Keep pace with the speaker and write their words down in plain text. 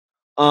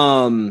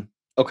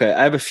Okay,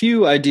 I have a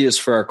few ideas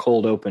for our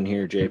cold open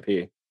here,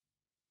 JP.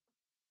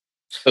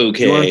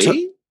 Okay.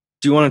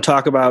 Do you want to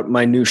talk about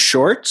my new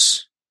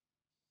shorts?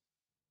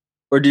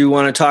 Or do you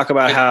want to talk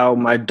about how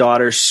my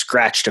daughter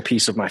scratched a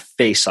piece of my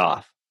face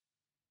off?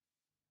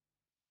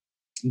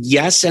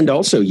 Yes, and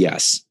also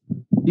yes.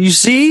 You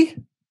see?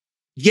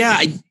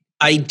 Yeah,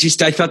 I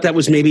thought that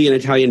was maybe an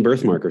Italian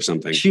birthmark or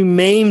something. She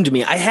maimed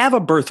me. I have a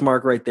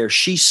birthmark right there.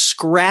 She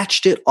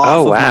scratched it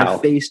off of my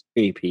face,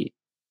 JP.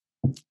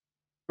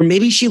 Or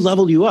maybe she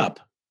leveled you up.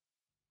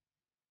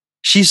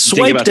 She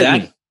swiped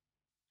at me.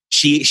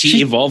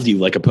 She evolved you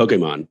like a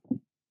Pokemon.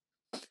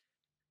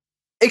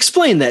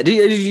 Explain that. Do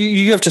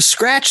you have to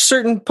scratch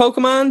certain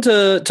Pokemon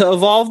to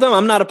evolve them?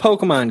 I'm not a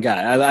Pokemon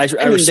guy. I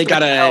mean,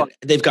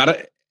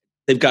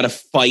 they've got to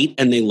fight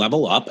and they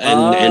level up,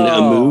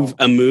 and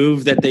a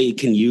move that they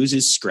can use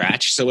is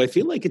scratch. So I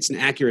feel like it's an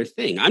accurate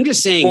thing. I'm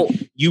just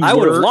saying you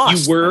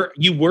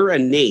were a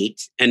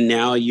Nate, and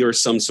now you're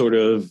some sort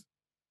of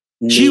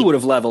Nate. She would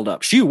have leveled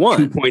up. She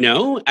won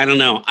 2.0. I don't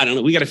know.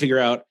 We got to figure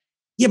out.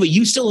 Yeah, but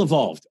you still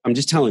evolved. I'm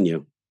just telling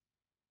you.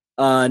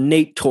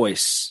 Nate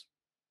Toys.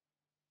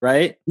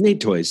 Right?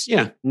 Nate Toys,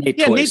 yeah. Nate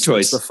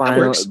Toys. The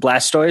final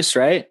Blastoise,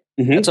 right?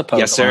 Mm-hmm. That's a Pokemon.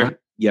 Yes, sir.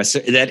 Yes, sir.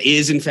 That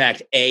is, in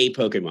fact, a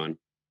Pokemon.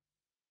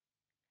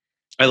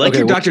 I like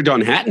your Dr.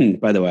 Don Hatton,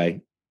 by the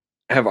way.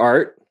 I have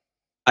art.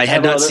 I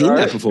had not seen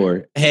that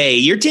before. Hey,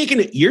 you're taking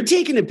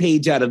a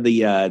page out of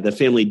the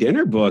family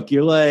dinner book.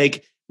 You're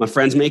like, my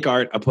friends make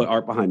art. I put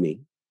art behind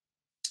me.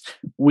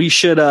 We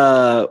should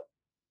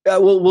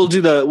we'll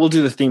do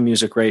the theme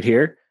music right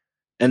here,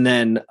 and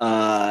then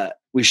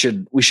we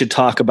should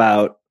talk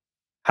about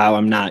how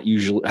I'm not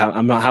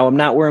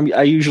where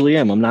I usually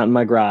am. I'm not in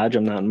my garage.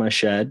 I'm not in my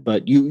shed.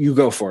 But you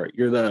go for it.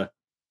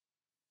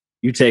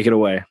 You take it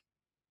away.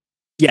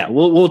 Yeah,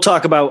 we'll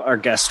talk about our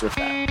guest with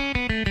that.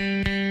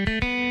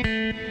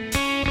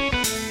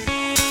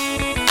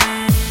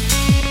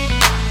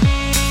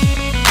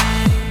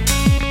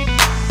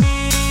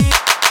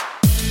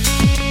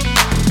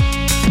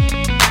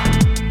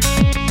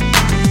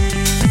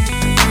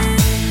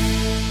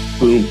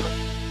 Boom.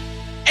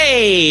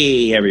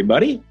 Hey,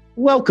 everybody.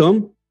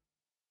 Welcome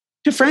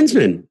to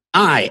Friendsman.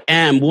 I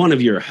am one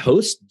of your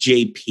hosts,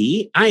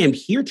 JP. I am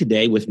here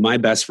today with my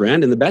best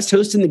friend and the best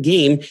host in the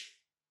game,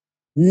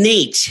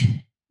 Nate.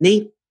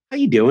 Nate, how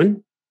you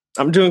doing?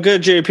 I'm doing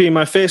good, JP.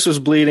 My face was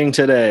bleeding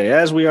today,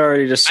 as we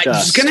already discussed. I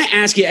was going to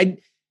ask you.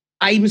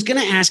 I was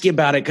going to ask you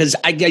about it because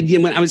I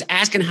was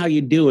asking how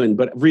you doing,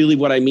 but really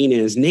what I mean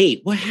is,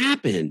 Nate, what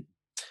happened?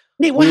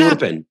 Nate, what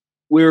happened?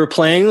 We were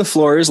playing The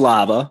Floor is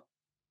Lava.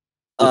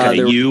 Okay,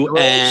 you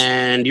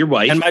and your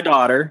wife. And my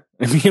daughter.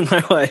 Me and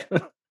my wife.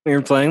 We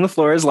were playing The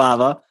Floor is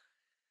Lava.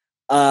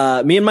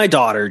 Me and my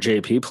daughter,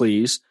 JP,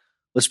 please.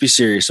 Let's be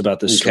serious about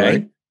this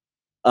story.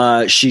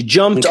 She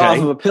jumped off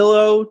of a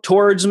pillow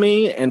towards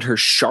me, and her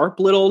sharp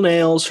little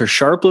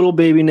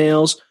baby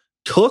nails,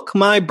 took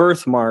my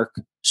birthmark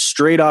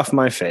straight off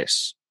my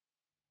face.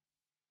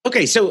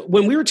 Okay, so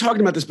when we were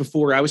talking about this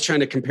before, I was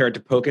trying to compare it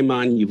to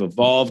Pokemon. You've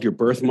evolved. Your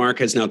birthmark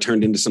has now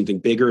turned into something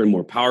bigger and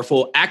more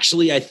powerful.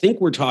 Actually, I think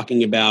we're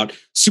talking about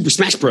Super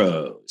Smash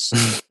Bros.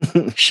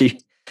 She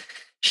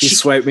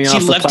swiped me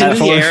off the platform. She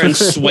left in the air and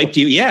swiped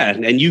you. Yeah,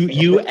 and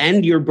you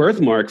and your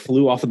birthmark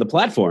flew off of the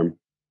platform.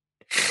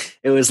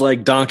 It was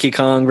like Donkey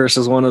Kong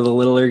versus one of the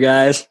littler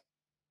guys.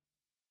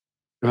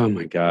 Oh,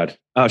 my God.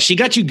 Oh, she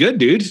got you good,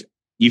 dude.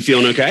 You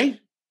feeling okay?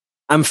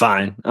 I'm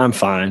fine.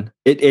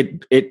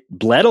 It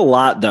bled a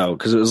lot though,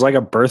 because it was like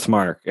a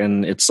birthmark,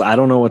 and I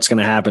don't know what's going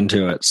to happen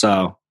to it.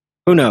 So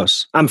who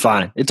knows? I'm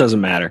fine. It doesn't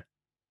matter.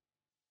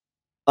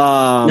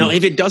 Now,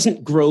 if it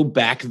doesn't grow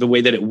back the way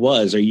that it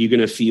was, are you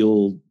going to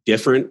feel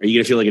different? Are you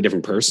going to feel like a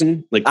different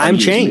person? Like I'm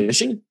changed.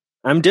 Missing?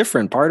 I'm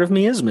different. Part of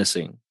me is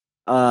missing.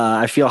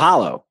 I feel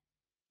hollow.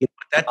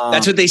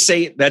 That's what they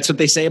say. That's what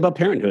they say about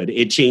parenthood.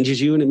 It changes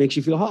you and it makes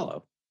you feel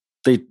hollow.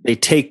 They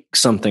take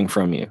something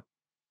from you.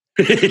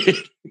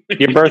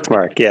 Your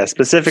birthmark, yeah.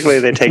 Specifically,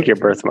 they take your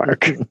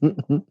birthmark.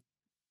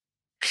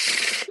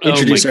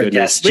 Introduce our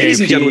guest,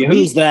 ladies and gentlemen.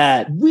 Who's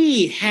that?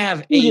 We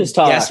have a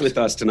guest with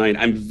us tonight.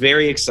 I'm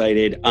very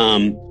excited.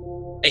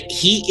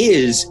 He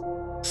is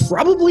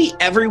probably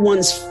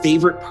everyone's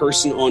favorite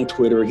person on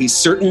Twitter. He's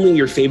certainly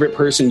your favorite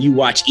person you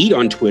watch eat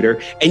on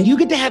Twitter, and you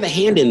get to have a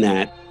hand in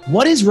that.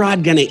 What is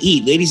Rod gonna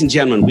eat, ladies and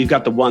gentlemen? We've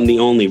got the one, the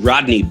only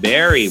Rodney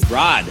Berry.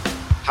 Rod,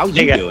 how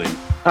you doing?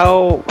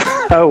 Oh,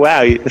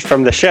 wow!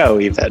 From the show,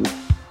 even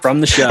from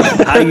the show.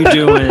 How you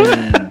doing?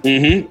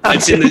 Mm-hmm.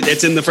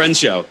 It's in the Friends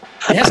show.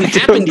 It hasn't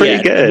happened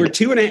yet. Good.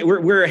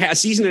 We're a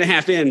season and a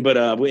half in, but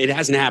it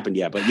hasn't happened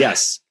yet. But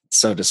yes, it's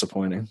so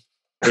disappointing.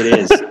 It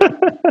is.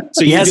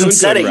 So he hasn't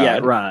said it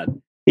yet,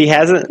 Rod. He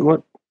hasn't.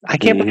 I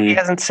can't believe he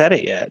hasn't said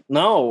it yet.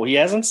 No, he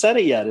hasn't said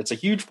it yet. It's a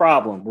huge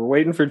problem. We're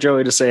waiting for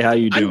Joey to say how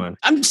you doing.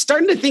 I'm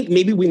starting to think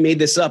maybe we made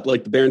this up,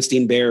 like the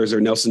Berenstain Bears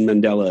or Nelson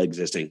Mandela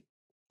existing.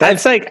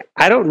 That's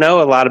I don't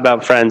know a lot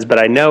about Friends, but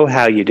I know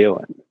how you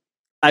doing.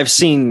 I've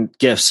seen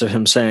gifs of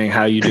him saying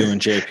how you doing,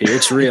 JP.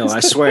 It's real. I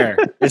swear.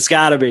 It's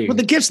gotta be. Well,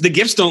 the gifts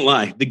don't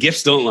lie. The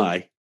gifts don't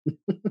lie.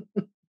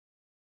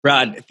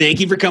 Rod, thank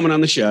you for coming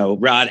on the show.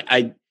 Rod,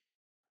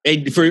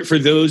 for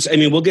those, I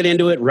mean, we'll get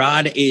into it.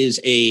 Rod is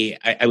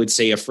I would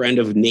say a friend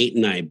of Nate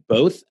and I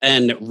both.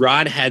 And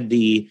Rod had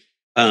the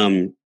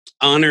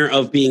honor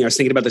of being, I was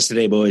thinking about this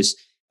today, boys.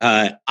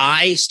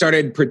 I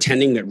started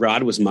pretending that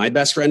Rod was my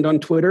best friend on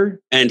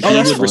Twitter, and he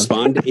would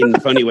respond in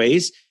funny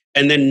ways.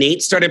 And then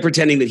Nate started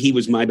pretending that he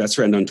was my best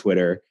friend on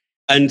Twitter.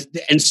 And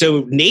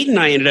so Nate and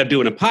I ended up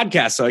doing a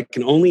podcast. So I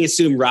can only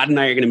assume Rod and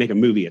I are going to make a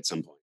movie at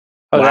some point.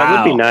 Oh, wow.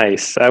 That would be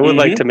nice. I would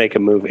like to make a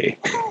movie.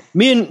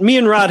 Me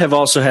and Rod have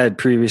also had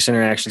previous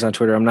interactions on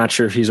Twitter. I'm not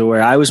sure if he's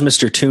aware. I was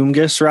Mr.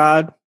 Toomgus,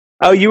 Rod.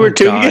 Oh, you were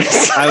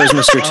Toomgus? I was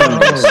Mr.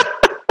 Toomgus.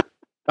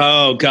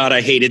 Oh, God,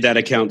 I hated that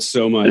account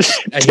so much.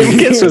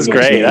 Toomgus was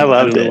great. I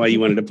loved it. I don't know why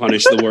you wanted to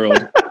punish the world.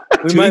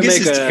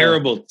 Toomgus is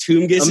terrible.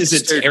 Toomgus is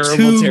a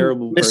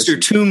terrible person. Mr.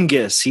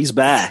 Toomgus, he's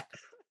back.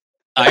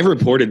 I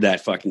reported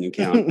that fucking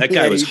account. That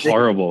guy was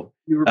horrible.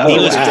 He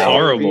was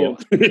horrible.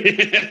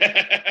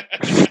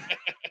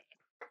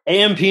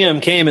 AM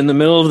PM came in the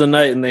middle of the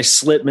night and they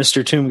slit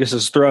Mr.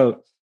 Toomgus's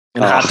throat,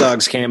 and hot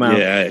dogs came out.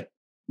 Yeah,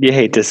 you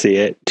hate to see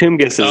it.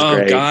 Toomgus is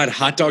great. Oh God,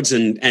 hot dogs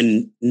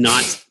and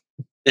not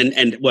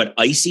and what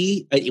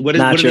icy? What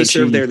do they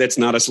serve there? That's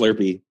not a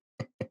Slurpee.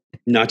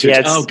 Nacho.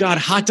 Yeah, oh God,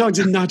 hot dogs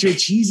and nacho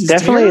cheese is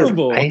definitely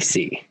terrible.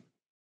 Icy.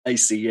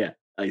 Icy.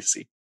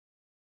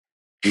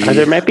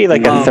 There might be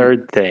like a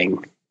third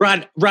thing.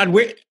 Rod,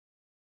 where?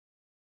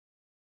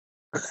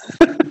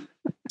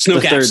 Snow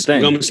caps.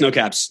 We're going with snow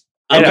caps.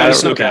 I'm going with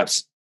snow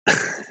caps.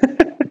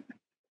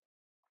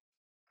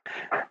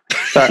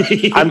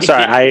 I'm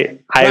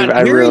sorry.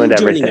 I ruined everything. Where are you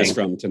joining us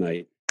from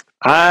tonight?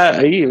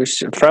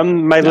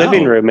 From my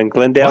living room in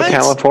Glendale,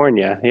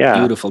 California. Yeah,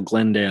 beautiful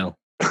Glendale.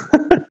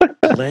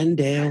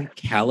 Glendale,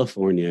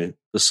 California.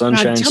 The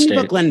Sunshine State. Tell me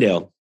about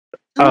Glendale.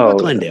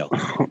 Glendale.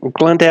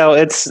 Glendale.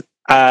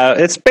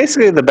 It's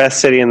basically the best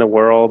city in the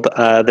world.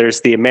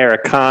 There's the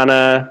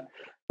Americana,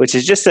 which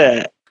is just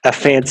a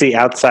fancy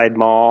outside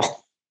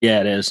mall. Yeah,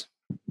 it is.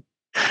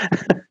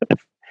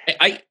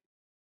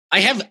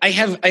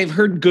 I've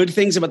heard good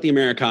things about the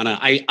Americana.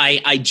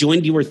 I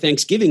joined your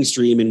Thanksgiving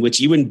stream in which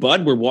you and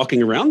Bud were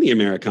walking around the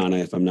Americana,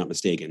 if I'm not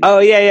mistaken. Oh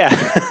yeah.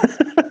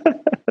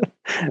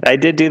 I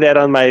did do that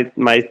on my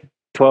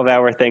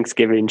 12-hour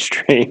Thanksgiving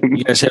stream.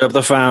 You guys hit up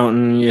the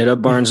fountain. You hit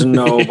up Barnes and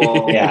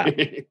Noble. Yeah,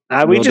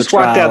 we just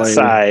walked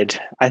outside.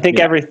 I think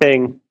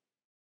everything,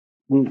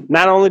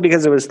 not only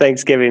because it was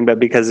Thanksgiving, but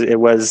because it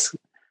was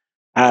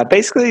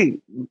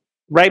basically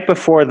right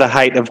before the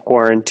height of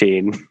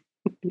quarantine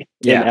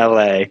in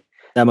LA.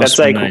 That's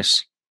like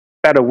nice.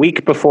 About a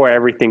week before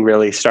everything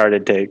really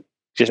started to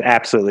just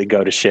absolutely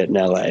go to shit in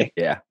LA.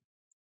 Yeah.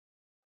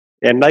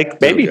 And like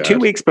maybe 2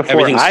 weeks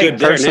before I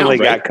personally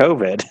got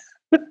COVID.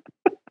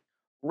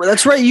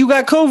 That's right. You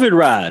got COVID,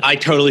 Rod. I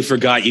totally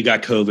forgot you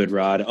got COVID,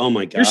 Rod. Oh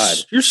my God.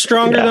 You're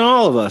stronger than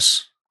all of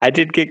us. I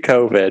did get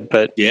COVID,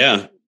 but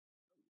yeah,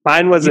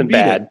 mine wasn't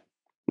bad.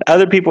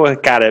 Other people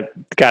got it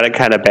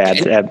kind of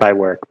bad at my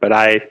work, but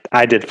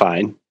I did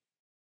fine.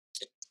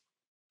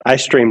 I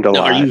streamed a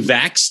lot. Are you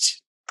vaxxed?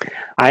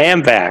 I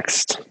am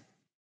vaxxed.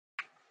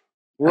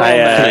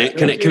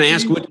 Can I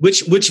ask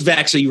which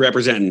vax are you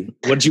representing?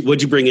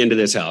 What'd you bring into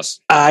this house?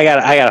 I got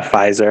a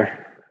Pfizer.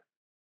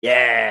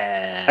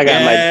 Yeah, I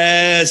got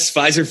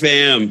Pfizer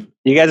fam.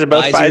 You guys are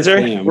both Pfizer?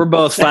 Fam. We're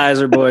both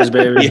Pfizer boys,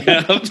 baby.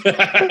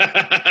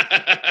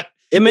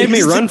 It made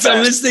me run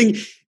fast.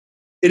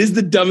 It is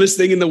the dumbest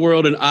thing in the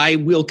world, and I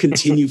will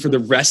continue for the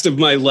rest of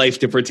my life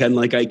to pretend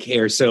like I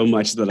care so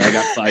much that I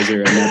got Pfizer,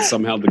 and that's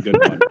somehow the good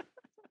one.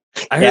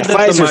 I heard that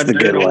Pfizer's the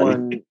good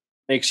one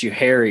makes you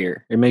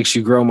hairier. It makes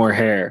you grow more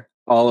hair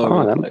all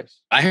over the place.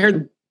 I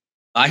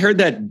heard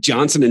that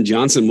Johnson &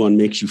 Johnson one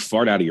makes you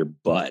fart out of your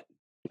butt.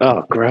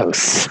 Oh,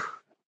 gross.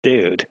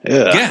 Dude.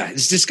 Ugh. Yeah,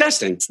 it's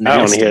disgusting. I don't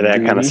want to hear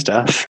that kind of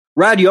stuff.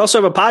 Rod, you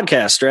also have a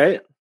podcast, right?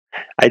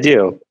 I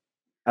do.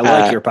 I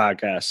like your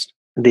podcast.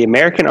 The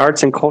American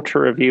Arts and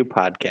Culture Review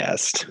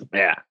podcast.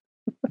 Yeah.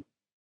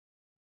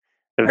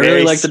 I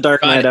really like the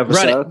Dark Knight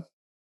episode.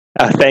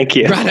 Thank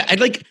you. Rod,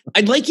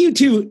 I'd like you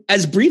to,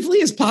 as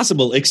briefly as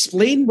possible,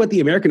 explain what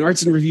the American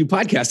Arts and Review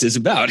podcast is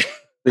about.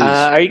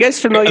 Are you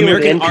guys familiar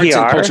with NPR? Arts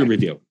and Culture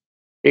Review.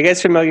 Are you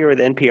guys familiar with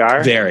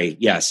NPR? Very,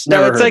 yes.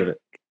 Never heard of it.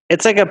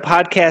 It's like a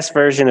podcast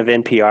version of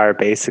NPR,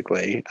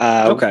 basically.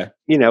 Okay.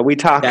 We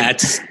talk.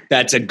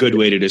 That's a good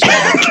way to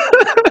describe it.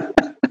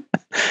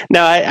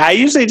 No, I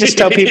usually just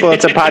tell people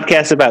it's a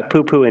podcast about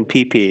poo-poo and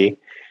pee-pee.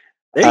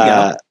 There you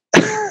go.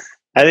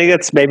 I think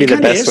that's maybe the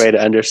best way to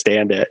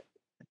understand it.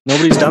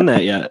 Nobody's done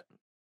that yet.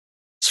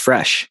 It's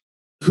fresh.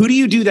 Who do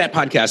you do that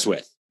podcast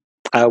with?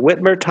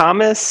 Whitmer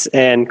Thomas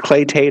and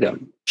Clay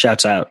Tatum.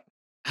 Shouts out.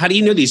 How do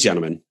you know these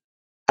gentlemen?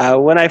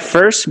 When I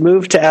first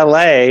moved to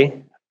LA,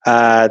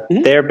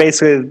 they're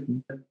basically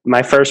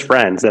my first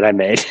friends that I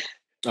made.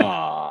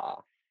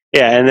 Aww.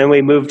 Yeah, and then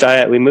we moved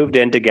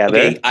in together.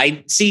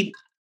 Okay,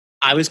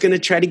 I was going to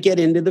try to get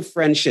into the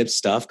friendship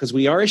stuff because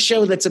we are a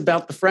show that's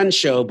about the friend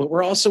show, but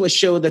we're also a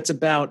show that's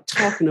about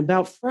talking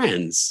about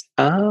friends.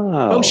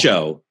 Oh.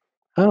 Show.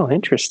 Oh,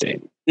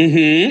 interesting.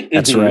 Mm-hmm.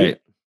 That's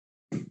right.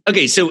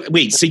 Okay, so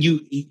wait, so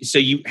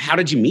you, how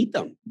did you meet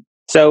them?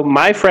 So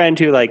my friend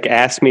who like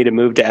asked me to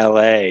move to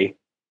LA,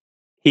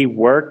 he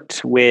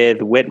worked with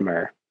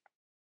Whitmer,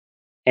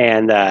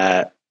 and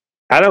I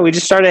don't know. We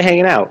just started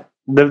hanging out.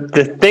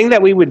 The thing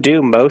that we would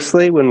do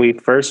mostly when we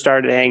first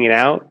started hanging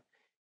out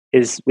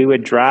is we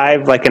would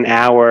drive like an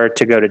hour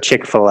to go to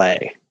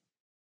Chick-fil-A.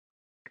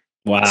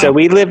 Wow. So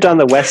we lived on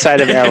the west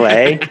side of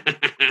LA,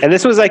 and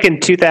this was like in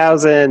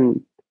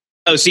 2000.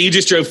 Oh, so you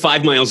just drove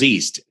 5 miles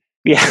east.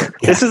 Yeah.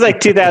 This was like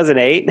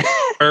 2008.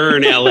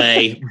 Burn,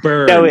 LA.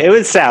 Burn. No, it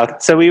was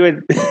south. So we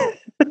would.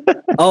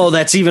 Oh,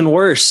 that's even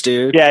worse,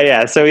 dude.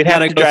 Yeah. So we'd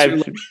have to drive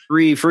like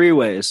 3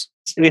 freeways.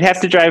 We'd have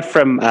to drive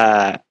from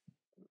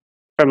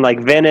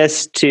like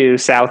Venice to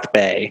South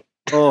Bay.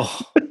 Oh.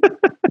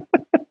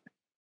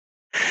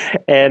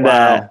 And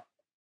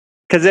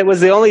because it was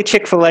the only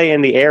Chick-fil-A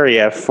in the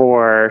area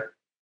for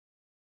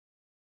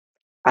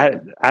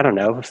I don't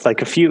know, it's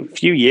like a few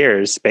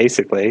years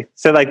basically.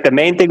 So like the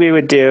main thing we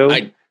would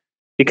do,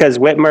 because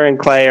Whitmer and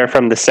Clay are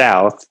from the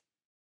South,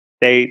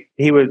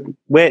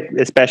 Whit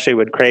especially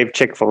would crave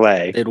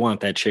Chick-fil-A. They'd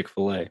want that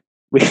Chick-fil-A.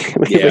 We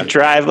would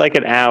drive like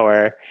an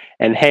hour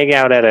and hang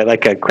out at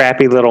a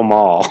crappy little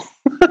mall.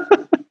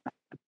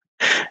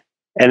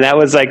 And that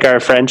was like our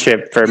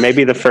friendship for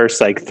maybe the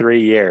first like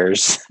 3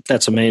 years.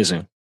 That's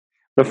amazing.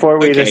 Before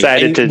we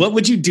decided to. What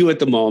would you do at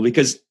the mall?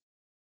 Because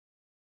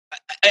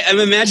I'm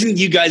imagining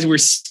you guys were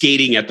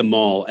skating at the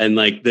mall and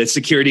like the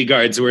security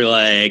guards were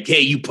like,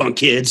 "Hey, you punk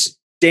kids."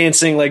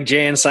 Dancing like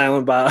Jay and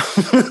Silent Bob.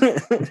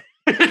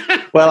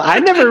 Well, I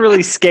never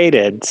really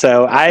skated.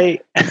 So I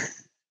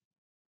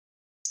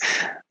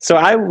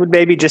would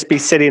maybe just be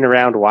sitting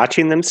around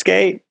watching them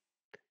skate.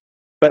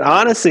 But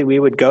honestly, we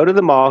would go to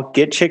the mall,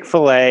 get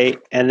Chick-fil-A,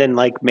 and then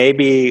like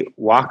maybe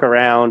walk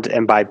around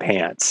and buy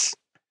pants.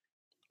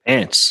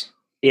 Pants?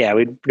 Yeah,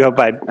 we'd go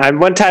buy.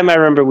 One time I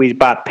remember we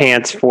bought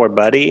pants for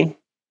Buddy.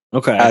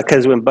 Okay.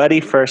 Because when Buddy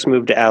first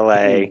moved to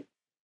LA,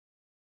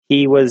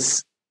 he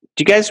was.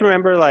 Do you guys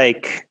remember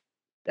like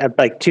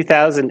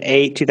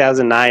 2008,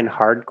 2009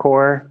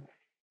 hardcore?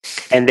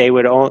 And they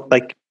would only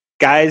like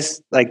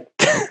guys like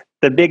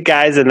the big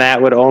guys in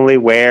that would only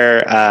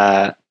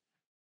wear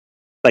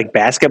like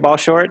basketball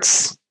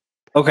shorts.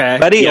 Okay.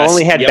 Buddy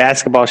only had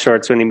basketball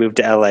shorts when he moved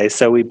to LA,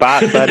 so we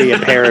bought Buddy a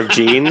pair of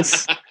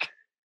jeans.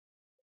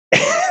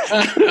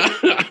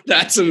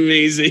 That's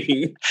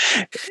amazing.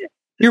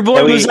 Your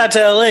boy moves out to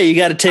LA. You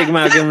got to take him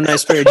out, give him a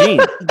nice pair of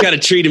jeans. You got to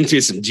treat him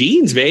to some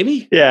jeans,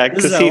 baby. Yeah,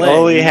 because he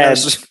only had.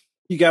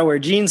 You got to wear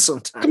jeans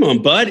sometimes. Come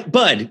on,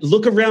 Bud,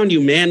 look around you,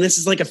 man. This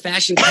is like a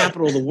fashion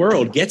capital of the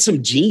world. Get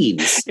some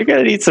jeans. You're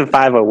gonna need some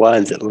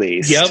 501s at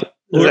least. Yep,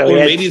 or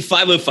maybe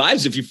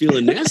 505s if you're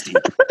feeling nasty.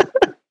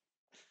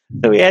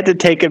 So we had to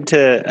take him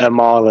to a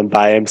mall and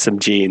buy him some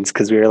jeans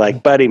because we were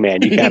like, "Buddy,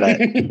 man, you gotta."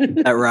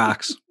 That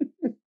rocks.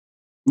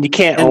 You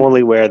can't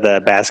only wear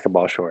the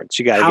basketball shorts.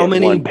 You got to get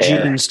one pair. How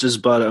many jeans does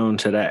Bud own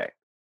today?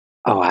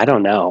 Oh, I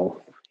don't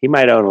know. He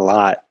might own a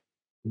lot.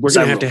 We're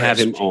going to have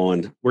him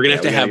on. We're going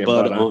to have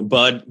Bud on.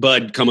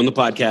 Bud, come on the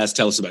podcast.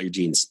 Tell us about your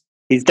jeans.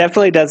 He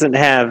definitely doesn't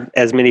have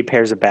as many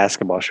pairs of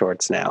basketball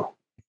shorts now.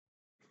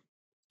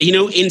 You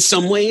know, in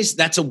some ways,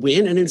 that's a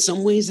win. And in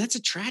some ways, that's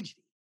a tragedy.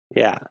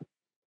 Yeah.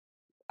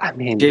 I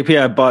mean. JP,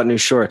 I bought new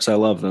shorts. I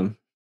love them.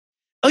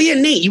 Oh, yeah,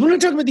 Nate, you want to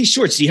talk about these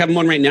shorts? Do you have them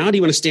on right now? Do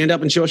you want to stand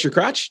up and show us your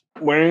crotch?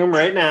 Wearing them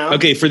right now.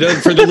 Okay, for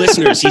the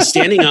listeners, he's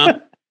standing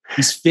up.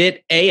 He's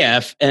fit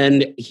AF,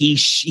 and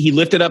he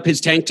lifted up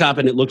his tank top,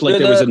 and it looked like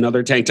there was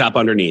another tank top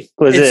underneath.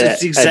 It's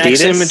the exact Adidas?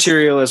 Same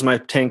material as my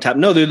tank top.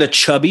 No, they're the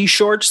chubby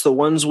shorts, the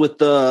ones with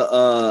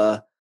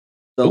the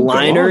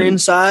liner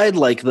inside,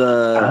 like they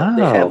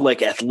have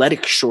like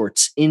athletic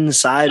shorts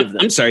inside of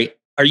them. I'm sorry,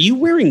 are you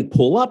wearing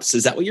pull-ups?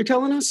 Is that what you're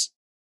telling us?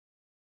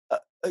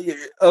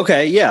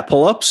 Okay, yeah,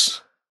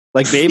 pull-ups.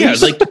 Like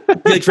babies? Yeah,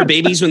 like for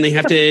babies when they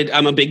have to.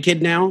 I'm a big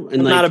kid now,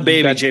 and I'm not a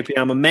baby, JP.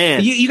 I'm a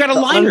man. You got a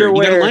liner.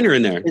 You got a liner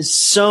in there. It's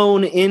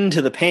sewn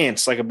into the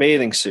pants like a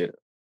bathing suit.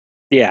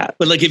 Yeah,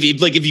 but if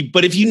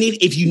you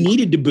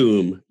needed to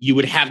boom, you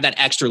would have that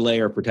extra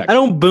layer of protection. I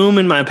don't boom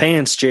in my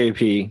pants,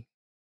 JP.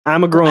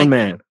 I'm a grown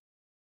man.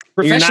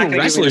 Professional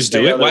wrestlers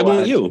do it. Why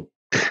won't you?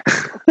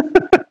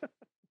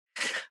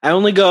 I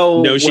only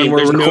go no shame. when we're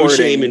There's recording. No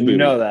shame in booming. You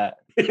know that.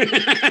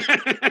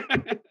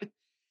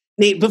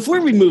 Nate, before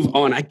we move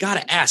on, I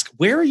got to ask,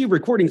 where are you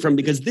recording from?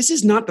 Because this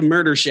is not the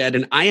Murder Shed,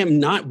 and I am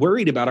not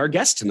worried about our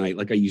guest tonight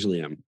like I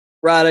usually am.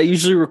 Right, I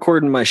usually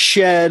record in my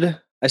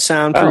shed. I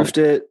soundproofed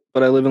it,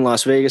 but I live in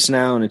Las Vegas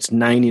now, and it's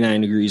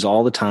 99 degrees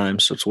all the time,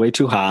 so it's way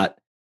too hot.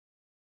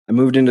 I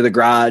moved into the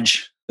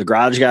garage. The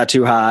garage got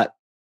too hot,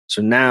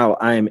 so now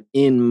I am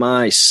in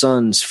my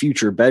son's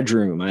future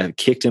bedroom. I have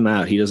kicked him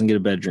out. He doesn't get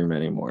a bedroom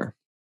anymore.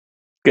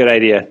 Good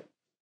idea.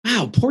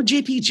 Wow, poor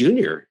JP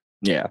Jr.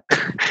 Yeah.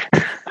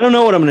 I don't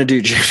know what I'm going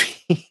to do,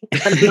 JP. I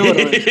don't know what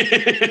I'm gonna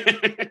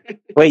do.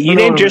 Wait, you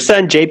named your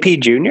son JP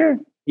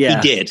Jr.? He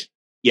Yeah. did.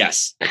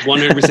 Yes.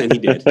 100% he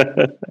did.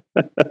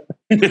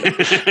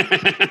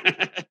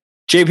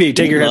 JP,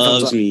 take your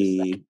headphones off.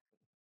 Me.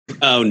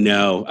 Oh,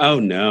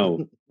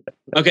 no.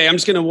 Okay, I'm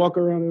just gonna walk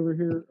around over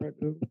here. Right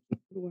now.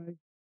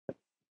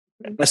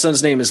 My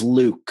son's name is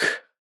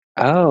Luke.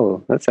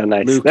 Oh, that's a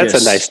nice. Lucas.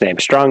 That's a nice name.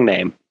 Strong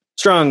name.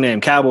 Strong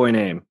name. Cowboy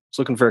name. I was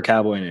looking for a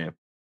cowboy name.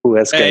 Ooh,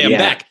 that's good. Hey, I'm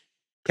back.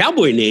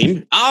 Cowboy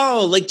name?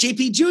 Oh, like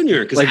JP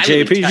Jr. Like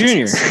JP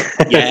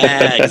Jr.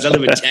 Yeah, because I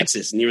live in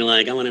Texas, and you were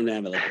like, I want him to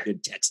have a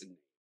good Texan.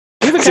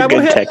 You have a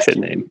cowboy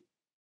Texan name.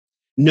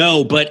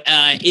 No, but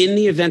in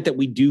the event that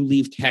we do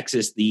leave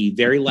Texas, the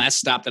very last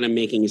stop that I'm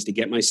making is to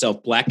get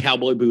myself black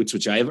cowboy boots,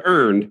 which I have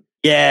earned.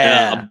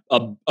 Yeah,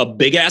 a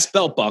big ass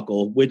belt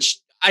buckle,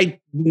 which I'm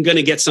going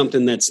to get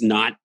something that's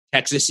not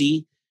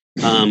Texas-y,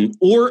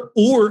 or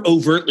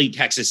overtly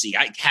Texas-y.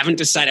 I haven't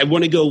decided. I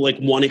want to go like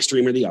one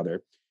extreme or the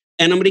other,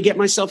 and I'm going to get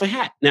myself a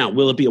hat. Now,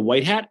 will it be a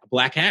white hat, a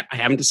black hat? I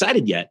haven't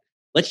decided yet.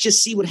 Let's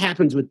just see what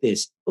happens with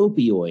this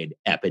opioid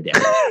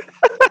epidemic.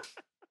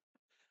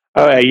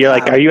 Oh, you're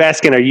like, are you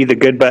asking, are you the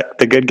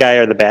good guy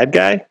or the bad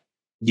guy?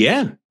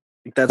 Yeah.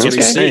 I think that's what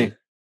he's saying.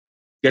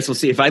 Guess we'll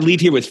see. If I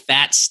leave here with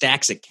fat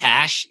stacks of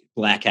cash,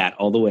 black hat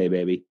all the way,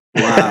 baby.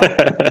 Wow.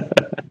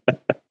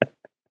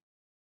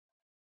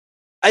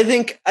 I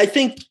think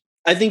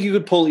you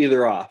could pull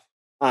either off,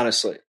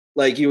 honestly.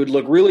 Like you would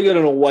look really good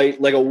in a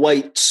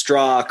white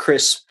straw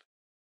crisp,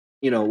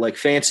 like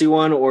fancy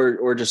one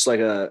or just like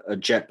a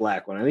jet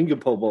black one. I think you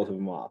could pull both of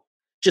them off.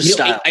 Just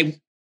style.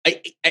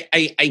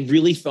 I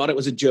really thought it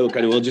was a joke.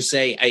 And I will just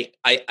say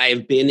I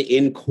have been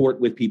in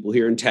court with people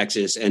here in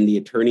Texas, and the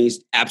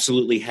attorneys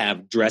absolutely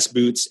have dress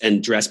boots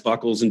and dress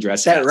buckles and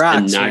dress hats. Rocks,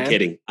 I'm not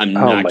kidding. I'm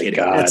not kidding.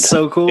 God. That's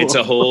so cool. It's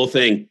a whole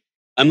thing.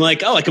 I'm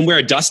like, oh, I can wear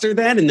a duster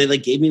then? And they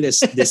like gave me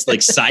this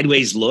like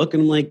sideways look.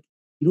 And I'm like,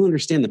 you don't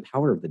understand the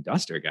power of the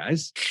duster,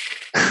 guys.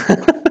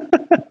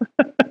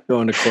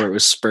 Going to court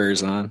with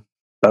spurs on.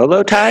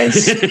 Bolo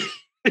ties?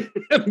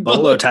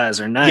 Bolo ties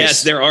are nice.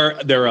 Yes, there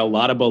are a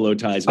lot of bolo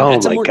ties. But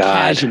that's a more God.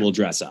 Casual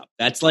dress up.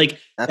 That's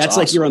awesome.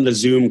 Like you're on the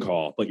Zoom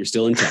call, but you're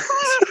still in Texas.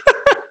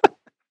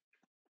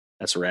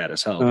 That's rad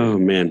as hell. Oh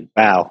dude. Man!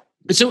 Wow.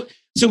 So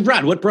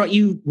Rod, what brought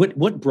you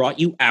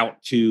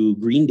out to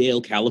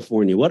Greendale,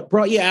 California? What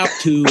brought you out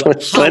to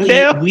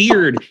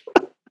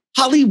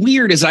Holly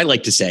Weird, as I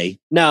like to say?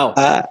 No,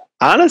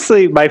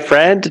 honestly, my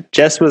friend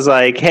just was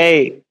like,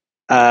 "Hey,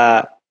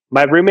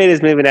 my roommate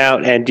is moving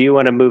out, and do you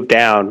want to move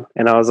down?"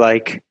 And I was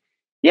like,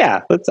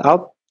 "Yeah,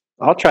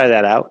 I'll try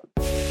that out."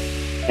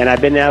 And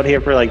I've been out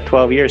here for like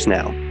 12 years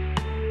now.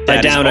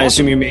 By down, awesome. I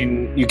assume you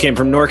mean you came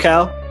from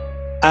NorCal?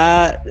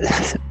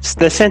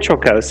 The Central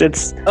Coast.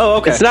 It's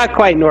okay. It's not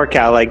quite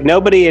NorCal. Like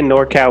nobody in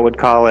NorCal would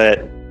call it.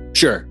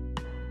 Sure.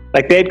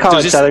 Like they'd call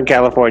it Southern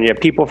California.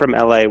 People from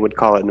LA would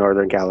call it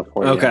Northern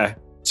California. Okay.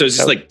 So is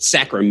this like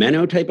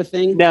Sacramento type of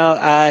thing?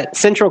 No,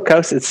 Central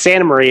Coast. It's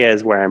Santa Maria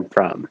is where I'm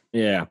from.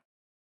 Yeah.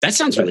 That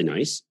sounds really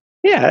nice.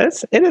 Yeah,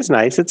 it is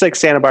nice. It's like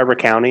Santa Barbara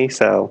County.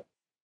 So.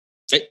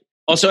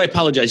 Also, I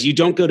apologize. You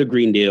don't go to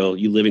Greendale.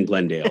 You live in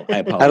Glendale. I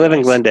apologize. I live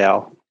in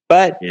Glendale,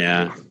 but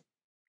yeah.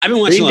 I've been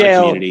watching Greendale, a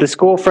lot of Community. The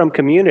school from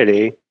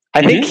Community.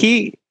 I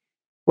think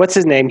what's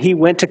his name? He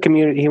went to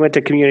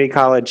community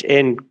college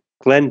in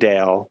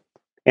Glendale,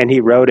 and he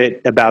wrote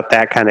it about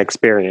that kind of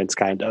experience,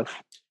 kind of.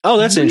 Oh,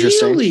 that's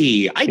interesting.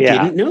 Really? I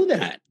didn't know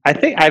that. I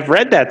think I've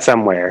read that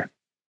somewhere.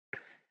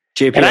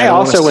 JP, and I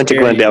also went to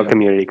Glendale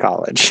Community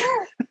College.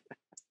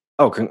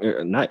 Oh,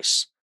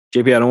 nice.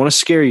 JP, I don't want to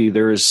scare you.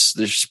 There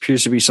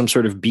appears to be some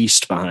sort of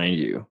beast behind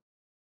you.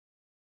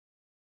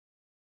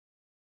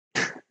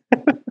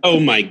 Oh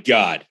my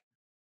God.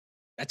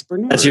 That's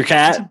Bernard. That's your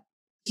cat?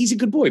 He's a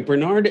good boy.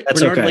 Bernard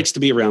likes to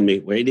be around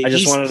me. I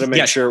just wanted to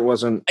make sure it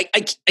wasn't.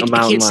 I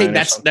can't say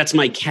that's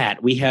my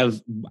cat. We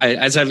have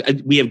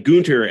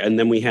Gunter, and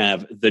then we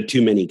have the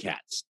Too Many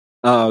Cats.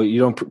 Oh, you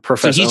don't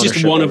profess so he's ownership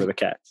just one over the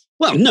cats.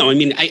 Well, no, I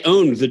mean I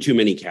own the Too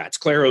Many Cats.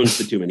 Claire owns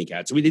the Too Many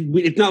Cats.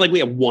 It's not like we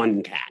have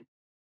one cat.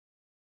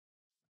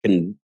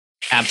 And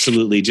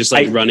absolutely just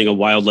like running a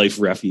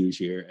wildlife refuge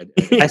here.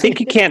 I think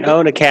you can't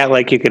own a cat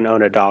like you can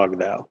own a dog,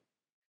 though.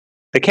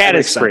 The cat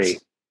is free.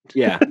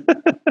 Yeah.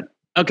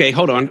 Okay,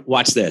 hold on.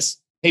 Watch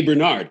this. Hey,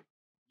 Bernard,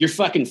 you're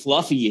fucking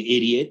Fluffy, you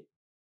idiot.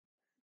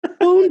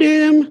 Owned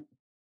him.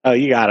 Oh,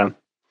 you got him.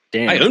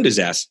 Damn. I owned his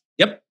ass.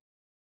 Yep.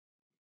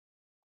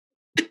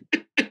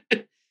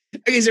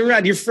 Okay, so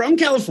Rod, you're from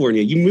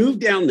California. You moved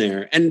down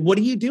there, and what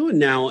are you doing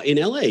now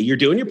in LA? You're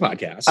doing your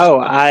podcast.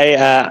 Oh,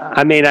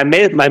 I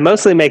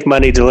mostly make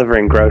money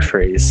delivering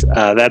groceries.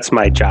 That's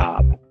my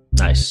job.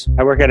 Nice.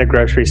 I work at a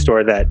grocery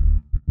store that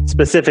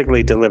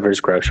specifically delivers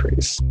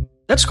groceries.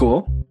 That's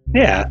cool.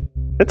 Yeah,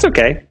 that's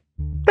okay.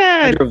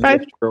 I drove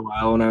there for a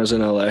while when I was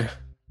in LA.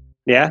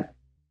 Yeah?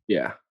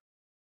 Yeah.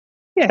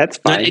 Yeah, that's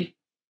fine.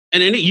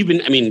 And you've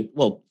been, I mean,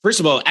 well, first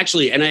of all,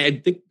 actually, and I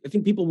think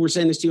people were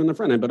saying this to you on the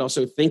front end, but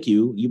also thank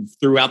you.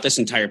 Throughout this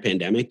entire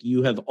pandemic,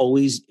 you have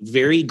always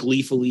very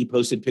gleefully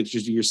posted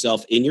pictures of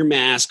yourself in your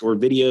mask or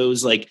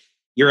videos, like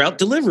you're out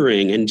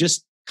delivering and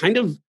just kind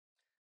of.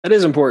 That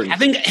is important.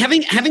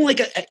 Having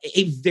like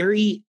a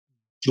very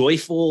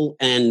joyful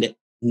and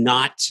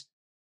not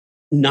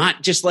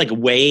just like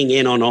weighing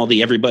in on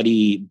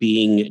everybody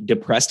being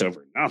depressed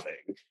over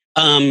nothing.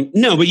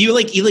 No, but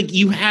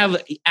you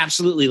have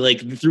absolutely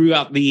like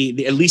throughout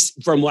the at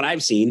least from what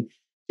I've seen,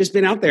 just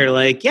been out there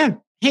like, yeah,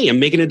 hey, I'm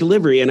making a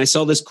delivery and I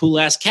saw this cool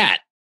ass cat.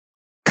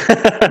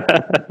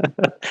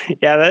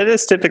 Yeah, that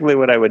is typically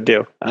what I would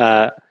do.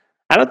 I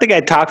don't think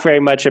I talk very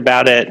much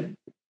about it.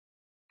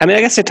 I mean, I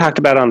guess I talked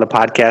about it on the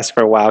podcast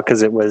for a while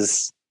because it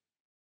was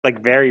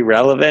like very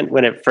relevant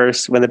when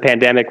the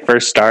pandemic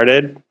first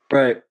started.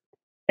 Right.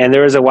 And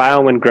there was a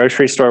while when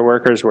grocery store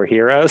workers were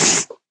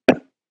heroes.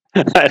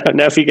 I don't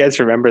know if you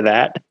guys remember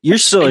that. You're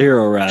still a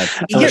hero, Rod.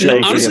 Yeah,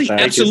 no, honestly,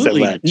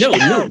 absolutely.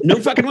 No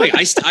fucking way.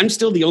 I'm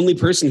still the only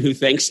person who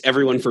thanks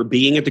everyone for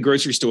being at the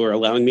grocery store,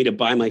 allowing me to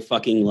buy my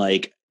fucking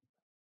like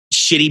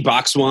shitty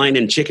box wine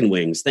and chicken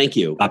wings. Thank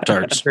you.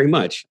 Pop-Tarts. Very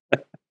much.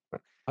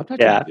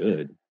 Pop-Tarts are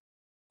good.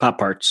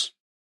 Pop-Tarts.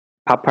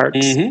 Pop-Tarts.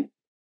 Mm-hmm.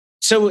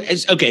 So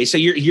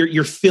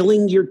you're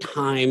filling your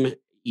time.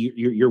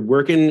 You're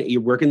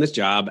working this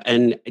job,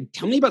 and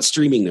tell me about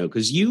streaming though,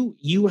 because you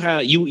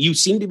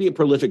seem to be a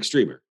prolific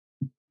streamer.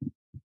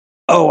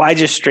 Oh, I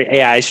just stream.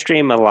 Yeah, I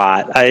stream a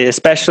lot. I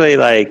especially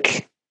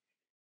like.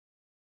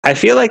 I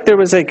feel like there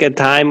was like a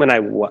time when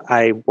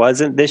I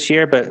wasn't this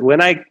year, but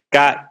when I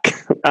got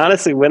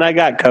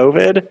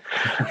COVID,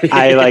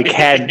 I like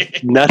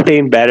had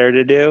nothing better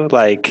to do.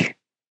 Like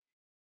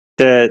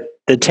the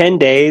 10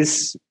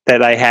 days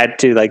that I had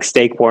to like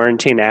stay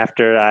quarantine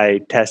after I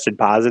tested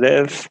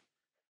positive.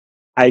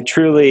 I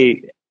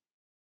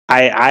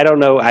don't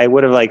know. I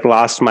would have like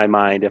lost my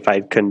mind if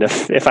I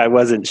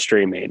wasn't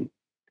streaming.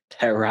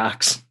 That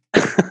rocks.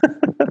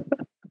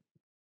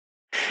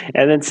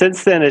 And then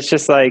since then, it's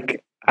just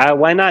like,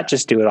 why not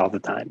just do it all the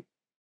time?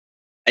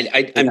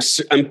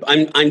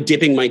 I'm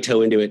dipping my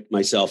toe into it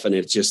myself, and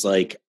it's just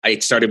like I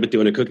started with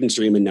doing a cooking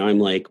stream, and now I'm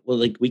like, well,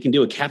 like we can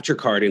do a capture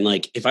card, and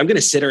like if I'm going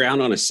to sit around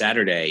on a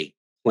Saturday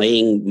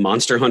playing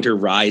Monster Hunter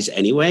Rise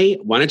anyway,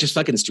 why not just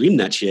fucking stream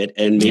that shit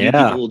and maybe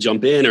people will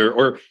jump in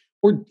or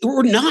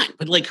not,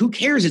 but like who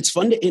cares? It's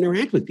fun to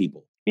interact with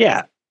people.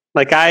 Yeah.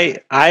 Like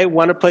I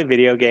want to play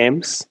video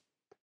games.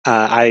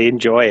 I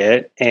enjoy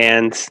it.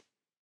 And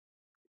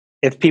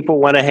if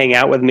people want to hang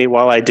out with me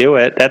while I do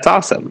it, that's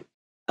awesome.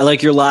 I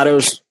like your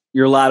Lotto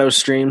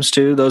streams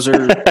too. Those are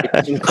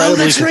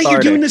incredibly that's cathartic. Right. You're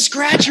doing the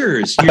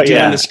scratchers. You're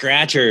doing the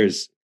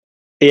scratchers.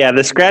 Yeah,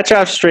 the scratch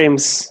off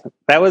streams,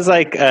 that was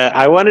like,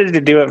 I wanted to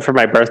do it for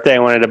my birthday. I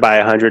wanted to buy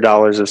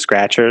 $100 of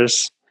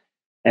scratchers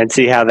and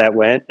see how that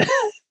went.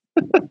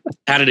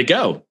 How did it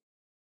go?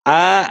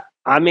 I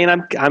mean,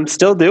 I'm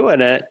still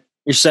doing it.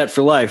 You're set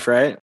for life,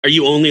 right? Are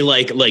you only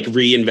like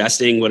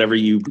reinvesting whatever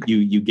you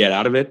get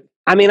out of it?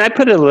 I mean, I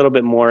put a little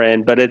bit more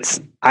in, but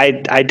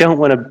I don't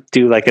want to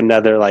do like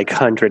another like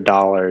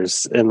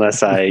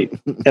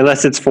 $100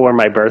 unless it's for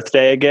my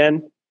birthday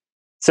again.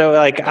 So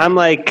like, I'm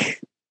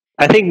like,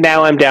 I think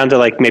now I'm down to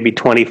like maybe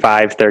 $25,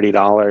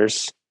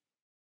 $30.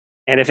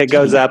 And if it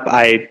goes up,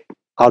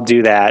 I'll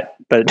do that.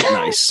 But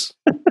nice.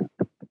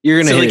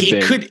 You're gonna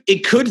hit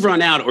it could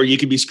run out, or you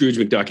could be Scrooge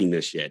McDucking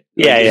this shit.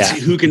 Yeah.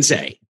 Who can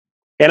say?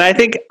 And I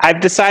think I've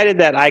decided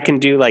that I can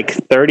do like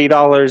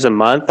 $30 a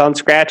month on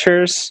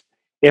scratchers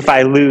if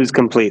I lose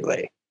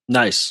completely.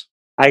 Nice.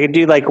 I could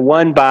do like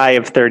one buy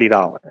of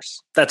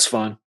 $30. That's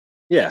fun.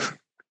 Yeah.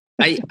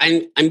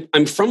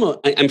 I'm from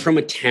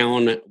a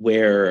town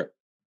where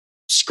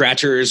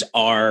scratchers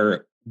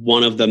are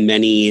one of the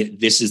many,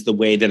 this is the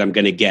way that I'm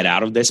going to get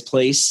out of this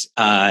place,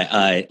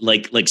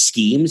 like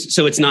schemes.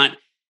 So it's not,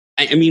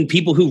 I mean,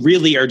 people who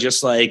really are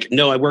just like,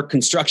 no, I work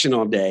construction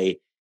all day.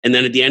 And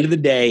then at the end of the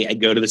day, I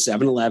go to the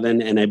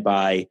 7-Eleven and I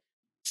buy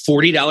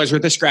 $40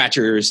 worth of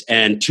scratchers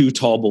and 2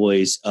 tall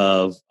boys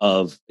of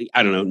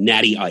I don't know,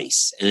 Natty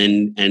Ice.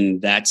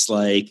 And that's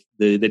like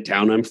the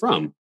town I'm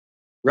from.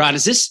 Rod,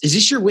 is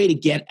this your way to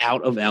get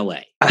out of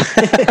LA?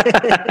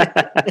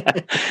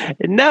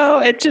 No,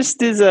 it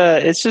just is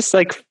it's just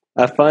like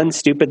a fun,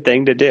 stupid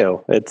thing to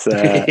do. It's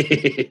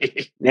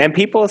and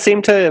people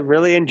seem to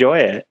really enjoy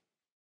it.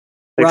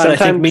 Like Rod,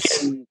 sometimes I think me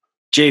and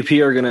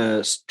JP are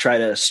gonna try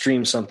to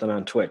stream something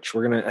on Twitch.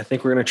 I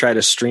think we're gonna try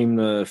to stream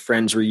the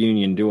Friends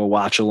reunion, do a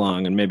watch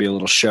along, and maybe a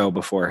little show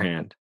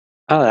beforehand.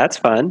 Oh, that's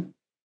fun.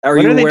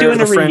 When are they doing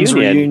the Friends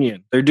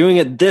reunion? They're doing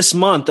it this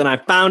month, and I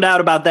found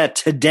out about that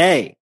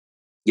today.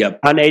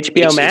 Yep. On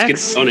HBO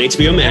Max? On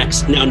HBO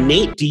Max. Now,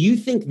 Nate, do you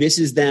think this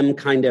is them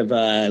kind of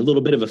a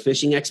little bit of a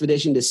fishing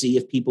expedition to see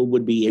if people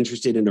would be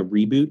interested in a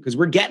reboot? Because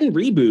we're getting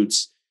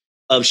reboots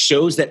of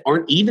shows that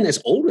aren't even as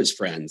old as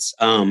Friends.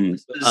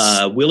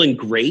 Will and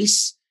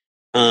Grace,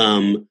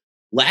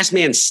 Last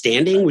Man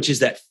Standing, which is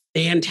that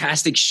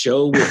fantastic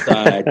show with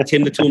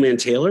Tim the Toolman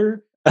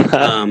Taylor.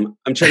 I'm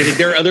trying to think.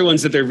 There are other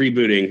ones that they're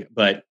rebooting,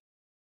 but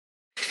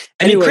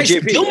anyway,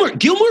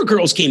 Gilmore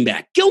Girls came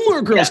back.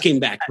 Gilmore Girls came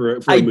back for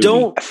a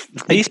movie.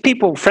 These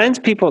people, Friends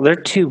people, they're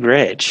too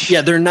rich.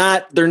 Yeah, they're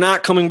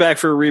not coming back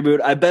for a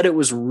reboot. I bet it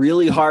was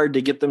really hard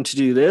to get them to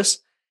do this,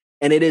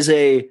 and it is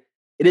a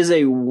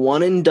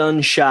one and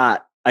done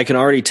shot. I can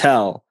already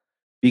tell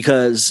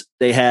because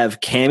they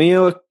have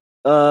cameo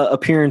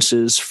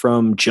appearances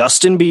from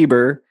Justin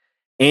Bieber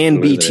and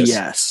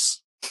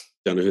BTS.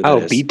 Don't know who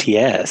that is.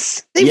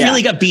 BTS. They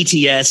really got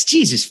BTS.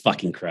 Jesus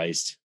fucking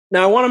Christ.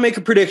 Now, I want to make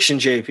a prediction,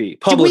 JP,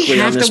 publicly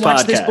on this podcast. Do we have to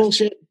watch this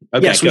bullshit?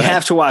 Okay, yes, we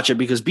have to watch it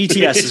because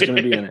BTS is going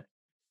to be in it.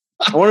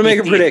 I want to make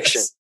a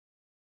prediction.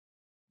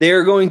 They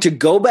are going to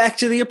go back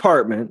to the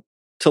apartment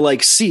to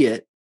like see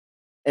it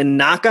and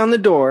knock on the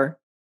door,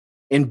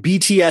 and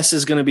BTS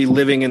is going to be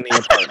living in the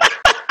apartment.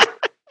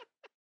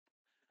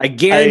 I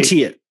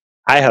guarantee it.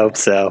 I hope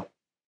so.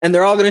 And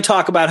they're all going to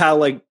talk about how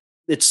like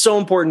it's so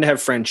important to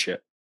have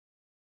friendship.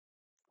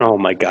 Oh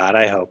my God,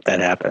 I hope that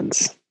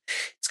happens.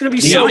 It's going to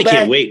be so bad. I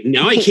can't wait.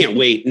 Now I can't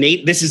wait.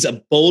 Nate, this is a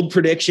bold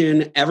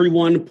prediction.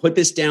 Everyone put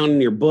this down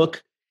in your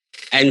book.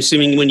 I'm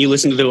assuming when you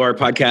listen to our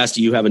podcast,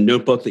 you have a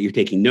notebook that you're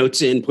taking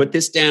notes in. Put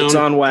this down. It's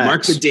on wax.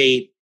 Mark the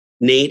date.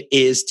 Nate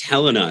is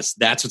telling us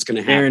that's what's going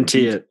to happen.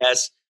 Guarantee it.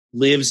 BTS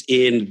lives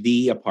in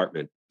the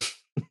apartment.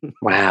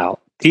 Wow.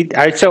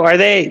 So are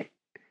they,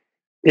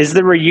 is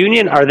the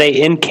reunion, are they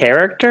in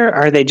character? Or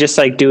are they just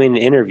like doing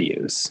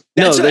interviews?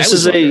 No,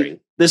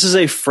 this is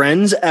a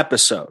Friends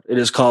episode. It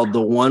is called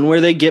The One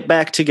Where They Get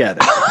Back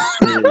Together.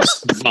 It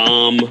is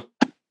Vom.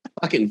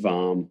 Fucking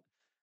Vom.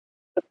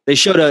 They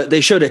showed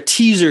a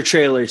teaser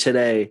trailer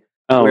today.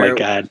 Oh my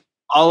God.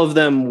 All of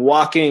them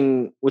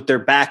walking with their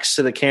backs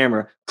to the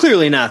camera.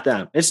 Clearly not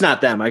them. It's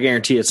not them. I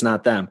guarantee it's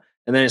not them.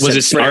 And then was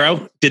it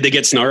Snarro? Did they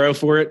get Snarro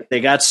for it?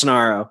 They got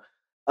Snarro.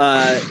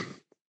 Sorry,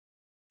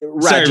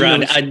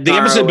 Ron.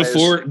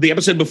 The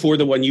episode before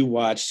the one you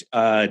watched,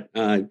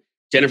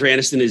 Jennifer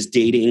Aniston is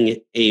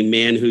dating a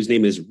man whose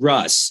name is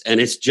Russ, and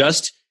it's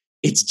just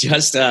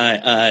Ross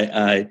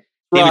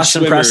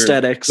and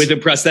prosthetics with a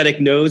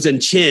prosthetic nose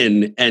and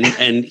chin,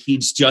 and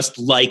he's just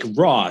like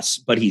Ross,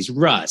 but he's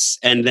Russ.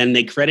 And then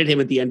they credit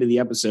him at the end of the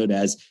episode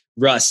as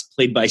Russ,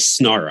 played by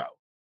Snarro.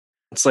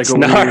 It's like a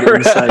weird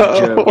inside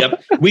joke.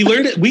 Yep.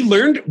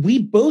 We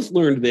both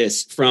learned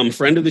this from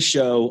friend of the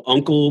show,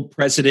 Uncle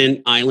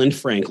President Island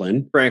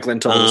Franklin. Franklin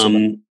told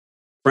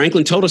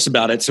us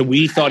about it. So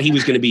we thought he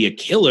was going to be a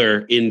killer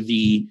in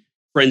the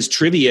Friends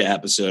trivia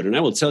episode. And I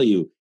will tell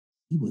you,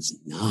 he was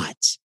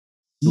not.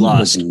 He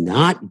was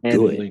not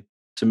good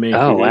to me.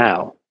 Oh,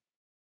 wow.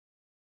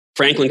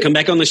 Franklin, come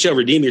back on the show.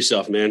 Redeem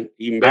yourself, man.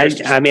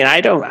 I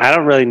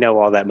don't really know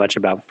all that much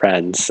about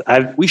Friends.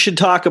 We should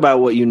talk about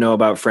what you know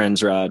about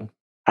Friends, Rod.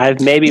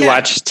 I've maybe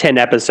watched 10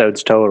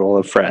 episodes total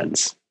of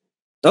Friends.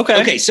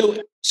 Okay. So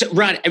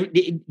Rod,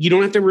 you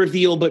don't have to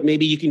reveal, but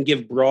maybe you can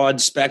give broad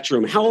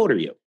spectrum. How old are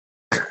you?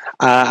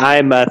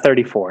 I'm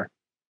 34.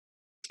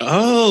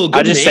 Oh, good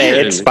I'll just say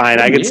it's fine.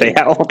 I can say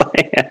how old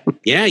I am.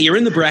 Yeah, you're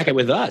in the bracket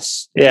with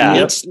us.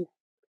 Yeah.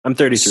 I'm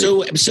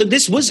 33. So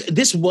this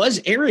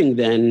was airing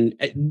then.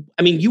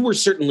 I mean, you were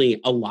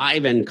certainly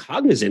alive and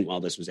cognizant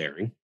while this was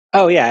airing.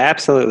 Oh yeah,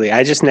 absolutely.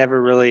 I just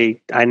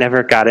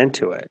never got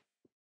into it.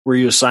 Were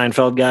you a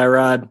Seinfeld guy,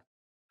 Rod?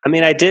 I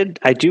mean, I do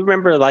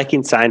remember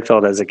liking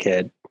Seinfeld as a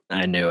kid.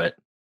 I knew it.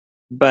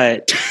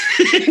 But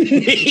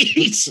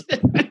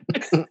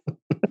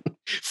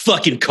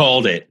fucking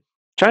called it.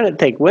 Trying to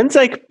think, when's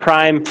like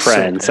prime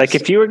Friends? Like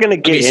if you were going to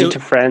get into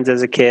Friends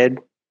as a kid,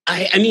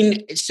 I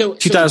mean,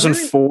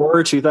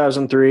 2004,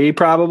 2003,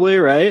 probably,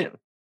 right?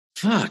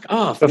 Fuck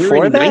off. Before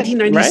we're in that,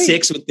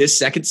 1996 with this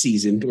second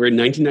season. We're in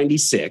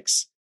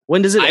 1996.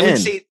 When does it end? Would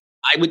say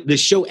the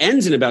show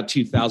ends in about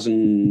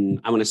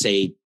 2000. I want to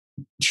say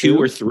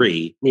 2 or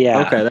 3.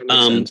 Yeah. Okay. That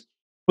makes sense.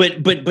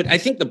 But I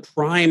think the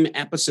prime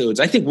episodes,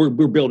 I think we're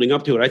building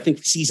up to it. I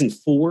think season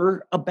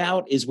 4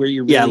 is where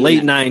you're really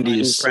late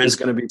 90s Friends is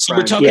going to be so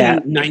we're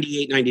talking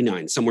 98,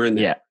 99, somewhere in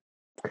there. Yeah.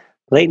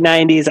 Late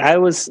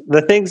 90s.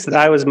 The things that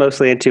I was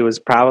mostly into was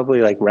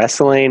probably like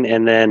wrestling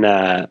and then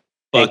and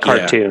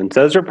cartoons.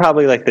 Those were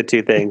probably like the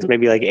two things,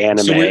 maybe like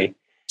anime.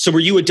 So were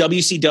you a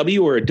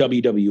WCW or a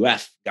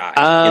WWF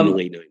guy in the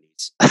late 90s?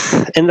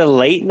 In the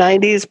late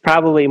 90s,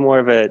 probably more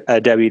of a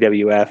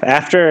WWF.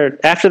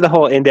 After the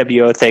whole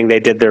NWO thing, they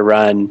did their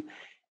run.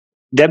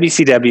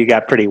 WCW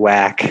got pretty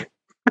whack.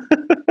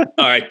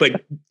 All right,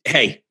 but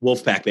hey,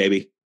 Wolfpack,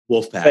 baby.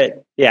 Wolfpack.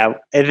 But yeah,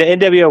 the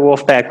NWO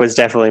Wolfpack was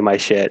definitely my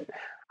shit.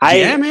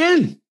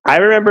 Man. I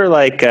remember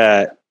like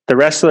the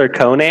wrestler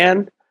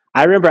Conan.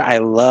 I remember I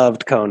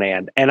loved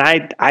Conan, and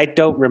I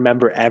don't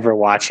remember ever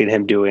watching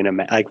him doing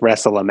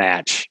wrestle a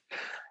match.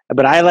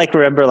 But I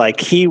remember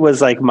he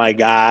was like my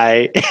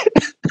guy.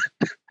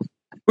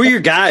 Who are your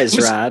guys,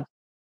 Rod?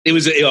 It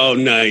was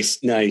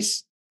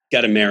nice.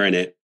 Got a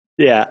marinate.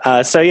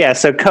 Yeah.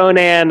 So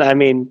Conan, I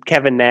mean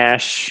Kevin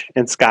Nash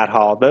and Scott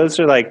Hall. Those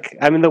are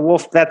the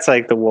Wolf. That's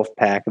like the Wolf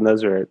Pack, and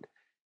those are.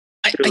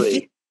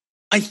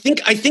 I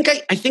think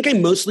I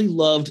mostly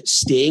loved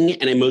Sting,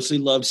 and I mostly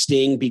loved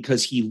Sting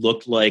because he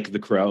looked like the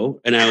Crow,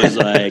 and I was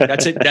like,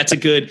 that's a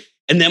good.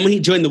 And then when he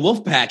joined the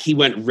Wolfpack, he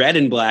went red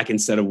and black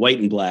instead of white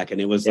and black, and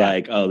it was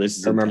like, oh, this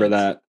is. I remember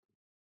that.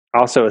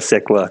 Also a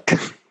sick look.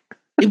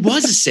 It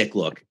was a sick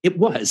look. It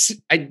was.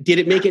 Did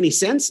it make any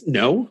sense?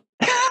 No.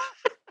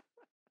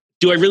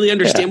 Do I really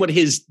understand what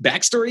his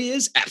backstory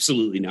is?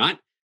 Absolutely not.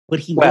 But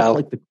he looked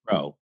like the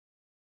Crow.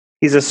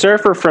 He's a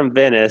surfer from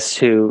Venice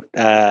who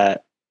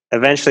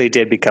eventually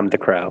did become the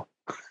Crow.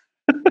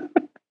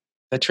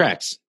 That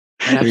tracks.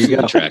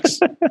 Absolutely tracks.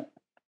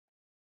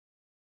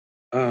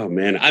 Oh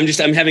man,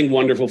 I'm having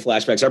wonderful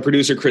flashbacks. Our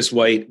producer Chris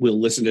White will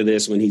listen to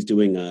this when he's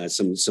doing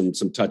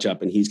some touch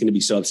up, and he's going to be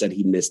so upset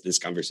he missed this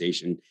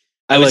conversation.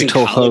 I was in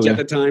college at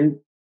the time,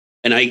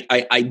 and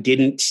I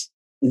didn't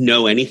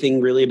know anything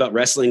really about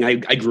wrestling. I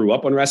grew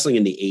up on wrestling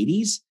in the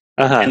 80s,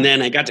 and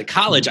then I got to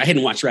college. I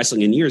hadn't watched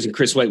wrestling in years, and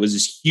Chris White was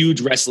this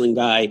huge wrestling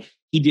guy.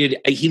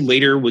 He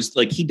later was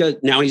like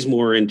now he's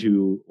more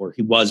into, or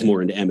he was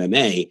more into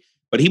MMA,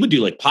 but he would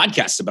do like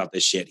podcasts about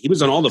this shit. He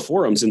was on all the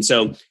forums, and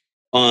so.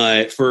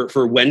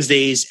 For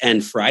Wednesdays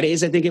and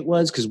Fridays, I think it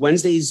was, because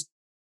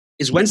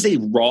is Wednesday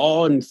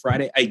Raw and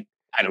Friday? I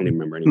don't even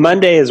remember anymore.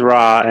 Monday is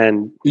Raw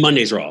and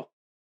Monday's Raw.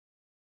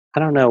 I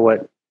don't know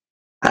what.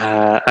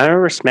 I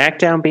remember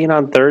SmackDown being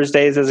on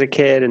Thursdays as a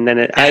kid, and then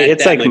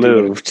it's like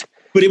moved.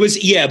 But it was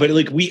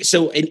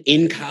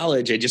in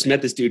college, I just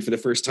met this dude for the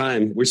first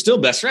time. We're still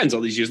best friends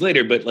all these years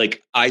later, but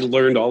like I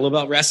learned all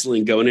about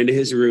wrestling going into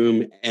his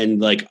room, and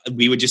like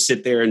we would just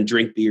sit there and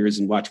drink beers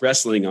and watch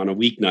wrestling on a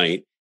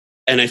weeknight.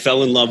 And I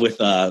fell in love with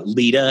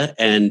Lita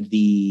and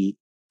they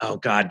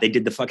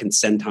did the fucking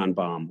senton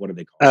bomb. What are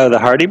they called? Oh, the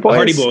Hardy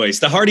Boys?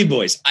 The Hardy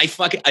Boys.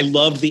 I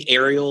love the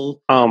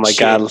aerial. Oh my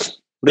God.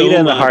 Lita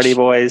and the Hardy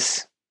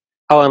Boys.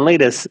 Oh, and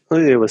Lita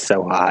was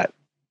so hot.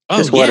 Oh,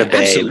 just what a babe.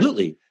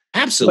 Absolutely.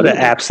 What an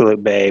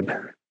absolute babe.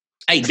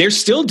 Hey, they're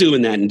still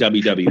doing that in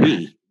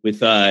WWE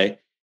with, oh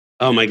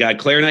my God,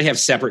 Claire and I have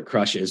separate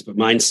crushes, but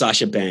mine's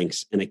Sasha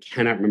Banks, and I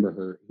cannot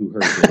remember who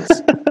hers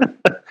is.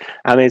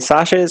 I mean,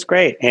 Sasha is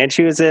great, and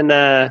she was in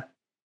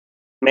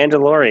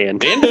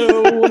Mandalorian.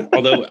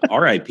 Although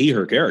R.I.P.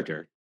 her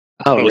character.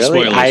 Oh,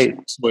 really?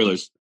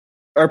 Spoilers.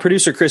 Our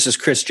producer Chris is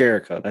Chris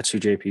Jericho. That's who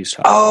JP's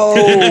talking.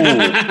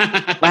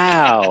 Oh,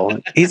 wow!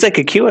 He's like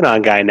a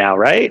QAnon guy now,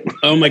 right?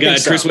 Oh my God,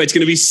 Chris White's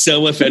going to be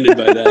so offended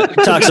by that.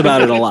 He talks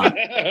about it a lot.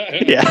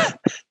 Yeah,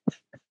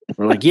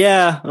 we're like,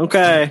 yeah,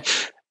 okay,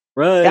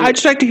 right. Yeah, I'd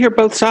just like to hear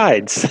both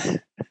sides.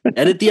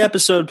 Edit the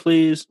episode,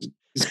 please.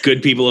 It's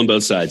good people on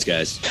both sides,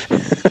 guys.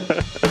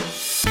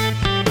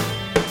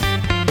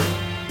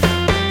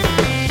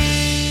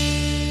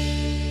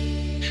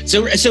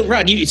 So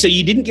Rod,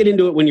 you didn't get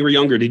into it when you were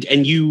younger,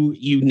 and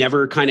you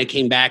never kind of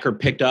came back or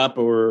picked up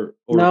or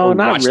no,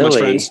 not watched really. Much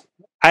Friends?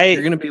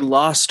 You're gonna be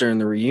lost during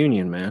the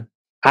reunion, man.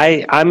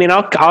 I mean,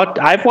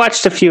 I've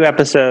watched a few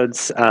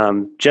episodes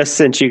just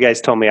since you guys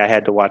told me I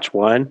had to watch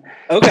one.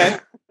 Okay.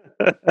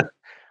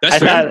 I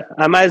thought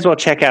I might as well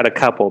check out a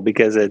couple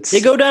because they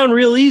go down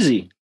real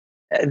easy.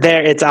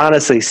 It's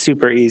honestly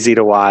super easy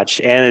to watch,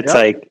 and it's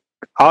like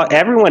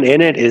everyone in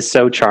it is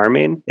so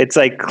charming. It's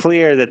like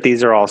clear that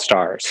these are all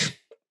stars.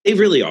 They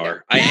really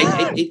are.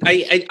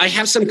 I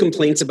have some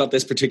complaints about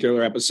this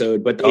particular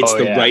episode, but it's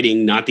the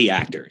writing, not the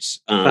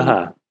actors.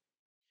 No,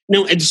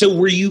 and so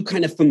were you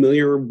kind of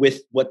familiar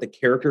with what the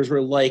characters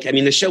were like? I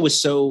mean, the show was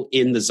so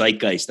in the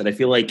zeitgeist that I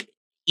feel like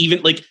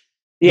even like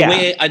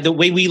the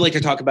way we like to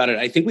talk about it,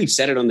 I think we've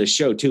said it on this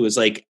show too, is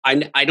like,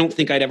 I don't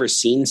think I'd ever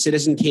seen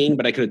Citizen Kane,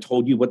 but I could have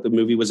told you what the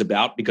movie was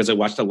about because I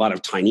watched a lot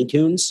of Tiny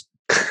Toons.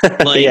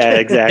 Like, yeah,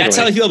 exactly. That's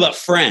how I feel about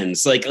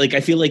Friends. Like I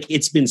feel like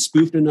it's been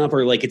spoofed enough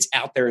or like it's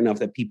out there enough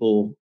that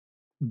people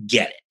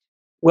get it.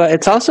 Well,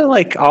 it's also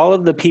like all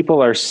of the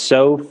people are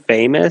so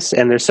famous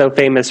and they're so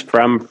famous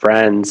from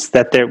Friends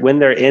that when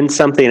they're in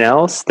something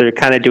else, they're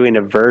kind of doing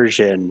a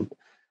version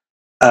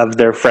of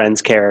their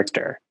Friends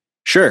character.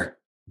 Sure.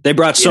 They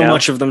brought so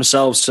much of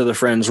themselves to the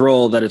Friends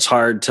role that it's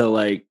hard to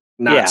like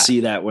not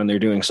see that when they're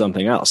doing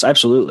something else.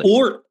 Absolutely.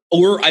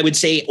 Or I would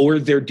say, or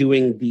they're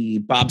doing the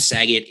Bob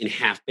Saget in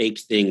Half Baked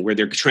thing where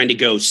they're trying to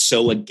go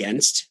so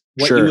against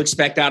what you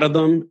expect out of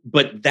them,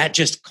 but that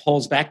just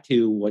calls back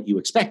to what you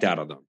expect out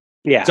of them.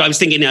 Yeah. So I was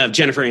thinking of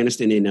Jennifer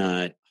Aniston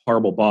in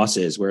Horrible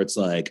Bosses, where it's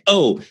like,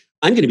 oh,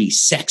 I'm going to be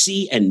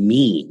sexy and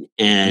mean,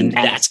 and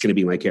that's going to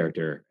be my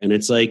character. And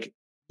it's like,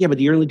 yeah, but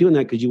you're only doing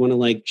that because you want to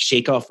like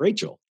shake off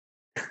Rachel.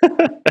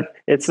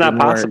 It's not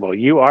possible.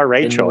 You are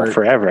Rachel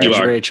forever. You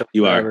are Rachel.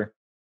 You forever.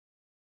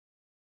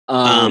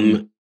 Are.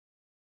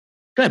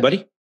 Go ahead,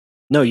 buddy.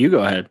 No, you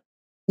go ahead.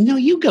 No,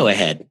 you go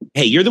ahead.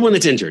 Hey, you're the one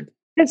that's injured.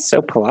 It's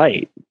so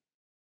polite.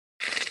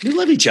 We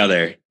love each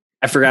other.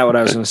 I forgot what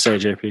I was going to say,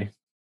 JP.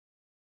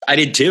 I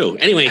did too.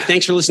 Anyway,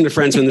 thanks for listening to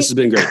Friends When. This has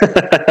been great.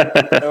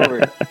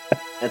 Over.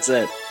 That's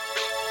it.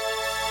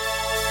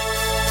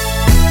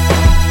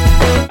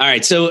 All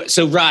right. So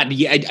Rod,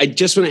 I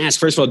just want to ask,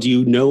 first of all, do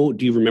you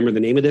remember the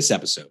name of this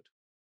episode?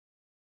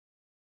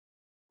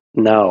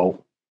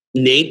 No.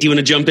 Nate, do you want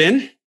to jump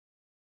in?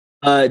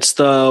 It's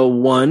the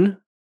one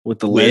with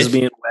the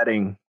lesbian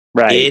wedding.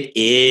 Right. It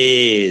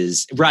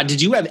is. Rod,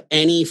 did you have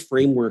any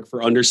framework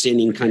for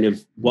understanding kind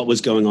of what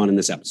was going on in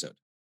this episode?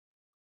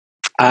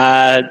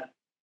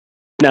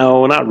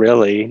 No, not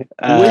really.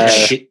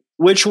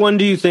 Which one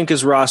do you think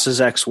is Ross's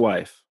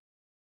ex-wife?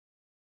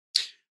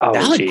 Oh,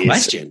 Valid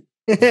question.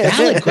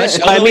 Valid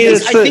question. I mean,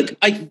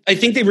 I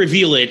think they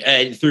reveal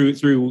it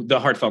through the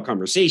heartfelt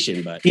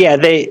conversation, but yeah,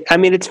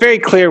 it's very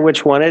clear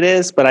which one it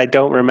is, but I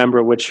don't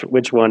remember which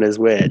one is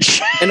which.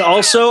 And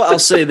also, I'll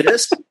say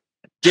this,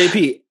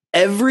 JP,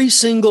 every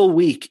single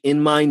week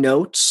in my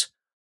notes,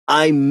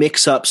 I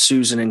mix up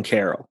Susan and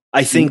Carol.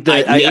 I think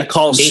that I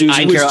call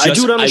Susan Carol. I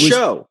do it on the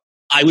show.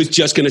 I was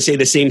just going to say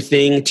the same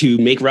thing to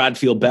make Rod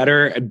feel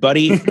better,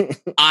 buddy.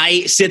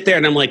 I sit there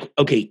and I'm like,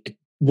 okay,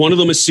 one of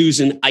them is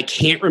Susan. I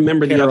can't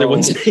remember Carol, the other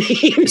one's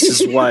name. Is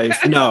his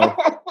wife. No,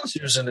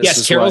 Susan is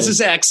his Carol's wife.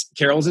 His ex.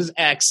 Carol's his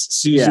ex.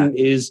 Susan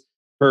is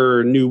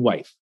her new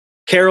wife.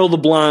 Carol, the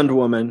blonde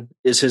woman,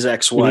 is his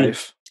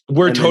ex-wife. Mm-hmm.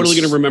 We're totally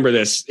going to remember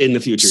this in the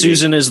future.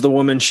 Susan is the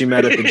woman she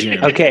met at the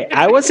gym. Okay,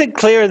 I wasn't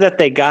clear that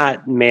they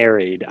got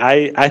married.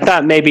 I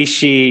thought maybe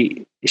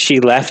she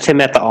left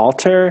him at the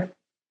altar,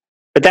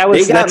 but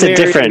that's a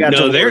different.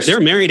 No,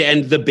 they're married,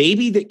 and the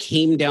baby that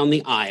came down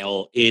the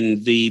aisle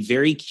in the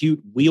very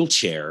cute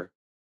wheelchair,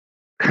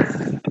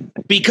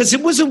 because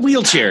it was a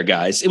wheelchair,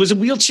 guys. It was a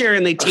wheelchair,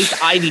 and they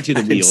taped Ivy to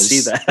the wheels.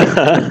 See that?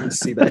 I didn't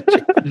see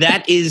that.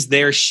 That is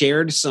their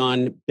shared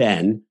son,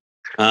 Ben.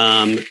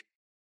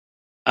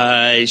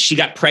 She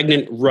got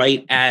pregnant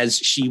right as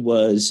she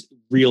was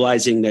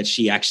realizing that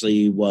she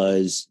actually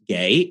was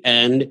gay.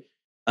 And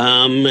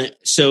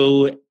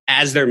so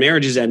as their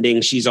marriage is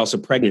ending, she's also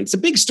pregnant. It's a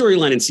big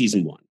storyline in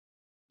season 1.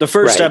 The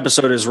first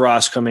episode is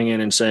Ross coming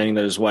in and saying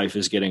that his wife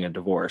is getting a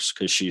divorce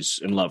because she's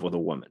in love with a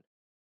woman.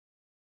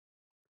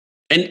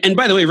 And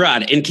by the way,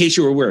 Rod, in case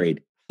you were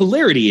worried,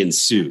 hilarity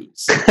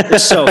ensues.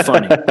 It's so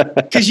funny.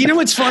 Because you know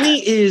what's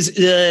funny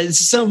is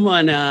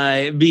someone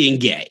being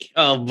gay.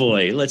 Oh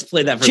boy, let's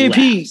play that for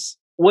JP, laughs.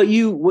 What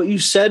you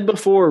said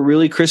before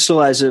really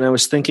crystallized it, and I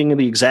was thinking of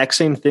the exact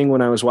same thing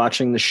when I was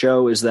watching the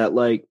show, is that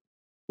like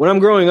when I'm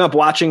growing up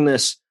watching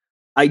this,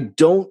 I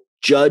don't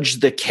judge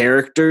the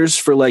characters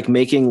for like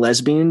making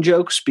lesbian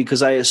jokes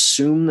because I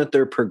assume that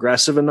they're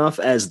progressive enough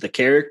as the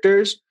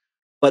characters.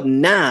 But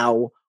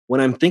now when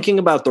I'm thinking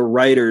about the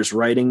writers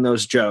writing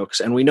those jokes,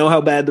 and we know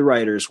how bad the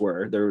writers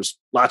were, there was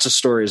lots of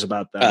stories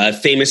about them.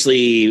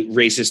 Famously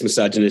racist,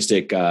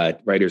 misogynistic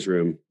writer's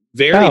room.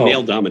 Very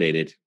male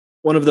dominated.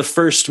 One of the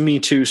first Me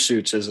Too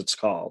suits, as it's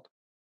called.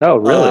 Oh,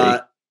 really?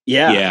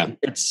 Yeah.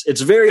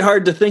 It's very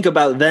hard to think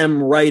about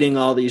them writing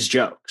all these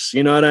jokes.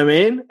 You know what I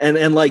mean?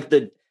 And like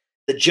the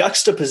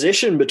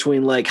juxtaposition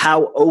between like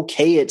how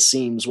okay it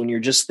seems when you're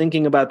just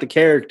thinking about the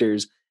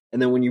characters,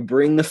 and then when you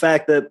bring the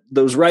fact that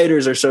those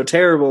writers are so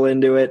terrible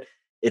into it,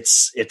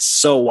 it's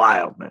so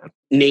wild, man.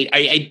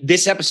 Nate,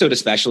 this episode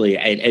especially,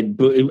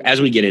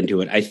 as we get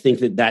into it, I think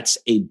that that's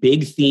a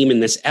big theme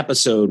in this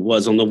episode.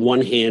 Was on the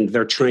one hand,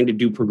 they're trying to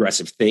do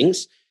progressive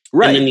things,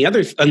 right? And then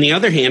on the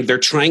other hand,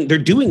 they're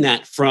doing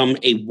that from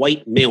a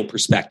white male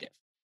perspective,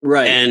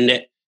 right?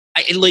 And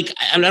I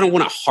don't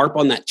want to harp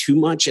on that too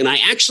much. And I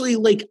actually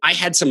I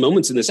had some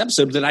moments in this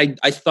episode that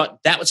I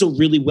thought that was a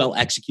really well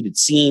executed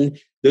scene.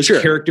 Those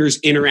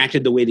characters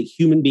interacted the way that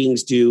human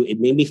beings do. It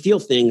made me feel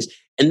things.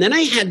 And then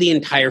I had the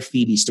entire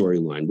Phoebe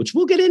storyline, which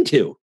we'll get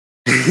into.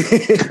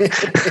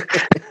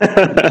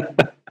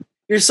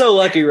 You're so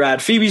lucky,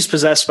 Rod. Phoebe's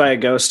possessed by a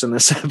ghost in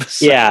this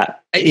episode. Yeah.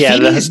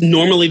 Phoebe is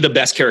normally the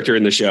best character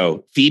in the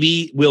show.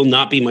 Phoebe will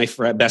not be my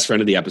best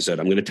friend of the episode.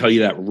 I'm going to tell you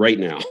that right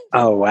now.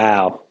 Oh,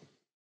 wow.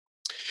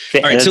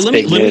 All right, so let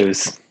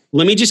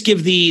me just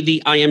give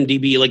the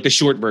IMDb, like the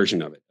short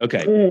version of it.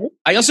 Okay. Mm-hmm.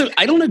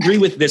 I don't agree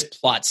with this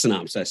plot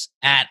synopsis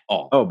at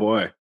all. Oh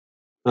boy.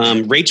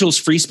 Rachel's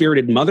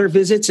free-spirited mother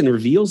visits and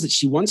reveals that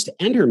she wants to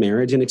end her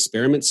marriage and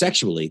experiment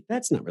sexually.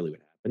 That's not really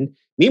what happened.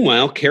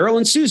 Meanwhile, Carol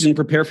and Susan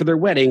prepare for their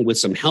wedding with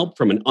some help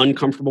from an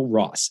uncomfortable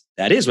Ross.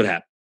 That is what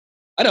happened.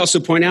 I'd also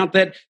point out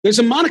that there's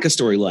a Monica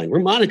storyline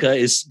where Monica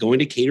is going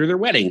to cater their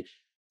wedding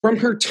from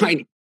her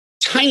tiny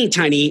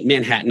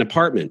Manhattan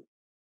apartment.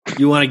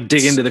 You want to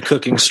dig into the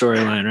cooking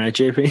storyline, right,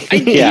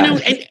 JP? You know,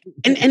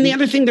 and the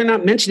other thing they're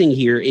not mentioning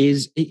here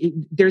is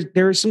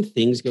there are some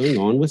things going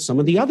on with some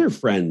of the other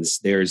friends.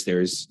 There's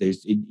okay.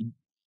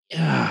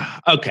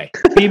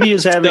 Phoebe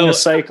is having a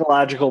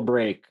psychological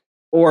break,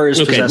 or is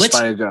possessed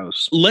by a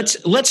ghost.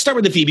 Let's start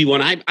with the Phoebe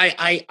one.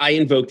 I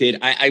invoked it.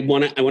 I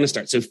want to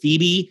start. So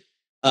Phoebe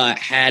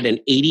had an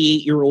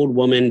 88-year-old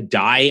woman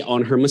die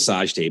on her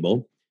massage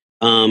table.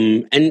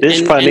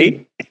 It's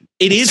funny.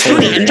 It is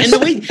funny, and the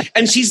way,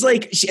 and she's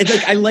like,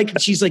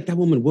 that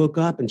woman woke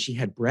up and she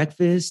had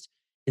breakfast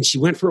and she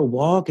went for a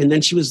walk and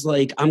then she was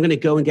like, I'm going to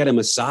go and get a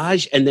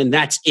massage, and then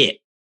that's it.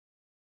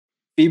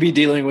 Phoebe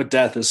dealing with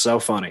death is so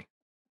funny.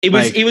 It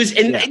was,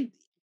 and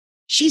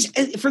she's,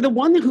 for the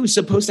one who's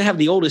supposed to have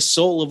the oldest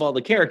soul of all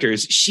the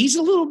characters, she's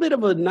a little bit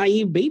of a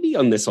naive baby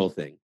on this whole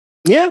thing.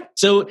 Yeah.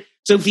 So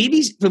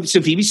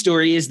Phoebe's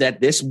story is that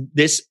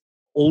this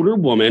older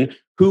woman,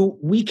 who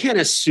we can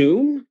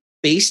assume,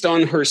 based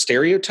on her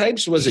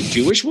stereotypes, was a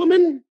Jewish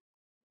woman.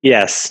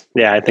 Yes.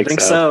 Yeah, I think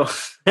so.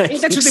 I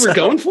think that's what they were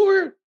going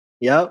for.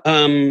 Yep.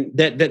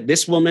 That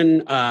this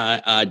woman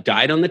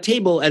died on the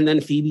table, and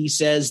then Phoebe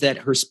says that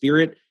her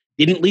spirit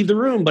didn't leave the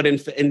room, but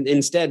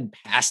instead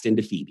passed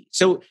into Phoebe.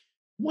 So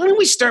why don't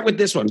we start with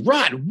this one?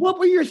 Rod, what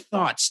were your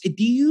thoughts?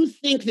 Do you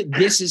think that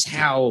this is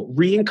how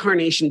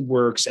reincarnation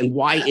works, and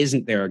why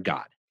isn't there a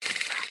God?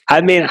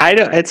 I mean,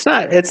 it's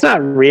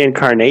not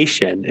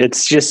reincarnation.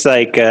 It's just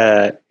like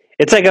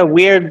It's like a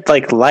weird,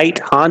 like light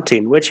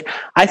haunting, which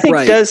I think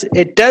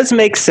does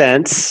make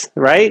sense,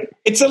 right?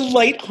 It's a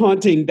light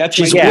haunting. That's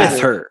she's with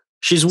her.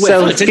 She's with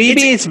her. So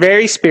Phoebe is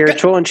very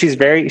spiritual, and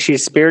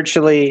she's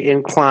spiritually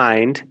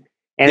inclined.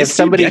 And if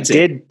somebody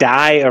did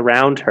die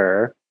around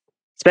her,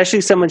 especially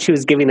someone she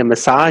was giving a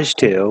massage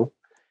to,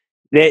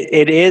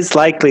 it is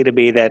likely to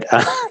be that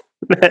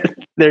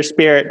their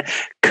spirit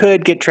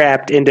could get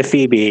trapped into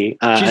Phoebe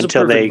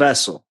until they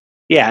vessel.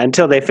 Yeah,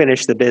 until they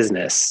finish the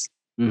business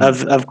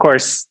of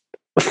course.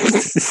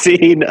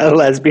 Seeing a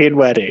lesbian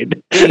wedding.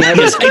 So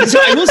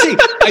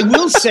I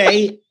will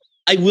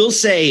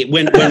say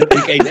when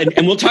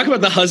and we'll talk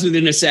about the husband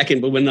in a second,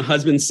 but when the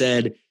husband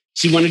said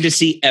she wanted to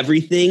see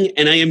everything,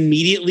 and I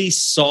immediately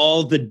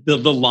saw the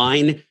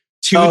line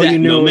to that you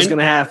knew moment it was going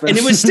to happen, and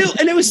it was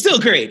still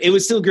great. It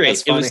was still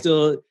great. It was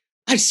still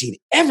I've seen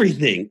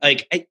everything.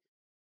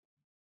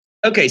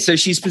 Okay, so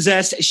she's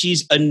possessed.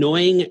 She's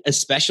annoying,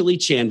 especially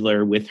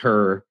Chandler with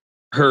her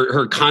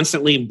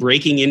constantly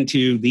breaking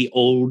into the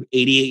old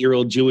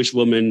 88-year-old Jewish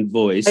woman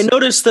voice. I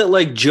noticed that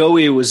like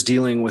Joey was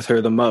dealing with her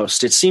the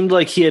most. It seemed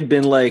like he had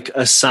been like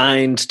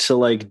assigned to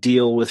like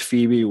deal with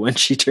Phoebe when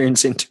she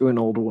turns into an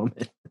old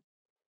woman.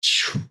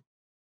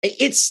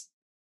 It's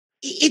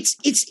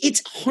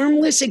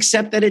harmless,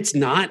 except that it's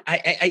not.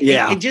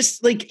 I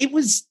just like it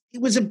was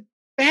a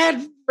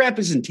bad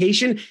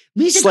representation.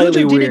 Lisa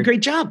Kudrow did a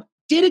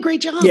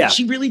great job. Yeah,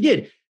 she really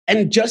did.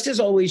 And just as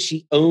always,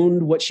 she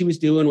owned what she was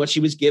doing, what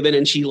she was given,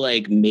 and she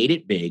like made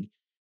it big.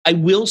 I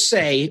will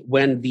say,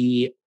 when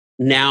the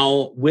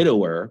now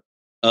widower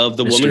of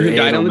the woman who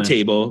died on the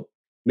table,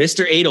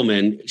 Mr.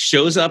 Edelman,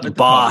 shows up at the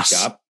coffee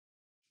shop,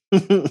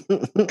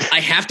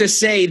 I have to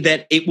say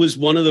that it was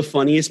one of the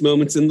funniest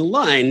moments in the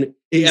line.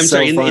 In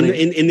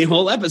the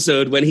whole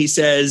episode, when he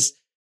says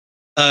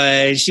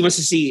she wants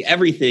to see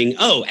everything.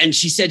 Oh, and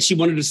she said she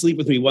wanted to sleep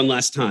with me one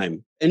last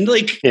time. And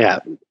like, yeah.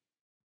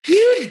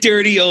 You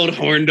dirty old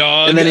horn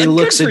dog. And then he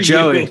looks at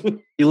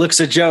Joey. He looks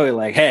at Joey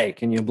like, hey,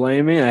 can you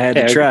blame me? I had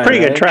to try.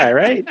 Pretty good try,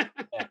 right?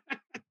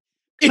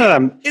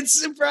 It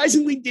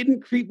surprisingly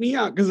didn't creep me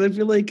out, because I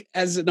feel like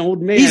as an old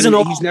man, he's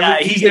never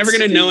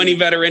going to know any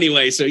better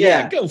anyway. So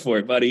yeah, go for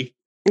it, buddy.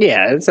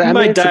 Yeah, I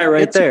might die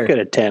right there. A good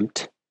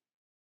attempt.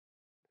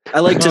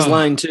 I liked his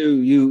line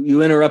too.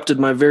 You interrupted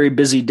my very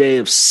busy day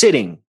of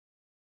sitting.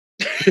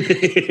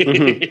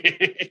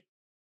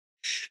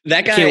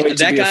 That guy, can't wait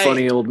to be a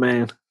funny old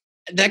man.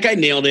 That guy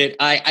nailed it.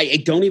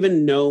 I don't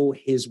even know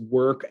his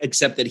work,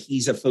 except that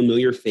he's a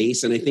familiar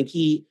face. And I think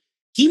he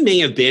may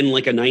have been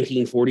like a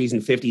 1940s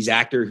and 50s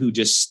actor who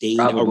just stayed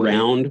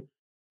around,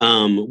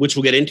 which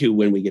we'll get into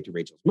when we get to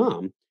Rachel's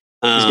mom.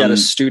 He's got a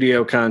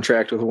studio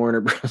contract with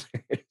Warner Brothers.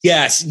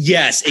 Yes,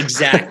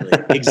 exactly.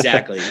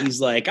 Exactly. He's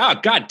like, oh,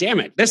 God damn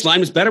it. This line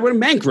was better when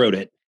Mank wrote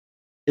it.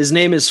 His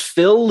name is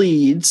Phil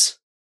Leeds.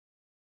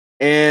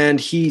 And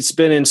he's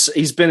been in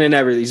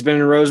everything. He's been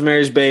in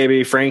Rosemary's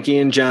Baby, Frankie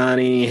and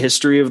Johnny,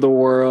 History of the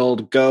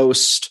World,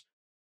 Ghost,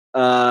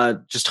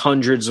 just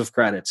hundreds of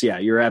credits. Yeah,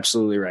 you're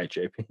absolutely right,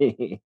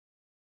 JP.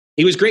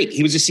 He was great.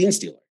 He was a scene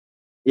stealer.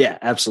 Yeah,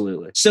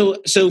 absolutely. So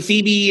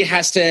Phoebe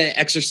has to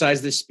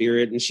exercise this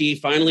spirit, and she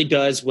finally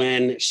does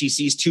when she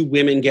sees two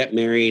women get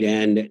married,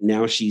 and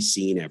now she's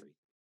seen everything.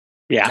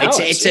 Yeah,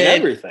 it's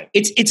everything.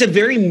 It's a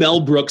very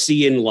Mel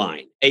Brooksian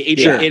line.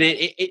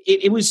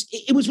 It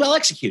was well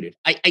executed.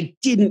 I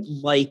didn't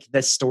like the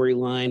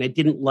storyline. I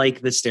didn't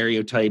like the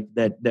stereotype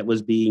that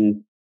was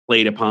being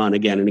played upon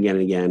again and again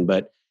and again.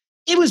 But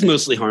it was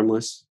mostly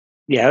harmless.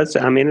 Yeah, it's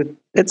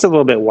a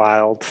little bit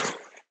wild.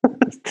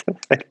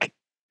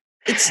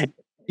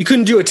 You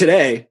couldn't do it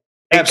today.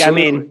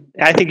 Absolutely.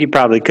 I think you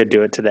probably could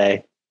do it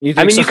today. You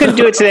couldn't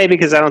do it today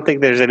because I don't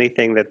think there's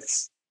anything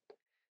that's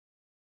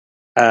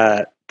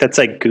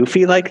like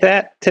goofy like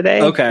that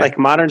today. Okay. Like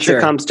modern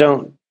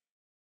sitcoms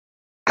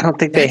I don't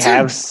think they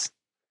have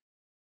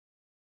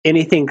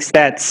anything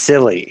that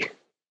silly.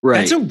 Right.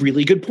 That's a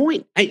really good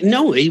point.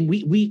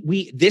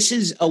 This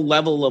is a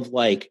level of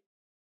like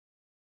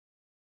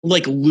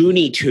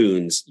Looney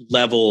Tunes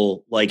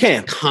level, like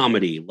camp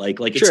comedy.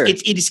 Like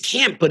it is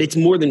camp, but it's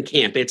more than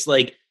camp. It's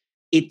like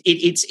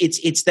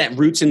it's that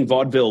roots in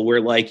vaudeville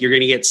where like you're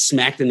going to get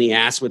smacked in the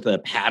ass with a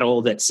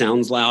paddle that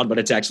sounds loud, but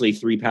it's actually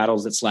three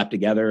paddles that slap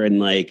together, and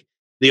like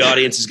the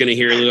audience is going to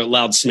hear a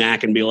loud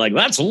smack and be like,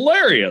 "That's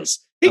hilarious!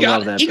 He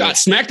got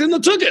smacked in the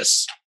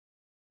tuchus."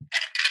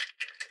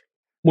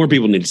 More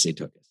people need to say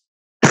tuchus.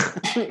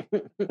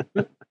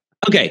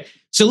 Okay,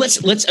 so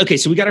let's. Okay,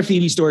 so we got our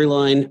Phoebe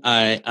storyline.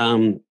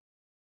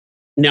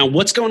 Now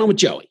what's going on with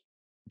Joey?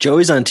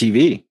 Joey's on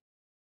TV.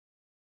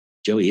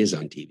 Joey is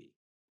on TV.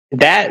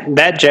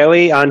 That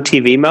Joey on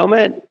TV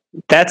moment,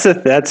 that's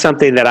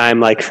something that I'm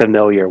like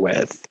familiar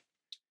with.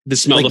 The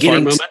smell the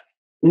fart moment?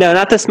 No,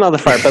 not the smell the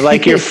fart, but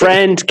like your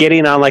friend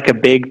getting on like a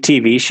big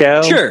TV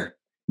show. Sure.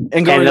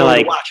 And going to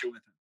like watch it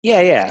with him.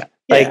 Yeah.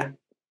 Like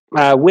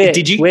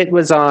Whit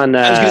was on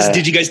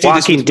did you guys do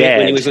Walking this Dead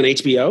when he was on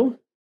HBO?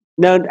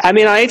 No, I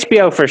mean on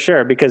HBO for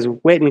sure, because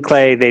Whit and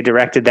Clay, they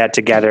directed that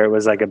together. It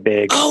was like a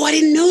big. Oh, I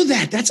didn't know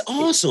that. That's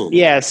awesome.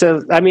 Yeah,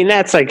 so I mean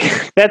that's like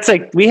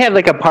we had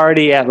like a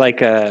party at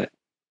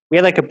we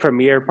had like a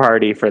premiere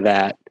party for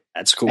that.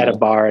 That's cool. At a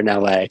bar in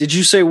LA. Did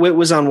you say Whit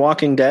was on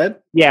Walking Dead?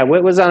 Yeah,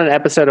 Whit was on an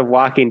episode of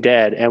Walking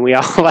Dead, and we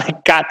all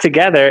like got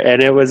together,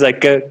 and it was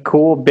like a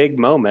cool big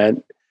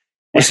moment.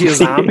 Was he a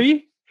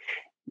zombie?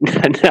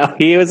 No,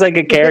 he was like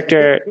a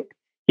character.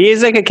 He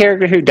is like a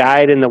character who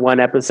died in the one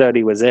episode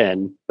he was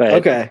in. But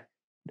okay,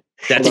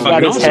 that's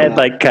got his head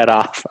like cut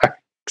off.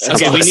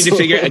 Okay, we need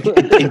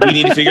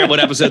to figure out what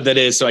episode that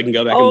is so I can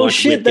go back and watch. Oh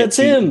shit, that's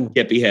him.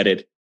 Get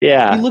beheaded.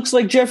 Yeah, he looks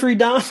like Jeffrey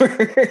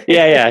Dahmer.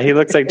 yeah, he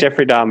looks like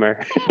Jeffrey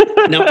Dahmer.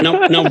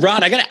 No,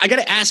 Rod, I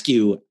gotta ask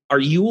you: are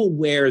you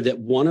aware that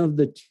one of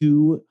the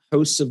two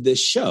hosts of this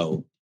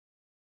show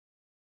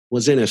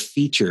was in a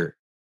feature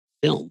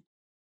film?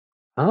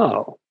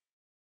 Oh,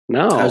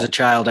 no, I was a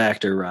child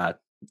actor, Rod.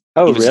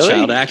 Oh, he was really? A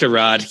child actor,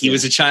 Rod. He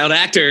was a child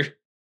actor.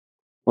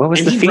 What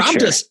was the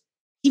feature?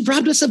 He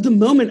robbed us of the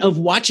moment of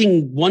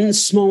watching One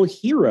Small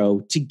Hero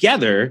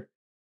together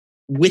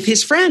with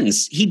his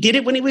friends. He did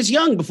it when he was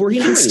young, before he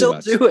knew still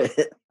do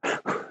it.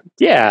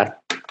 Yeah.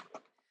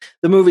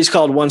 The movie's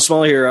called One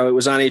Small Hero. It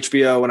was on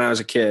HBO when I was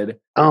a kid.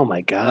 Oh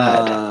my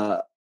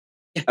God.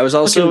 I was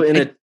also in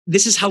a...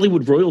 This is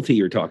Hollywood royalty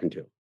you're talking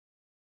to.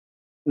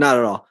 Not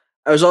at all.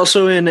 I was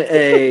also in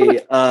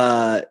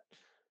a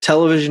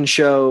television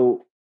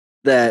show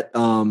that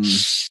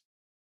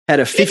had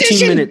a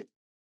 15-minute...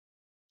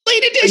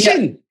 Late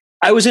edition. Yeah,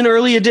 I was in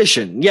Early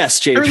Edition.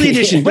 Yes, JP. Early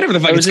Edition, whatever the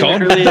fuck it's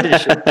called. Early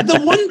Edition.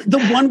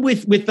 the one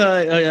with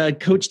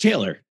Coach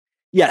Taylor.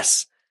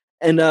 Yes.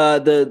 And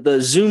the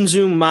Zoom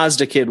Zoom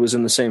Mazda kid was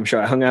in the same show.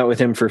 I hung out with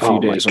him for a few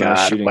days when I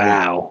was shooting.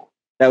 Wow.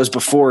 That was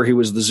before he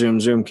was the Zoom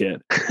Zoom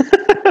kid.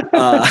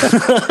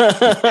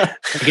 I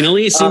can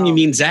only assume you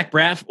mean Zach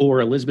Braff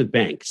or Elizabeth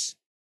Banks.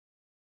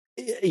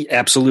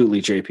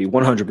 Absolutely, JP.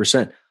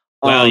 100%.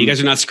 Wow, you guys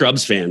are not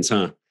Scrubs fans,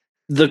 huh?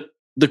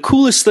 The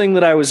coolest thing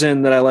that I was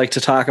in that I like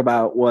to talk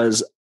about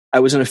was I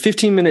was in a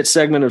 15-minute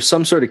segment of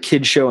some sort of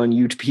kid show on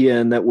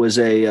UPN that was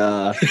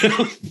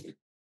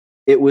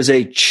it was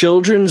a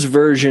children's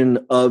version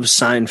of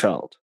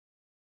Seinfeld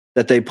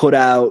that they put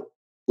out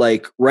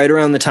like right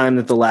around the time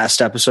that the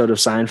last episode of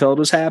Seinfeld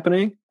was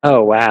happening.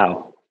 Oh,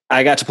 wow.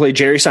 I got to play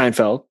Jerry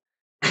Seinfeld,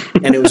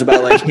 and it was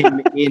about like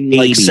him in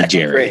like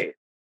second grade.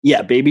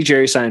 Yeah, baby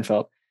Jerry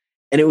Seinfeld.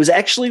 And it was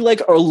actually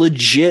like a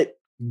legit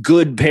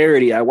good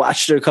parody. I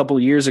watched it a couple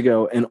of years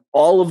ago, and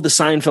all of the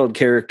Seinfeld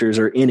characters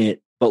are in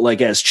it, but like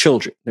as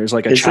children. There's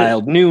like a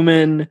child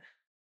Newman.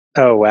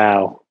 Oh,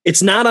 wow.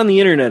 It's not on the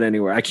internet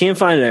anywhere. I can't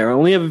find it. I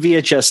only have a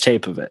VHS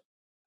tape of it.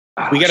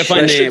 We got to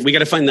find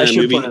the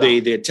movie,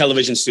 the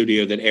television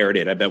studio that aired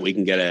it. I bet we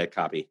can get a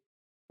copy.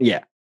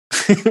 Yeah.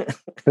 It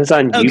was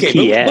on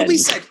UPN. What we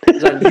said, it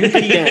was on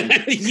UPN.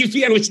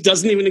 UPN, which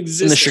doesn't even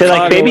exist. So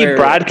like maybe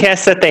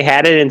broadcast that they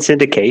had it in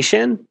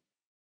syndication?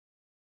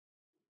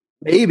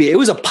 Maybe. It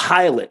was a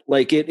pilot.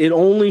 Like it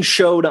only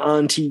showed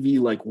on TV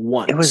like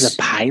once. It was a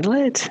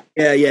pilot?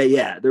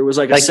 Yeah. There was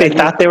like a they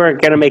thought they were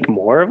going to make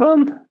more of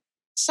them?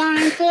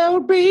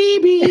 Seinfeld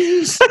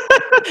babies.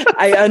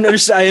 I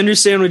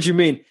understand what you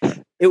mean.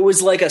 It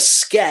was like a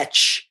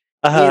sketch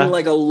in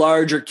like a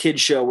larger kid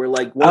show where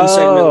like one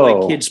segment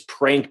like kids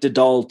pranked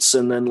adults,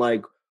 and then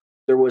like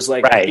there was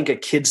like I think a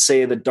kids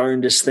say the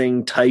darndest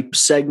thing type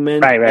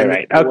segment.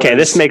 Right. Okay,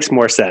 this makes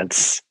more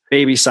sense.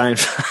 Baby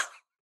Seinfeld.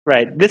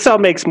 Right. This all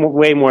makes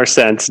way more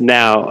sense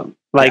now.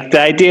 Like the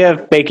idea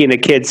of making a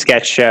kids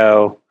sketch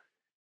show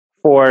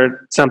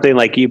for something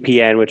like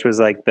UPN, which was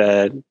like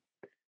the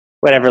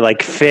whatever,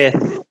 like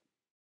fifth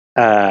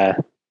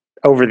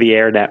over the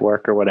air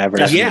network or whatever.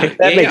 That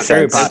makes sense.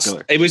 Very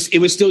popular. It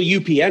was still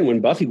UPN when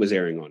Buffy was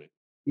airing on it.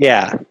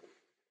 Yeah.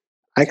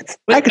 I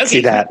could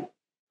see that.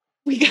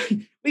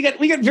 We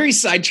got very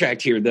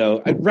sidetracked here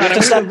though. Rod,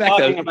 I'm stop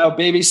talking about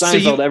Baby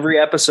Seinfeld every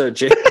episode,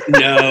 Jake.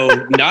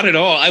 No, not at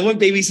all. I want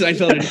Baby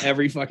Seinfeld in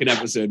every fucking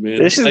episode, man.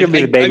 This is going to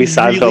be the Baby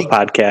Seinfeld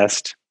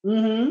podcast.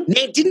 Mm-hmm.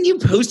 Nate, didn't you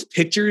post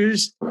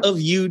pictures of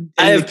you?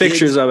 I have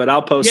pictures of it.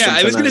 I'll post them.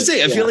 Yeah, I was going to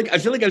say. I feel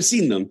like I've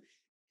seen them.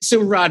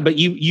 So, Rod, but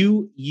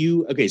you.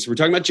 Okay, so we're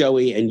talking about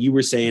Joey, and you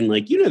were saying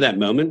like, you know, that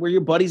moment where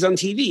your buddy's on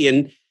TV,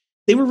 and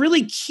they were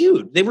really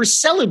cute. They were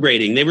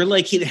celebrating. They were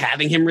like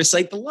having him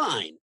recite the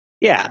line.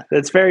 Yeah,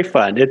 it's very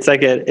fun. It's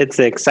like it's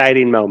an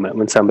exciting moment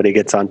when somebody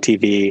gets on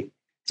TV,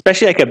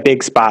 especially like a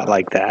big spot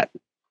like that.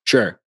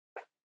 Sure.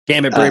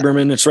 Damn it,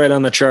 Braverman! It's right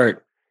on the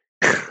chart.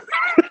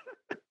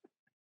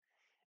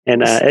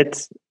 And I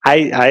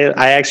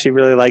actually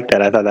really like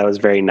that. I thought that was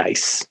very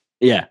nice.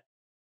 Yeah.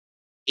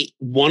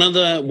 One of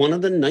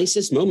the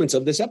nicest moments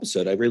of this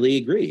episode. I really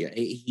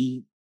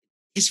agree.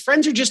 His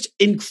friends are just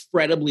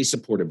incredibly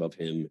supportive of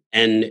him,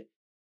 and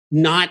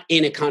not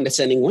in a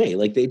condescending way.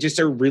 Like they just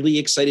are really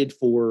excited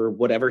for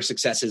whatever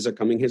successes are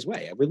coming his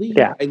way.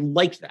 I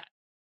like that.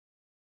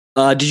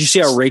 Did you see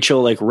how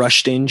Rachel like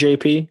rushed in,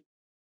 JP?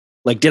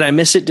 Like, did I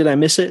miss it?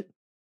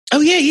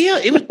 Oh yeah.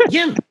 It was,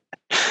 yeah.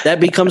 That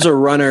becomes a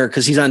runner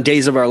because he's on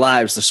Days of Our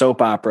Lives, the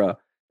soap opera.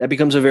 that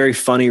becomes a very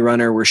funny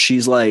runner where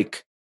she's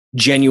like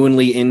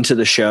genuinely into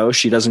the show.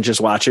 She doesn't just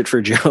watch it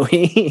for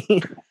Joey.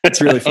 It's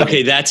really funny.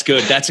 Okay, that's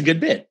good. That's a good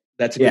bit.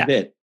 That's a good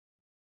bit.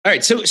 All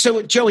right,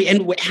 so Joey,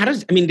 and how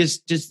does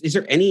is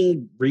there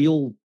any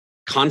real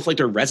conflict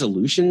or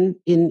resolution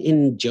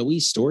in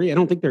Joey's story? I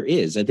don't think there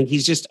is. I think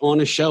he's just on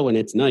a show and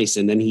it's nice,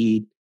 and then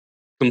he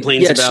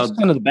complains about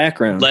kind of the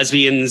background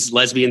lesbians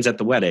at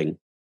the wedding,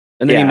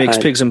 and then he makes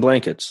pigs in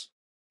blankets.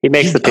 He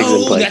makes the pigs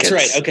in blankets.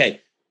 That's right.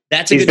 Okay,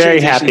 he's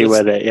very happy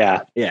with it.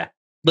 Yeah.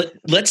 But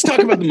let's talk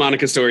about the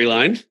Monica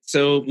storyline.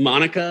 So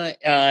Monica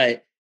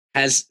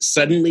has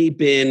suddenly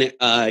been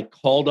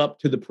called up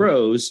to the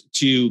pros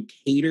to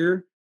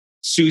cater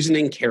Susan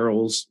and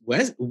Carol's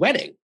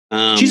wedding.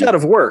 She's out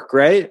of work,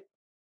 right?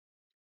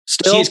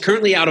 Still? She is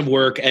currently out of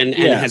work and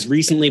has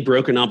recently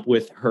broken up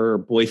with her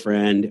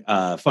boyfriend,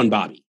 Fun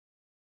Bobby.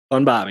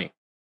 Fun Bobby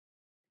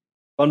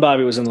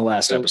was in the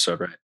last episode,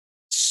 right?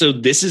 So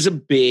this is a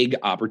big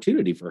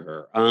opportunity for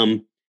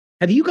her.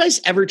 Have you guys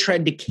ever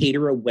tried to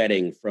cater a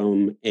wedding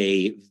from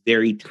a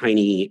very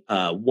tiny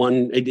a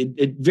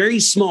very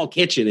small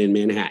kitchen in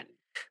Manhattan?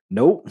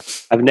 Nope.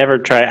 I've never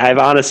tried.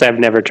 I've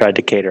never tried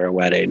to cater a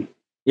wedding.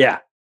 Yeah.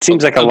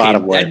 Seems like a lot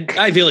of work.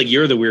 I feel like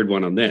you're the weird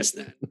one on this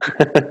then.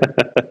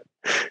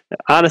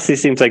 Honestly,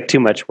 seems like too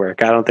much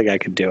work. I don't think I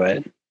could do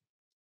it.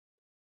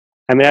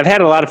 I mean, I've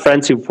had a lot of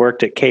friends who've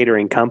worked at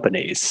catering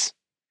companies.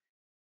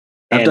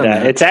 And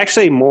it's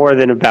actually more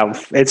than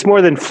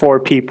 4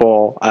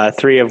 people,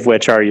 3 of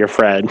which are your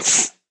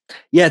friends.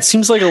 Yeah, it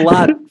seems like a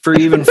lot for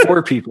even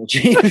 4 people.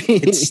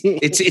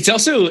 It's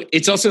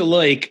also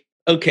like,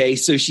 okay,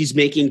 so she's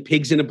making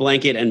pigs in a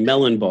blanket and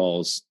melon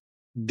balls.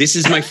 This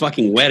is my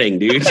fucking wedding,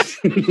 dude.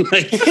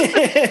 Like,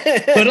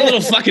 put a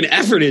little fucking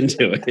effort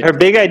into it. Her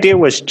big idea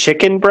was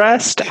chicken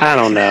breast. I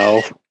don't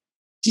know.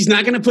 She's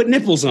not going to put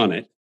nipples on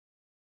it.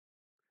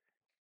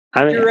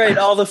 I mean, you're right.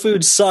 All the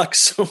food sucks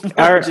so much.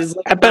 Our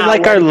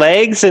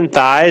legs and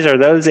thighs, are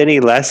those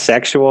any less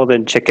sexual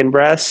than chicken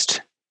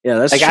breast? Yeah,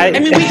 that's like, true.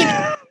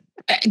 I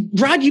mean,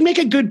 Rod, you make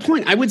a good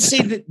point. I would say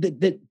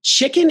that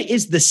chicken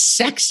is the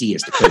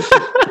sexiest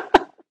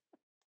protein.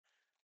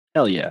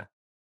 Hell yeah.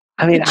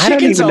 I mean, I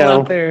don't even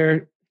know.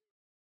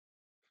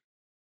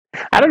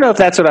 I don't know if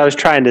that's what I was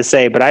trying to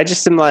say, but I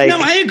just am like...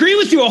 No, I agree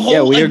with you.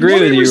 We agree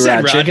with you,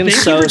 Rod.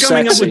 Chicken's so sexy. Thank you for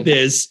coming up with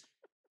this.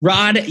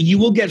 Rod, you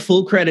will get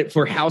full credit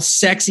for how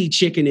sexy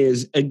chicken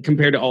is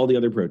compared to all the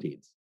other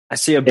proteins. I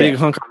see a big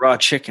hunk of raw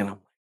chicken.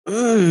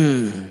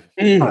 Oh,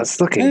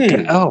 it's looking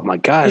good. Oh my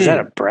God, is that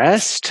a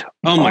breast?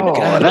 Oh my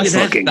God, that's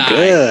looking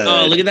good.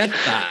 Oh, look at that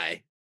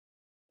thigh.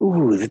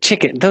 Ooh,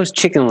 those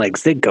chicken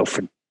legs, they go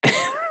for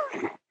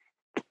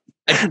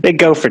they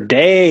go for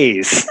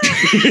days.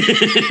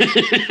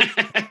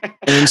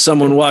 And then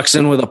someone walks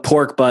in with a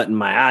pork butt and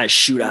my eyes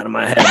shoot out of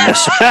my head.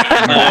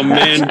 Oh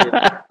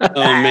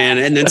man.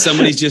 And then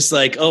somebody's just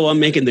like, oh, I'm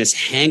making this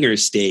hanger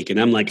steak. And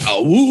I'm like,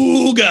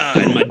 oh God.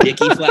 And my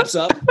dickie flaps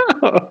up.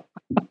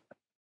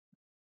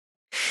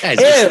 Guys,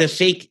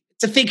 it's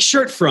a fake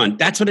shirt front.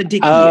 That's what a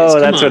dickie is. Oh,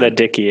 that's what a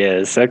dickie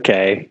is.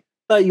 Okay.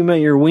 I thought you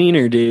meant your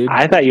wiener, dude.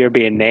 I thought you were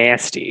being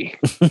nasty.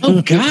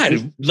 Oh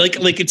God.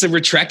 Like it's a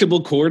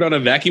retractable cord on a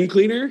vacuum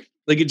cleaner.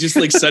 Like it just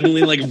like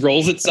suddenly like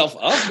rolls itself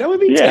up. That would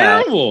be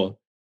terrible.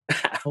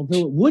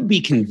 Although it would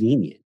be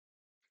convenient.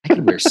 I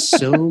could wear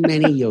so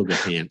many yoga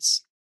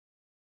pants.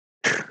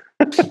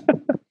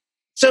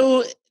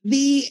 So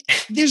this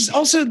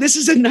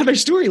is another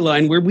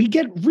storyline where we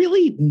get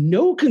really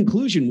no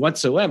conclusion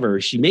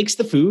whatsoever. She makes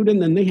the food and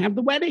then they have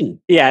the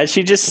wedding. Yeah,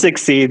 she just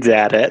succeeds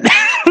at it.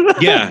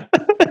 Yeah.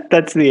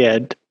 That's the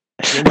end.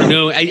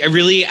 No,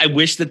 I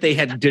wish that they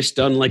had just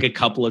done like a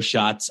couple of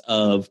shots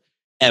of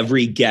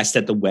every guest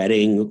at the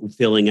wedding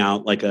filling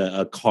out like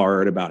a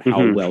card about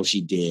how well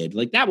she did.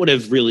 Like that would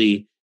have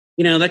really,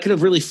 that could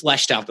have really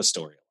fleshed out the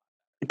story.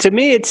 To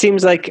me, it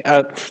seems like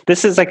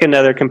this is like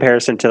another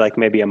comparison to like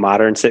maybe a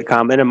modern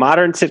sitcom. In a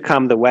modern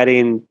sitcom, the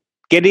wedding,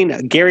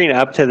 gearing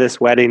up to this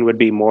wedding would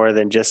be more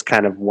than just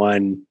kind of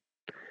one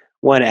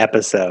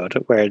episode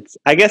where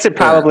I guess it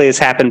probably has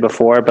happened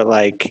before, but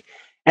like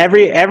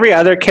every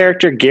other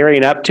character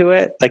gearing up to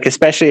it, like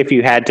especially if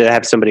you had to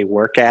have somebody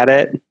work at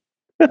it.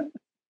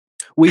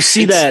 We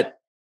see that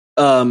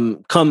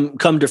come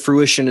to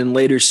fruition in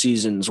later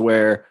seasons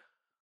where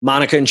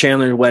Monica and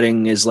Chandler's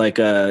wedding is like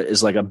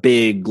a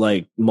big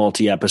like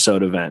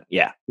multi-episode event.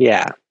 Yeah.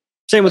 Yeah.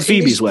 Same with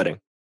Phoebe's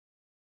wedding.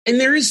 And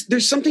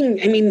there's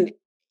something, I mean,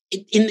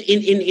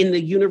 in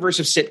the universe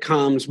of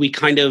sitcoms, we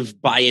kind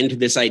of buy into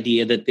this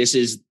idea that this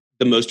is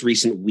the most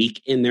recent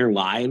week in their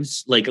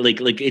lives. Like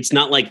it's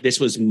not like this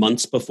was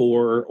months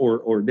before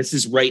or this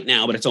is right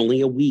now, but it's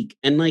only a week.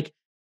 And like,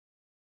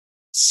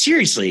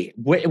 seriously,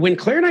 when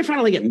Claire and I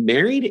finally get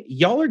married,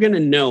 y'all are going to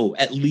know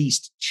at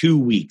least 2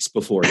 weeks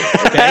before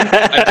that,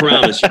 okay? I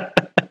promise you.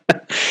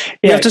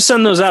 You have to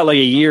send those out like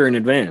a year in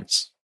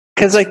advance.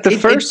 Because like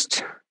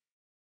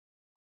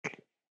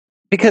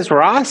because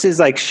Ross is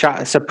like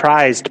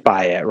surprised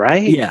by it,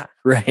 right? Yeah,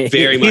 right.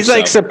 Very much. He's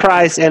like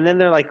surprised, and then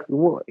they're like,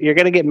 "You're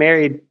going to get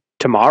married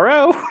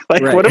tomorrow?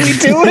 Like, what are we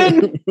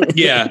doing?"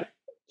 Yeah.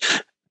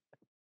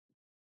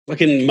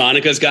 Fucking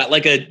Monica's got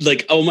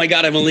oh my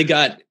God, I've only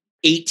got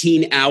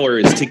 18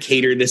 hours to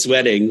cater this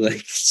wedding.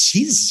 Like,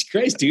 Jesus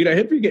Christ, dude, I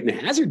hope you're getting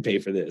hazard pay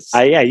for this.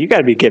 Yeah, you got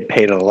to be getting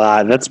paid a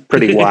lot. That's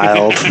pretty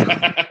wild.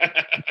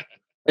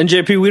 And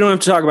JP, we don't have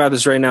to talk about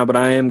this right now, but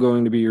I am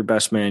going to be your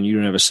best man. You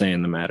don't have a say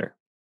in the matter.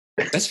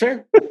 That's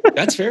fair.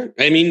 That's fair.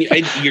 I mean, you're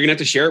going to have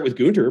to share it with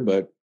Gunter,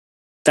 but...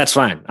 That's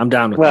fine. I'm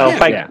down with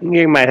that.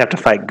 You might have to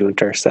fight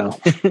Gunter, so...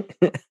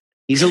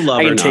 He's a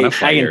lover, not a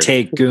fighter. I can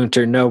take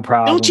Gunter, no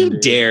problem. Don't you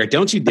dare.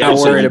 Don't you dare. I'm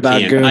worried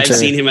about Gunter. I've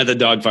seen him at the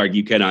dog park.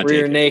 You cannot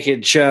Rear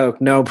naked choke,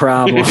 no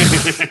problem.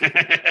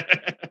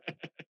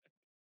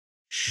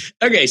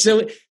 Okay,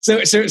 so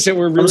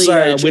we're really... I'm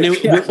sorry,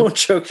 I won't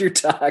choke your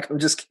dog. I'm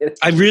just kidding.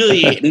 I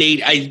really,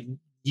 Nate,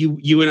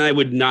 you and I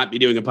would not be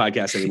doing a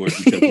podcast anymore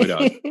if you choked my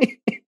dog.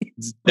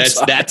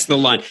 That's the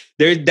line.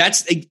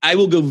 I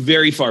will go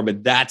very far,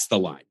 but that's the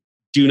line.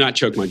 Do not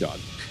choke my dog.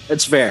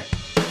 That's fair.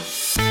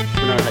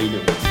 Bernard, how you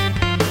doing?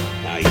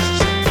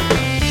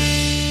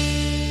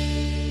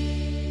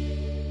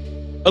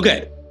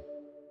 Okay,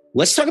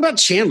 let's talk about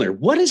Chandler.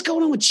 What is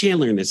going on with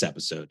Chandler in this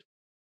episode?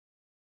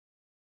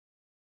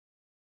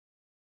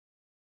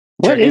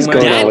 What is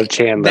going on with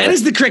Chandler? That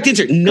is the correct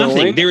answer.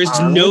 Nothing. There is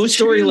no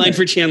storyline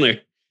for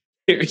Chandler.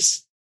 I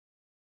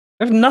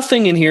have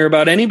nothing in here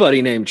about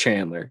anybody named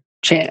Chandler.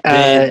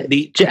 At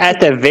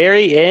the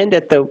very end,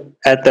 at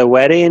the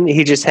wedding,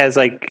 he just has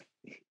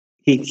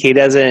he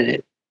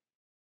doesn't.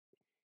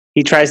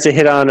 He tries to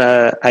hit on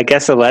a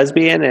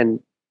lesbian, and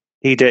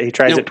he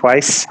tries it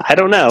twice. I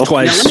don't know.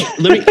 Twice.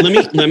 Now,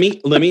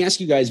 let me ask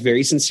you guys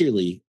very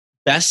sincerely.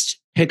 Best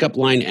pickup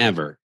line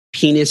ever: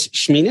 penis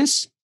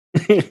schmenis.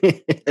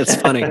 It's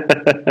funny.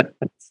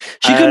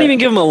 She couldn't even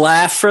give him a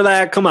laugh for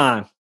that. Come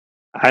on.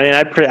 I mean,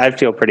 I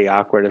feel pretty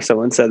awkward if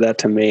someone said that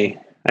to me.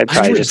 I'd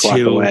probably just walk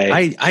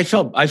away. I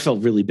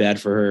felt really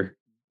bad for her.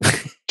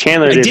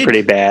 Chandler did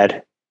pretty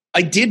bad.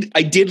 I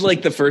did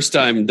like the first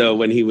time though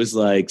when he was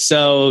like,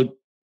 so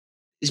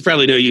there's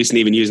probably no use in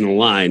even using the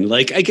line.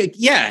 Like,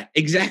 yeah,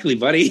 exactly,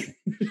 buddy.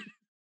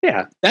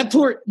 Yeah, that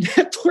poor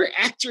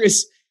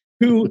actress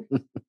who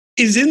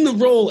is in the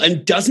role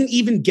and doesn't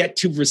even get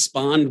to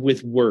respond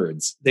with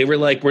words. They were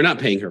like, we're not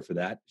paying her for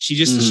that. She's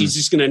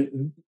just going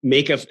to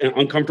make an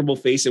uncomfortable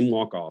face and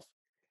walk off.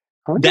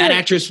 That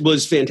actress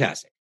was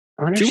fantastic.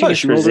 She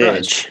gets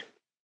residge.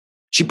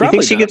 She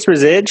probably she gets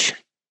residge.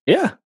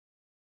 Yeah,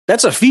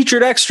 that's a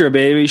featured extra,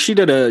 baby. She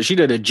did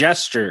a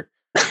gesture.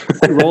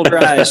 She rolled her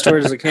eyes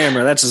towards the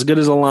camera. That's as good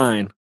as a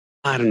line.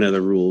 I don't know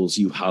the rules,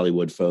 you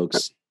Hollywood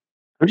folks.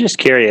 I'm just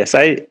curious.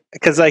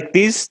 Because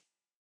these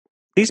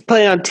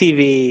play on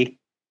TV,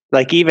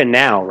 like even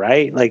now,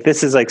 right? Like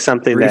this is like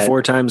something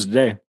 3-4 times a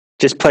day.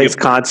 Just plays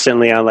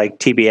constantly on like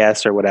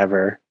TBS or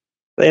whatever,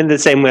 in the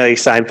same way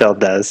Seinfeld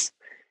does.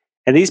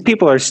 And these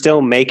people are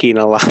still making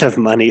a lot of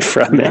money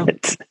from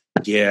it.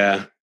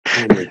 Yeah.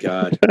 Oh my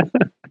God.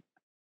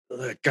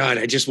 God,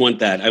 I just want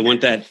that. I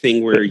want that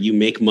thing where you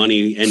make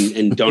money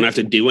and don't have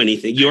to do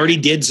anything. You already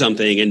did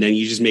something and then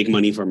you just make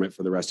money from it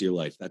for the rest of your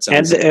life. That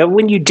sounds and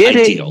when you did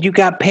ideal. It, you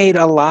got paid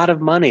a lot of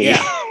money.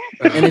 Yeah.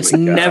 And it's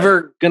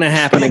never going to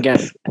happen again.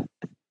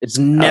 It's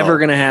never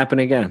going to happen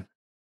again.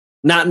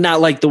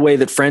 Not like the way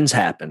that Friends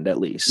happened, at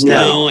least.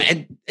 No,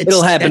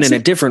 it'll happen in a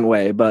different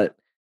way, but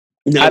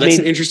that's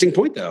an interesting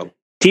point though.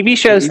 TV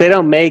shows, they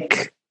don't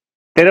make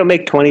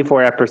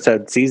 24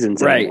 episode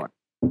seasons anymore.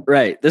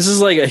 Right. This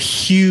is like a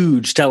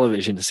huge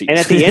television season. And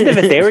at the end of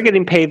it, they were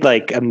getting paid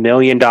like $1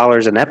 million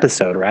an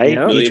episode, right?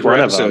 Yep. Each one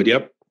of them.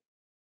 Yep.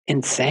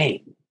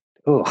 Insane.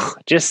 Ugh,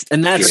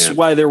 and that's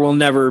why there will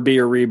never be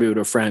a reboot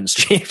of Friends,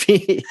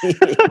 JP.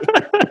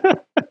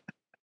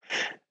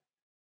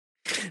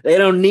 They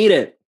don't need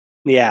it.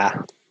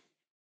 Yeah.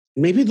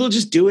 Maybe they'll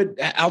just do it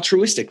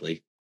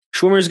altruistically.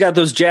 Schwimmer's got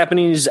those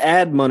Japanese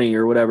ad money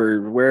or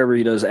whatever, wherever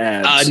he does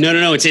ads.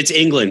 No. It's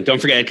England.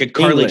 Don't forget.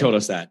 Carly told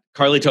us that.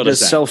 Carly told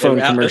us that. Cell phone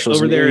commercials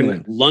over there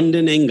in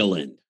London,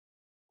 England.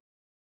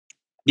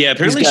 Yeah,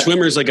 apparently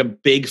Schwimmer's like a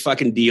big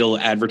fucking deal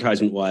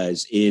advertisement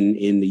wise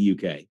in the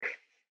UK.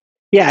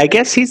 Yeah, I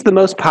guess he's the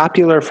most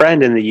popular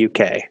friend in the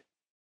UK.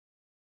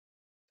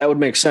 That would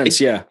make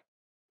sense. Yeah.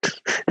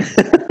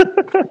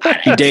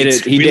 He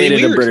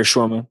dated a British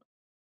woman.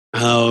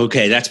 Oh,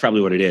 okay. That's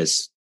probably what it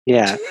is.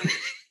 Yeah.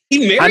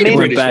 He married a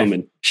British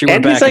woman. She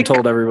went back and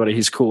told everybody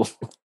he's cool.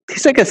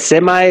 He's like a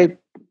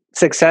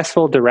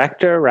semi-successful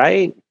director,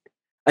 right?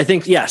 I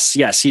think, yes,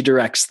 he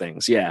directs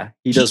things. Yeah.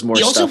 He does more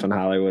stuff in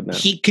Hollywood now.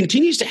 He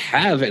continues to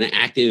have an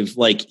active,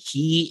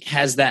 he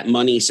has that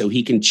money so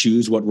he can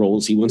choose what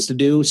roles he wants to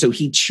do. So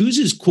he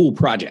chooses cool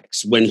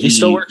projects when he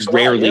still works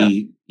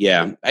rarely.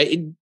 Yeah.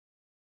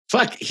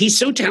 He's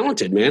so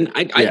talented, man.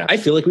 I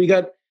feel like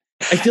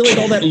I feel like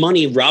all that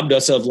money robbed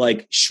us of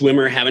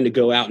Schwimmer having to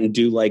go out and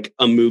do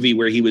a movie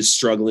where he was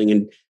struggling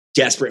and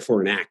desperate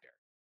for an actor.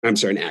 I'm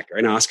sorry,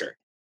 an Oscar.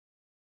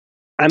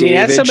 I mean,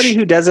 as somebody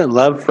who doesn't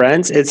love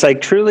Friends, it's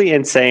truly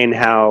insane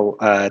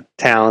how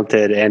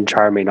talented and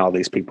charming all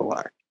these people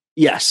are.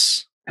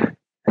 Yes.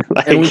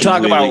 And we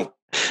talk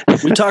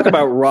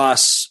about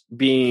Ross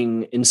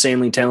being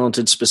insanely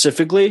talented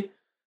specifically.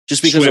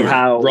 just because of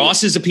how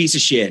Ross is a piece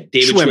of shit.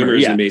 David Schwimmer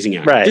is an amazing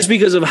actor. Right. Just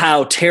because of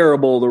how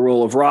terrible the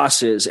role of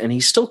Ross is. And he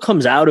still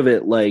comes out of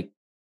it like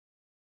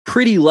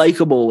pretty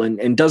likable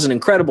and does an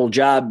incredible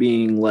job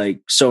being like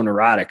so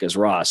neurotic as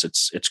Ross.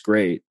 It's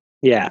great.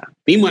 Yeah.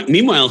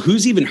 Meanwhile,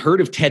 who's even heard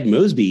of Ted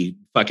Mosby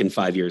fucking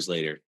 5 years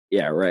later?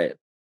 Yeah, right.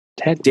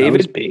 Ted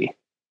Mosby.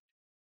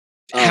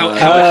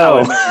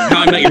 How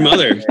I Met Your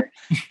Mother.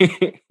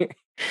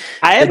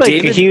 I had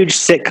like a huge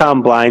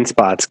sitcom blind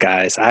spots,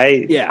 guys.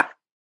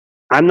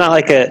 I'm not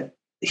like a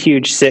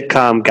huge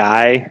sitcom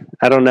guy.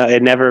 I don't know.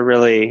 It never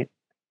really.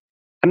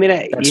 I mean,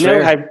 I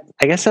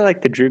guess I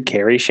like the Drew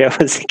Carey Show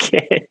as a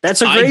kid.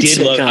 That's a great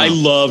sitcom. I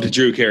loved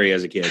Drew Carey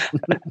as a kid.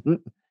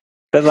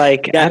 But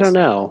like, I don't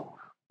know.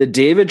 The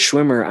David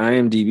Schwimmer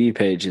IMDb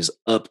page is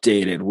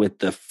updated with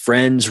the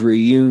Friends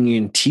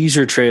reunion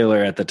teaser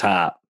trailer at the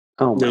top.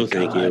 Oh my God.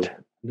 Thank you.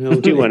 No, I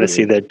do want to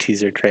see the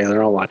teaser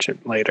trailer. I'll watch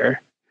it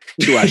later.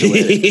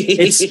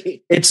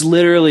 It's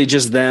literally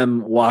just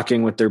them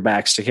walking with their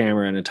backs to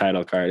camera and a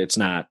title card. It's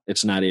not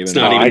even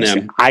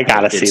them. I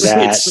gotta see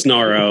that. It's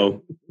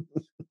Snarro.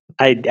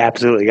 I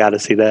absolutely gotta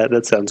see that.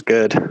 That sounds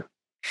good. All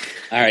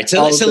right,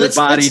 so let's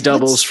body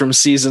doubles from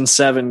season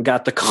 7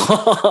 got the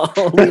call.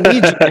 We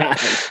need you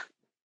guys.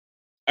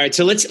 All right,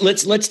 so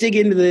let's dig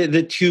into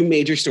the two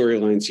major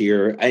storylines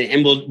here,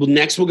 and we'll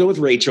go with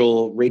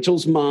Rachel.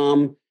 Rachel's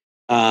mom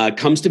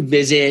comes to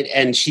visit,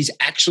 and she's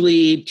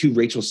actually, to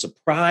Rachel's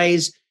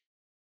surprise,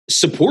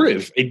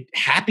 supportive and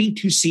happy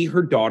to see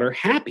her daughter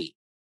happy.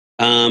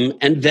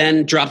 And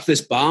then drops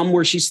this bomb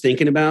where she's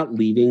thinking about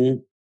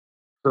leaving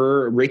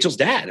Rachel's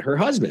dad, her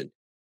husband.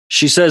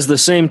 She says the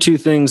same two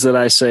things that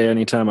I say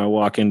anytime I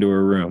walk into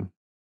her room.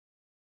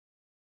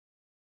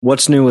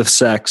 What's new with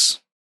sex?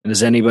 And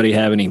does anybody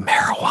have any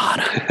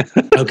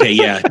marijuana? Okay,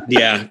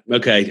 yeah.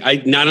 Okay.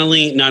 I not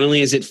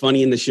only is it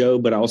funny in the show,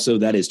 but also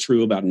that is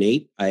true about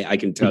Nate. I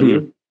can tell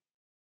you.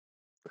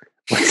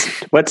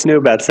 What's new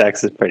about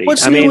sex is pretty.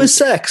 What's new with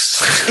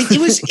sex?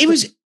 It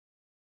was.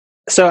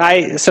 So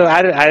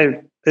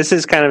I this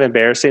is kind of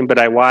embarrassing, but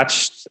I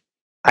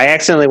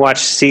accidentally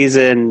watched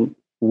season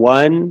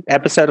 1,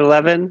 episode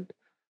 11.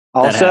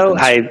 Also,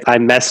 I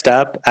messed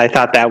up. I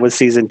thought that was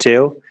season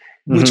 2.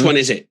 Which one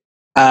is it?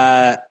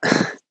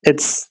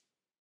 It's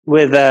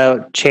with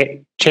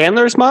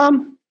Chandler's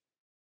mom.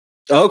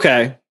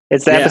 Okay.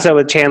 It's the episode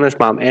with Chandler's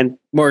mom. And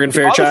Morgan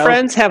Fairchild. All the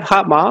friends have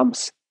hot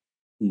moms?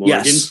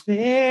 Yes.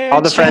 Fairchild.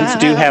 All the friends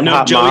do have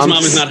hot Joey's moms.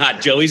 Mom is not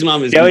hot. Joey's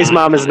mom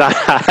is not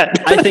hot.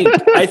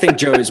 I think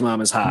Joey's mom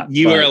is hot.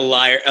 You are a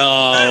liar.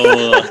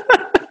 Oh.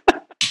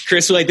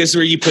 Chris White, this is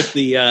where you put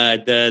the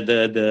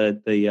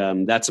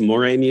That's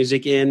Amore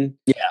music in.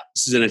 Yeah.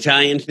 This is an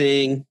Italian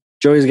thing.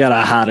 Joey's got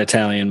a hot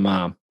Italian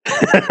mom.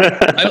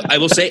 I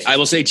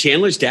will say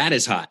Chandler's dad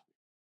is hot.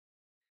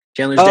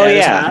 Chandler's dad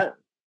is hot.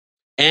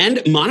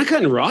 And Monica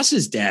and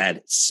Ross's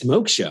dad,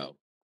 Smoke Show.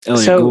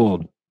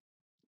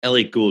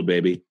 Elliot Gould,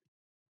 baby.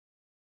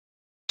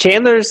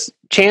 Chandler's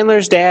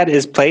dad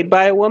is played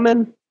by a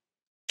woman?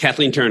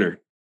 Kathleen Turner.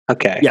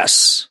 Okay.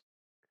 Yes.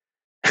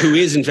 Who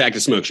is in fact a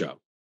Smoke Show.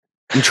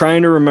 I'm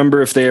trying to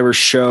remember if they ever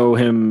show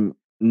him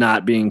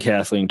not being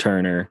Kathleen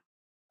Turner.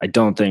 I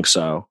don't think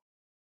so.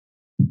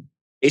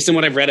 Based on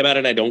what I've read about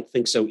it, I don't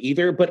think so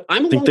either. But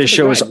I think they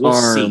show his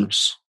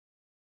arms.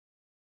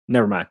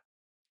 Never mind.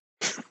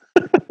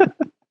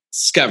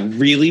 It's got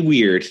really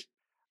weird.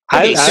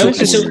 Okay,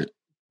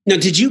 now,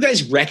 did you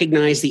guys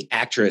recognize the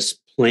actress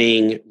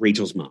playing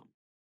Rachel's mom?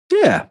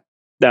 Yeah.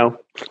 No.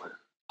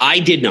 I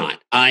did not.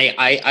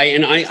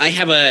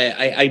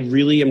 I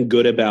really am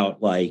good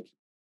about like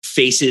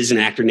faces and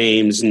actor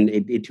names and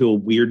it to a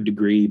weird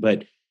degree,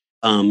 but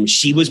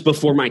she was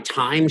before my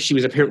time. She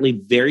was apparently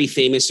very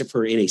famous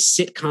for in a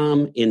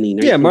sitcom in the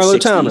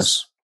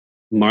 1960s.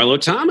 Marlo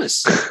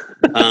Thomas.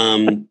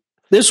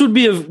 This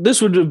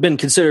would have been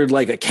considered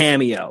like a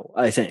cameo,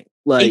 I think.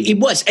 Like it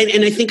was,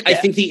 and I think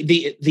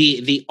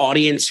the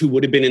audience who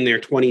would have been in their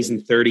 20s and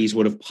 30s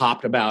would have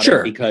popped about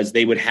it because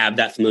they would have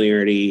that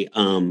familiarity.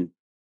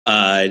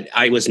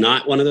 I was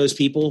not one of those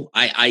people.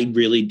 I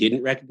really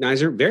didn't recognize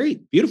her. Very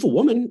beautiful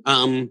woman.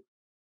 And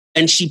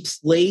she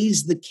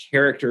plays the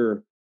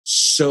character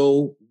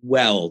so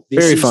well.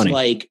 Very funny.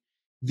 Like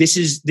this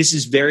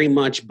is very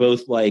much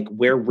both like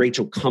where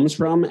Rachel comes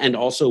from and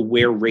also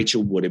where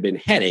Rachel would have been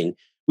heading,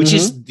 which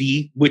is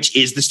the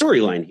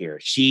storyline here.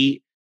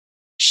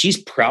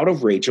 She's proud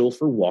of Rachel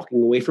for walking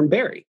away from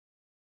Barry.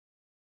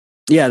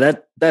 Yeah,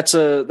 that's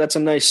a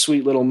nice,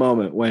 sweet little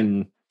moment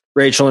when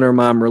Rachel and her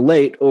mom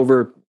relate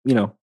over,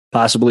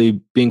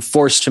 possibly being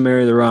forced to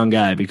marry the wrong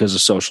guy because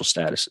of social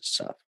status and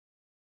stuff.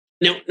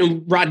 Now,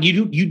 Rod,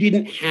 you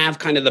didn't have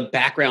kind of the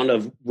background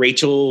of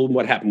Rachel,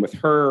 what happened with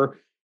her.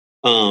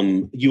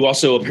 You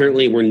also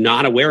apparently were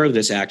not aware of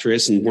this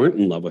actress and weren't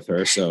in love with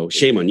her, so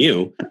shame on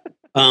you.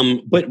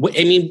 But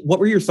what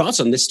were your thoughts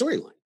on this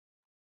storyline?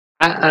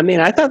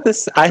 I thought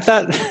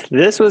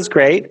this was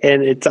great,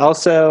 and it's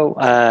also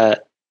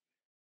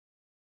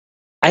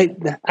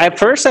at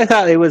first I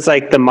thought it was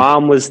like the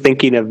mom was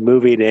thinking of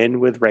moving in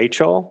with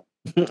Rachel,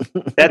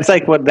 That's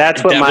what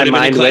my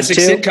mind went to.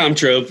 Sitcom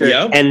trope.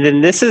 Yeah. And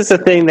then this is the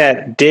thing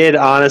that did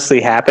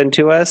honestly happen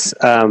to us.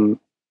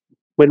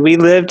 When we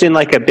lived in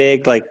like a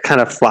big, like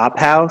kind of flop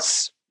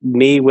house,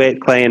 me,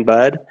 Whit, Clay, and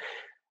Bud,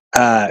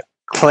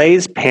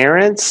 Clay's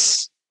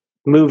parents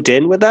moved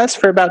in with us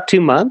for about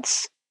 2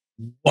 months.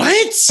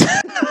 What?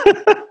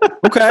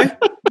 Okay.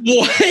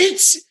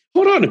 What?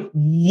 Hold on.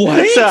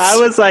 What? So I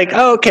was like,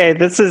 oh, okay,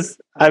 this is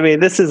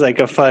like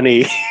a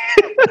funny.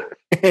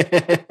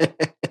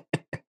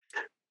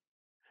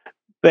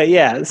 But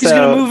yeah, he's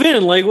gonna move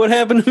in. Like, what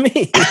happened to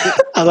me?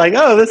 I'm like,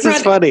 oh, this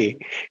is funny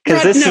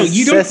because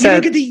you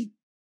don't get the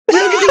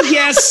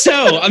yes.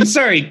 So I'm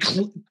sorry,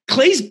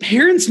 Clay's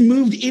parents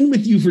moved in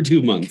with you for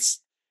 2 months.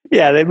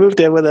 Yeah, they moved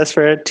in with us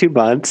for 2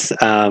 months.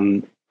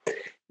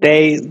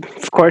 They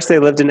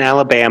lived in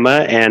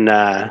Alabama,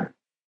 and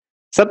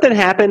something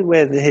happened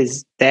with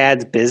his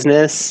dad's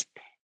business,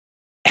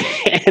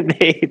 and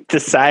they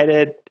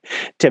decided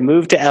to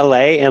move to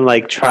LA and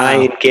like try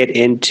and get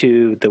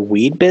into the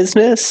weed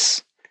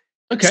business.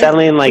 Okay.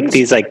 Selling like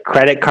these like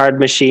credit card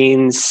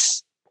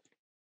machines.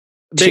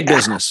 Big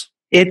business.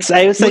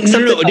 I was like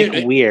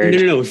something weird.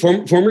 No.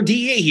 Former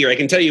DEA here. I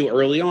can tell you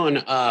early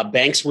on,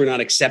 banks were not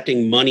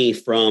accepting money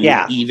from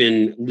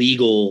even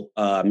legal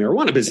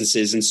marijuana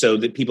businesses. And so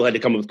that people had to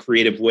come up with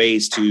creative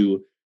ways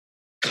to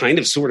kind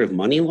of sort of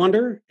money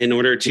launder in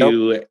order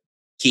to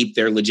keep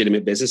their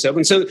legitimate business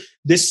open. So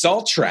this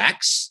all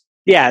tracks.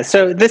 Yeah,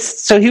 so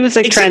he was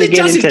like trying to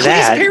get into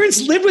that. His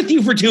parents lived with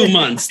you for 2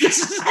 months. This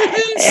is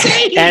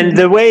insane. And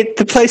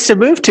the place to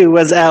move to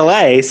was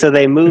LA, so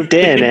they moved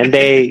in and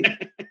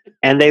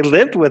they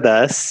lived with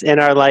us and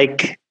are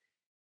like,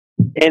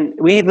 and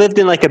we lived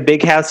in like a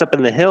big house up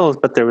in the hills,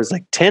 but there was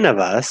like 10 of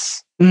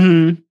us.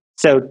 Mm-hmm.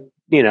 So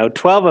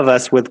 12 of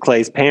us with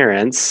Clay's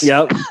parents.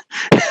 Yep.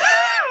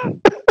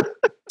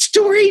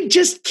 Story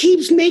just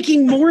keeps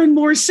making more and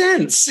more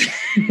sense.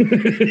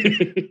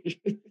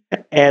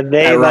 And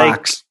they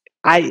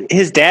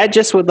his dad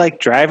just would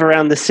like drive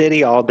around the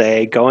city all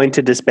day, going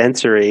to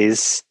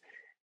dispensaries,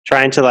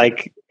 trying to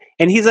like,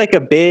 and he's like a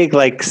big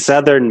like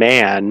Southern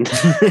man.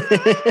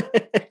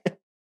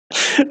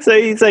 So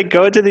he's like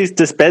going to these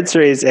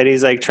dispensaries and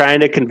he's like trying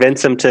to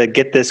convince them to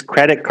get this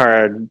credit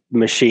card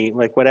machine,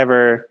 like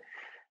whatever.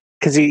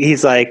 Cause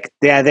he's like,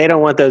 yeah, they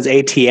don't want those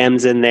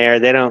ATMs in there.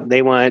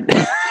 They want,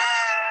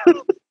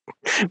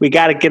 we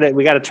got to get it.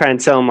 We got to try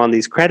and sell them on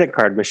these credit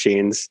card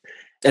machines.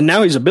 And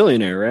now he's a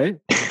billionaire, right?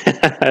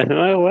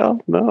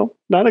 Well, no,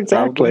 not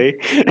exactly.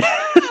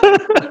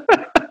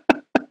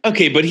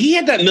 Okay, but he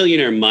had that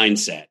millionaire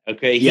mindset.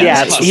 Okay, he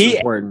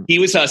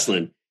was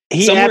hustling.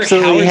 He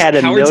absolutely had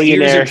a Howard's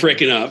millionaire ears are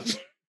pricking up.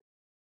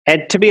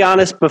 And to be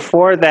honest,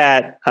 before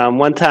that,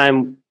 one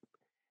time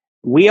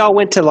we all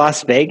went to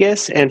Las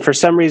Vegas, and for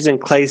some reason,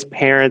 Clay's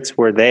parents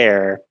were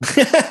there,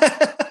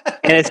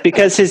 and it's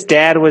because his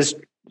dad was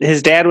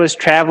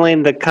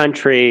traveling the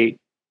country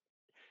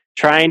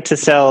trying to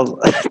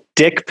sell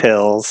dick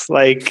pills,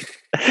 like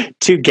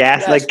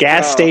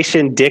gas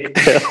station dick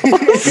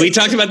pills. We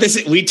talked about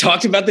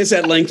this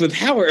at length with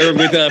Howard or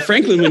with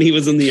Franklin when he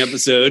was on the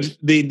episode.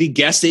 The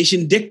gas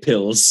station dick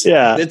pills.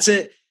 Yeah, that's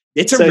it.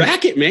 It's a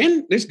racket,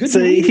 man. There's good.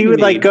 So he would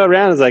like go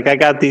around. It's like, I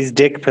got these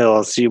dick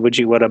pills. Would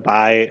you want to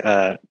buy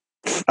a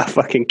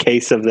fucking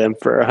case of them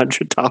for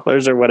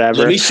 $100 or whatever?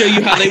 Let me show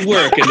you how they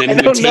work. And then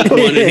he would take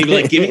one and he'd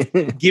be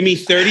like, give me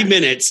 30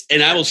 minutes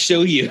and I will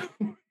show you.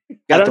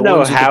 I don't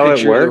know how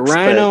it works. A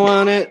rhino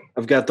on it.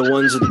 I've got the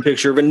ones with the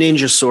picture of a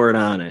ninja sword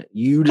on it.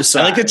 You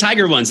decide. I like the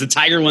tiger ones. The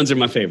tiger ones are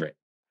my favorite.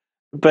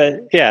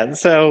 But yeah,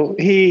 so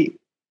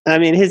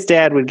his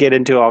dad would get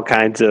into all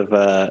kinds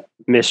of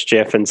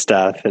mischief and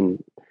stuff.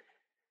 And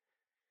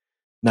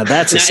now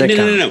that's a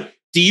sitcom. No.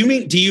 Do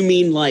you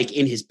mean like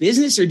in his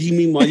business, or do you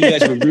mean while you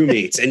guys were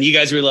roommates and you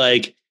guys were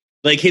like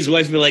his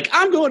wife would be like,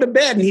 I'm going to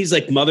bed, and he's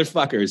like,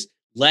 motherfuckers,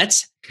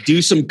 let's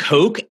do some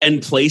coke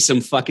and play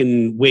some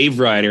fucking Wave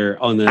Rider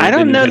on the. I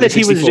don't know that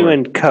he was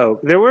doing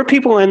coke. There were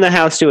people in the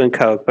house doing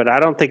coke, but I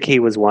don't think he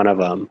was one of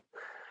them.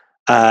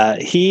 I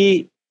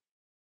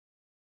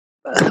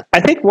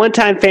think one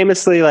time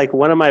famously, like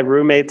one of my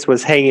roommates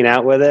was hanging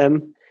out with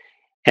him,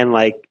 and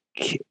like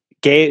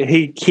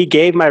he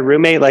gave my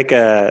roommate like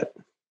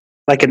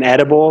an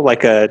edible,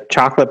 like a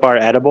chocolate bar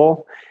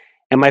edible,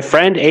 and my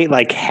friend ate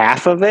like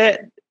half of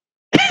it.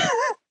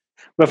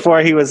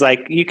 Before he was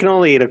like, you can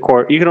only eat a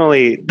quart. You can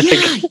only.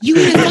 Yeah, you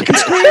eat a fucking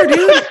square,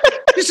 dude.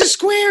 Just a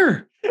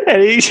square.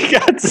 And he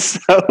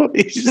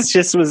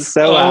just was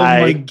so high.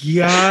 Oh my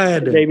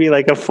God. Maybe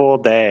like a full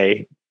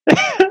day.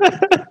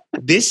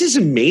 This is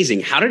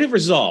amazing. How did it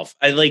resolve?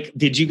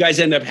 Did you guys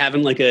end up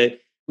having like a,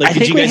 I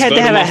think we had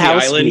to have a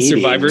house meeting.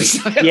 Survivor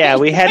style? Yeah,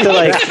 we had to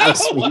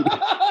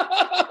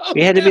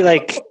we had to be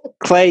like,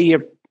 Clay,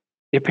 your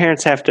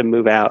parents have to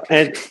move out.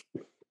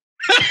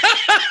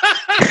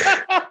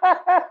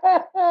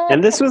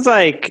 And this was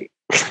like,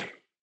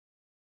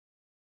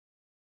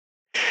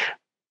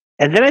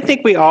 and then I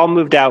think we all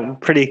moved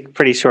out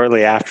pretty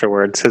shortly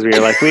afterwards because we were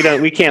like,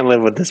 we can't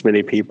live with this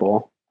many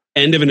people.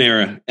 End of an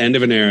era.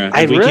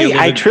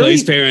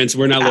 Clay's parents,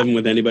 we're not living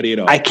with anybody at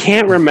all. I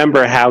can't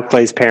remember how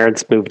Clay's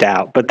parents moved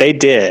out, but they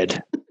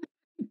did.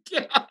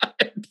 God.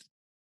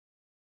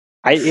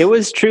 It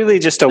was truly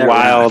just a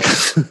wild,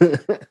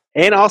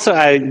 and also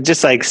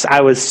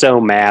I was so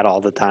mad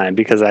all the time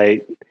because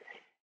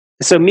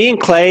so me and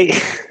Clay,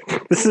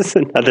 this is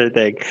another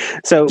thing.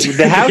 So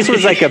the house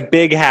was like a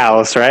big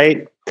house,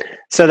 right?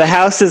 So the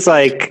house is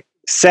like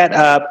set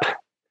up.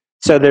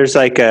 So there's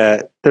like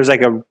a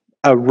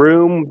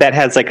room that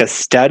has like a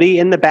study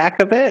in the back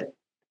of it.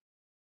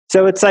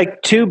 So it's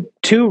like two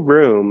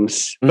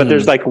rooms, but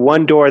there's like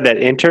one door that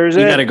enters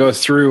it. You got to go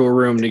through a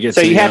room to get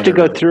to the you have to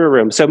go room. through a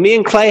room. So me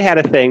and Clay had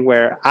a thing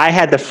where I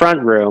had the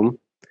front room.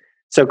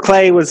 So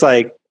Clay was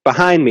like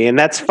behind me, and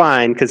that's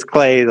fine because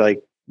Clay,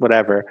 like,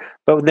 whatever.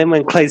 But then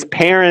when Clay's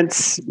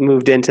parents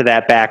moved into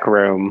that back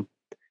room,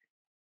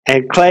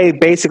 and Clay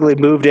basically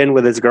moved in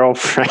with his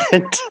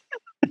girlfriend.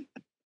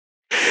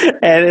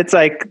 And it's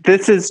like,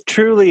 this is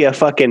truly a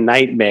fucking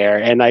nightmare,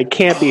 and I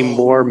can't be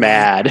more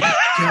mad.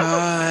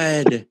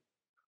 God.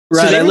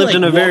 Right, so I lived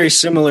in a very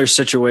similar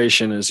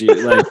situation as you.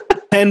 Like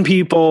 10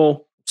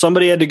 people,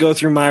 somebody had to go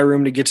through my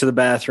room to get to the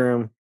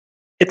bathroom.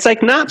 It's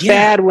like not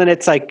bad when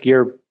it's like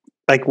you're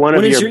like one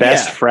of your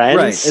best friends.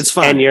 Right, it's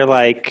fine. And you're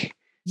like,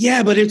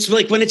 yeah, but it's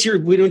like when it's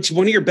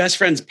one of your best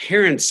friend's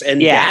parents and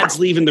dad's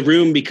leaving the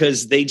room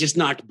because they just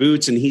knocked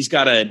boots and he's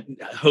got a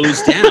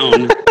hose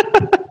down.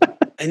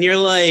 And you're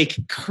like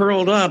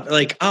curled up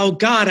like, oh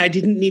God, I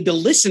didn't need to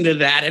listen to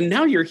that. And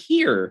now you're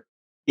here.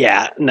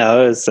 Yeah,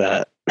 no, it was,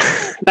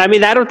 I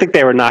mean, I don't think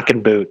they were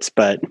knocking boots,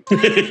 but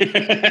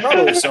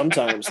probably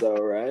sometimes though,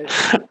 right?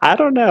 I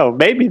don't know.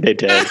 Maybe they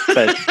did,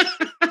 but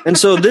and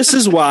so this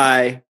is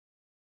why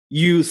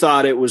you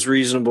thought it was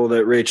reasonable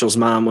that Rachel's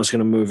mom was going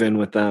to move in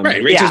with them.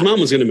 Right. Rachel's mom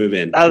was going to move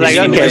in. I was like,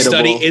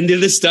 okay. Into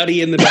the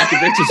study in the back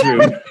of Rachel's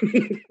room.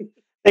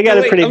 They got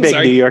a pretty big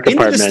New York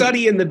apartment. Into the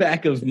study in the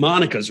back of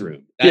Monica's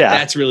room.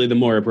 That's really the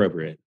more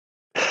appropriate.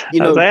 You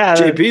know,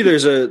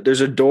 JP,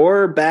 there's a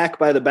door back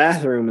by the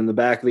bathroom in the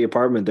back of the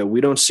apartment that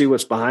we don't see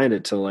what's behind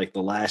it till like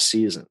the last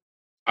season.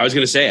 I was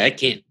going to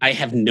say, I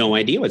have no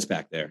idea what's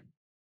back there.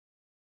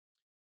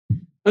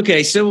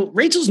 Okay, so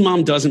Rachel's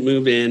mom doesn't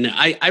move in.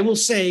 I will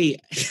say,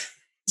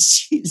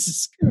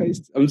 Jesus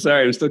Christ. I'm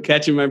sorry. I'm still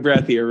catching my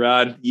breath here,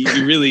 Rod.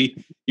 You really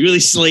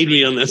slayed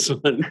me on this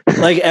one.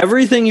 Like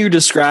everything you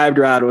described,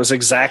 Rod, was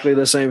exactly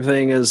the same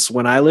thing as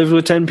when I lived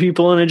with 10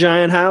 people in a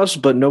giant house,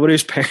 but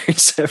nobody's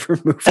parents ever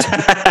moved in.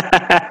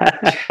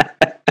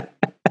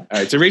 All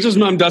right. So Rachel's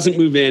mom doesn't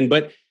move in,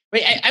 but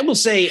I will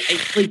say,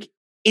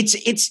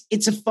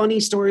 it's a funny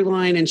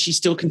storyline and she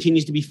still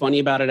continues to be funny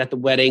about it at the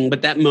wedding.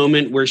 But that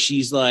moment where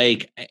she's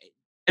like,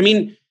 I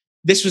mean,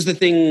 this was the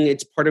thing.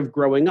 It's part of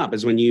growing up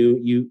is when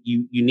you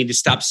need to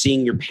stop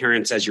seeing your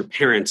parents as your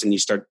parents and you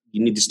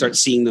need to start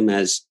seeing them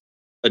as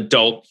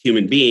adult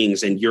human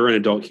beings, and you're an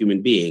adult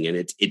human being, and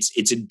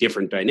it's a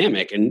different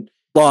dynamic. And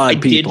I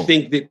did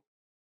think that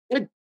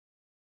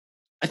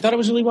I thought it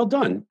was really well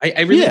done.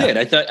 I really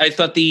did. I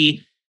thought you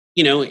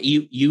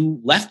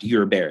left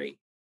your berry.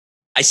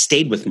 I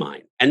stayed with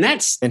mine, and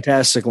that's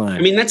fantastic line.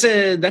 I mean, that's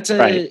a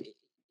right.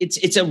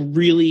 It's a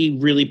really,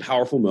 really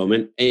powerful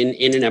moment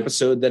in an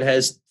episode that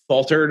has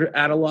faltered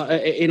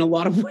in a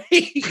lot of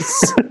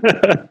ways.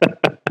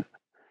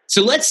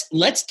 So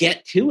let's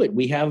get to it.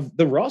 We have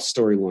the Ross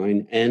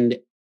storyline, and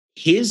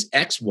his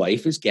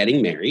ex-wife is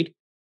getting married.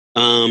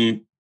 I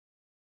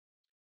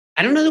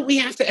don't know that we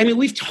have to. I mean,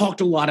 we've talked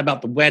a lot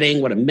about the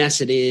wedding, what a mess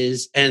it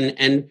is,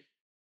 and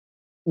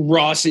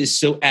Ross is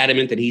so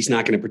adamant that he's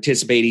not going to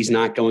participate. He's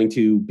not going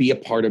to be a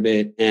part of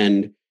it,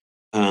 and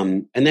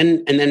then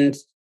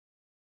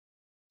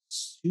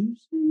Susan.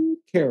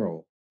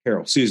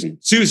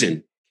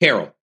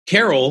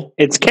 Carol.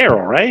 It's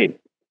Carol, right?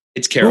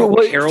 It's Carol.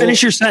 Carol.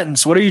 Finish your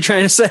sentence. What are you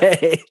trying to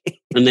say?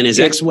 And then his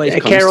ex-wife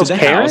comes Carol's to the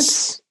parents?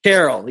 house.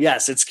 Carol.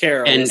 Yes, it's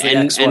Carol.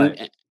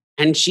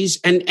 And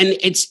she's and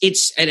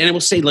I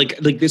will say like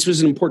this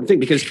was an important thing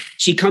because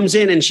she comes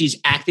in and she's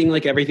acting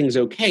like everything's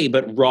okay,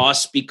 but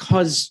Ross,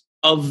 because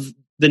of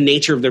the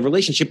nature of their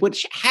relationship,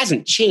 which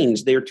hasn't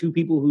changed, they are two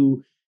people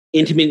who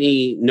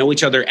intimately know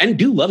each other and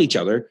do love each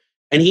other.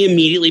 And he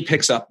immediately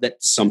picks up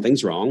that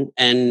something's wrong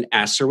and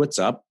asks her what's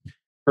up.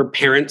 Her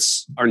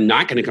parents are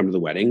not going to come to the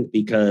wedding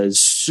because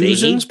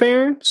Susan's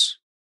parents?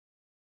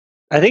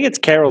 I think it's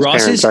Carol's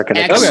Ross's parents are going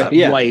to come.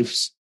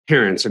 Ex-wife's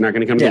parents are not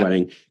going to come to the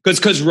wedding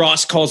because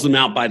Ross calls them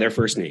out by their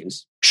first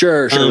names.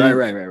 Sure.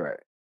 Right.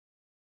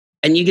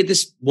 And you get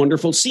this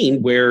wonderful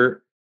scene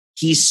where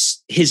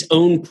his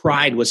own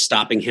pride was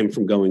stopping him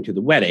from going to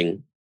the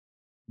wedding.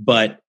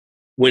 But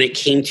when it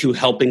came to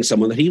helping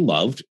someone that he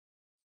loved,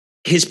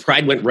 his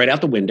pride went right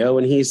out the window.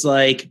 And he's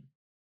like,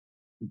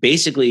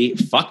 basically,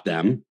 fuck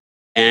them.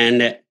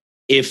 And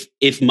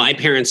if my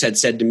parents had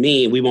said to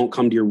me, we won't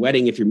come to your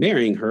wedding if you're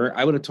marrying her,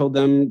 I would have told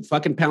them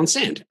fucking pound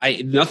sand.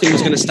 Nothing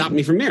was going to stop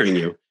me from marrying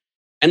you.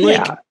 And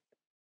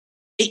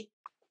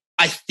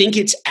I think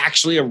it's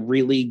actually a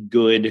really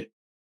good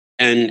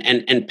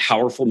and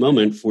powerful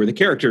moment for the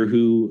character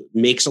who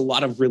makes a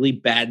lot of really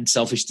bad,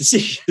 selfish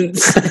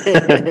decisions.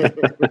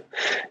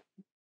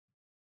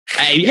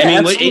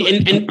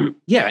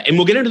 And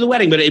we'll get into the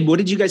wedding, but what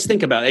did you guys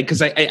think about it?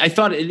 Because I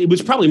thought it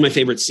was probably my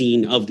favorite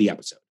scene of the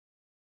episode.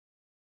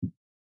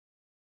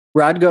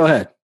 Rod, go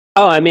ahead.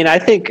 Oh, I mean, I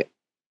think,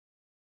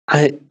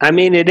 I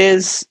mean, it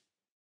is,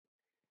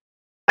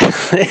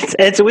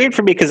 it's weird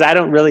for me because I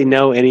don't really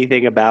know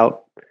anything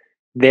about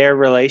their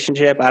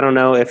relationship. I don't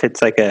know if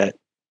it's like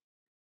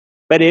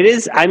but it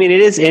is, I mean, it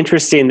is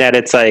interesting that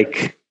it's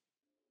like,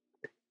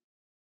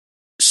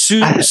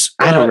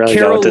 I don't really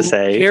know what to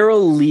say.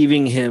 Carol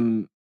leaving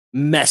him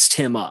messed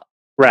him up.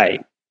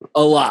 Right.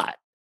 A lot.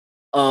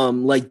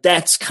 Like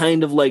that's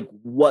kind of like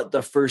what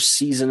the first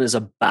season is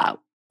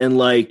about. And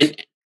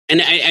like,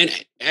 and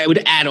I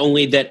would add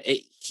only that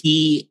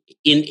he,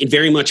 in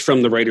very much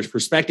from the writer's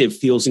perspective,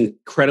 feels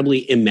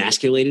incredibly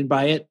emasculated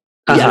by it.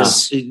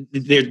 Yes.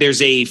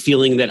 There's a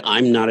feeling that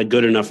I'm not a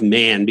good enough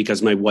man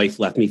because my wife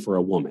left me for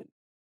a woman.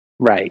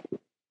 Right.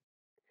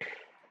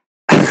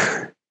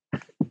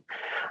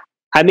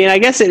 I mean, I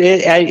guess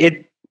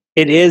it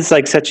is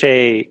like such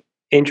a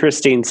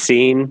interesting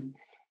scene,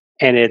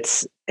 and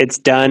it's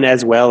done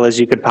as well as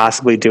you could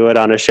possibly do it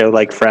on a show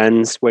like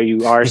Friends, where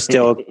you are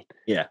still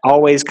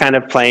always kind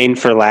of playing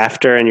for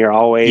laughter, and you're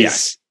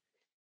always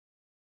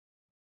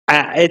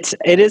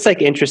it is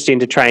like interesting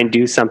to try and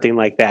do something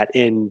like that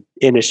in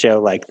a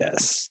show like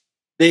this.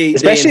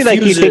 Especially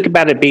like you think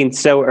about it being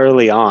so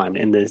early on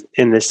in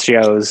this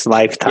show's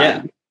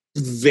lifetime.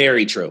 Yeah.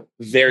 Very true.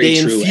 Very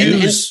true.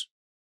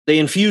 They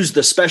infuse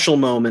the special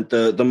moment,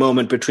 the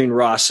moment between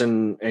Ross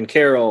and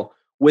Carol,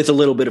 with a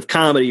little bit of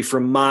comedy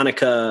from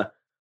Monica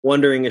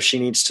wondering if she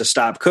needs to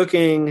stop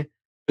cooking.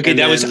 Okay,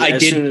 that was I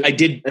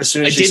did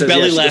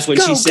belly laugh when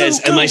she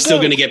says, "Am I still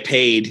going to get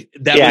paid?"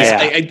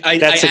 I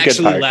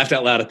actually laughed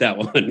out loud at that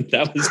one.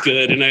 That was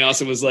good, and I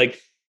also was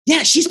like,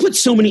 "Yeah, she's put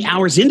so many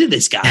hours into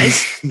this,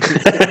 guys."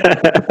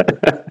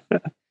 But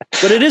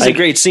it is a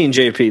great scene,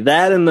 JP.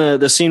 That and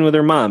the scene with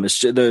her mom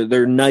is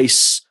they're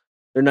nice.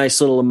 They're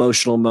nice little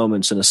emotional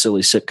moments in a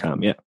silly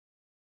sitcom. Yeah.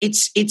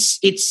 It's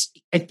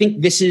I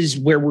think this is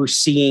where we're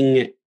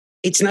seeing,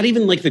 it's not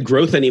even like the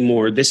growth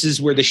anymore. This is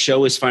where the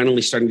show is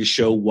finally starting to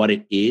show what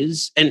it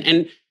is.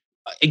 And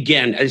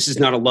again, this is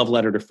not a love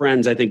letter to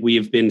Friends. I think we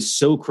have been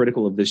so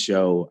critical of this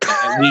show.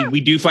 we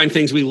do find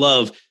things we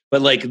love,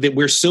 but like that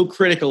we're so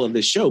critical of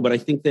this show. But I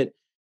think that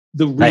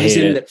the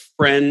reason that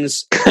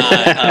Friends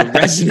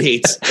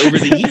resonates over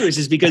the years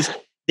is because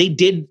they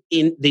did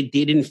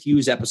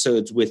infuse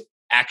episodes with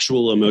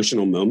actual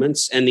emotional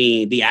moments, and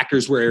the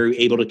actors were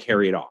able to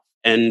carry it off.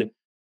 And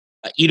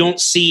you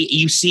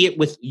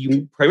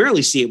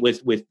primarily see it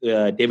with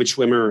David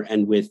Schwimmer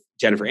and with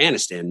Jennifer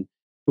Aniston,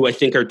 who I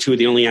think are two of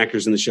the only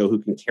actors in the show who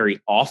can carry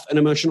off an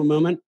emotional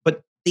moment.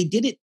 But they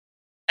did it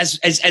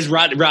as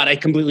Rod. I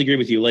completely agree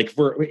with you. Like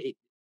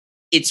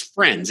it's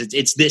Friends.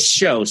 It's this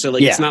show, so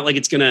like it's not like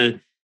it's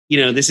gonna,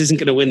 this isn't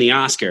gonna win the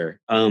Oscar.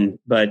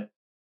 But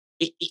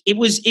it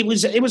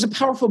was a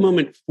powerful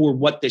moment for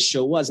what this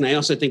show was. And I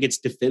also think it's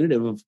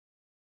definitive of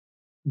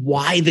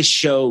why the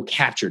show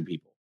captured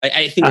people.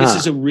 I think this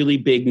is a really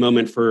big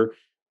moment for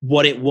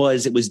what it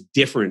was. It was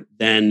different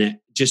than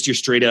just your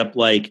straight up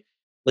like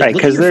right,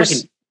 because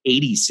there's fucking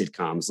 80s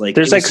sitcoms. Like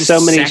there's like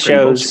so many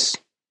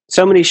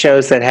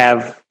shows that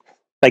have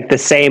like the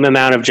same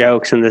amount of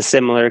jokes and the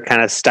similar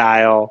kind of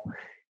style.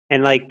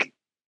 And like,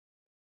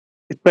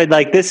 but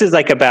like this is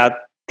like about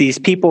these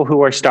people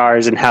who are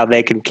stars and how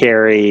they can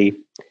carry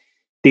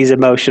these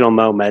emotional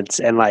moments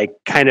and like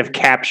kind of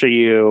capture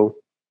you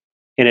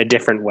in a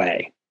different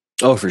way.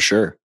 Oh, for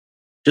sure.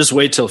 Just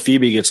wait till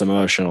Phoebe gets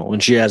emotional when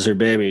she has her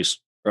babies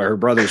or her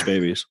brother's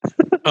babies.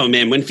 Oh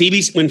man, when Phoebe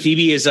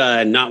is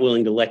not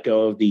willing to let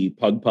go of the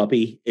pug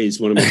puppy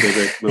is one of my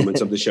favorite moments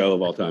of the show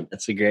of all time.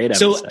 That's a great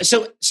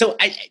episode. So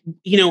I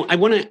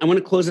want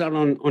to close it out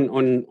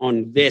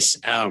on this.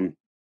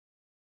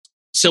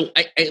 So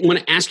I want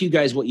to ask you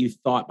guys what you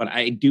thought, but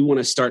I do want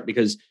to start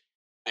because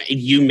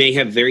you may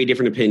have very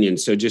different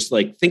opinions. So just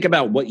like think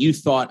about what you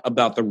thought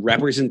about the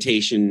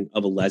representation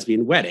of a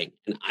lesbian wedding.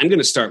 And I'm going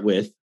to start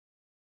with,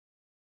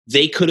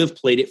 they could have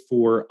played it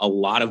for a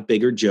lot of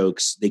bigger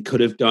jokes. They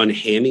could have done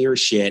hammier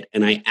shit.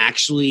 And they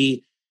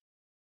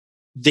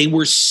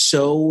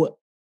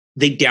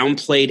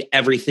downplayed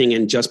everything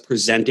and just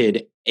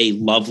presented a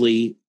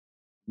lovely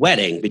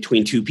wedding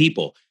between two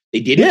people.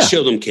 They didn't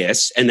show them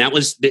kiss. And that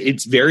was, they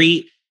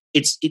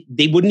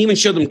wouldn't even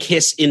show them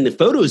kiss in the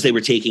photos they were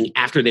taking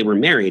after they were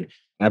married.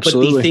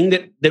 Absolutely. But the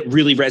thing that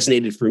really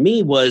resonated for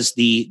me was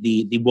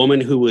the woman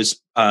who was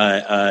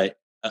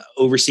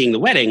overseeing the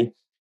wedding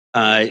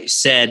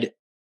said,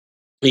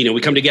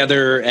 we come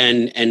together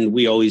and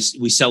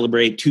we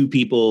celebrate two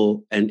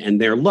people and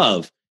their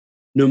love,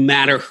 no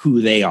matter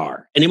who they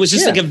are. And it was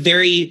just like a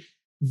very,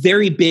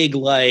 very big,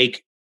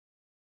 like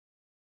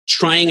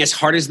trying as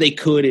hard as they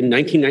could in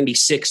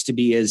 1996 to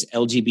be as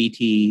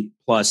LGBT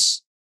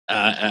plus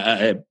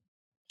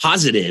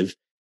positive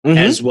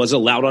as was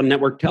allowed on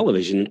network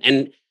television.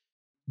 And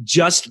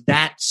just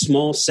that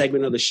small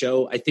segment of the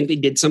show, I think they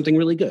did something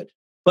really good.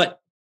 But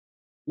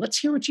let's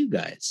hear what you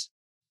guys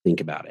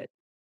think about it.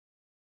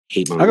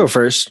 I'll go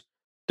first.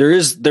 There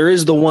is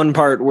the one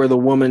part where the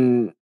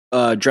woman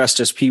dressed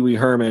as Pee Wee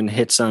Herman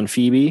hits on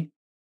Phoebe.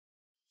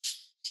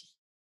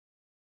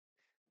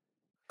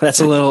 That's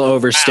a little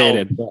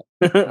overstated.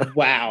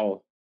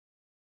 Wow.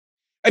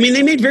 I mean,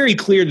 they made very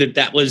clear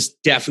that was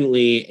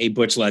definitely a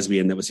butch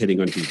lesbian that was hitting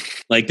on Phoebe.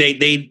 Like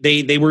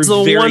they were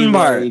very one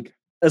part.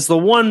 That's the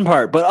one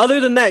part. But other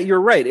than that,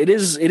 you're right.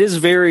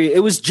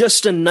 It was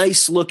just a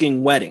nice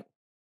looking wedding.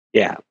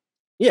 Yeah.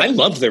 I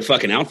loved their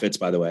fucking outfits,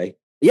 by the way.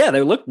 Yeah,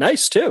 they looked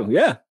nice too.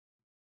 Yeah.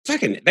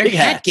 Fucking their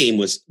hat game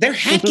was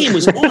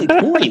on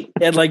point.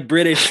 They had like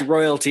British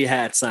royalty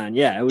hats on.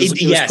 Yeah, it was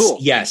cool.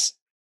 Yes.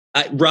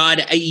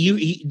 Rod,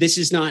 this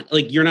is not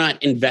like you're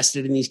not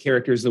invested in these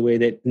characters the way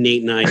that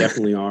Nate and I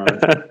definitely are.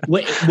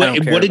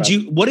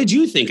 What did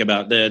you think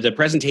about the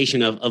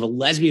presentation of a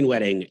lesbian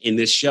wedding in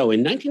this show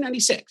in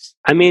 1996?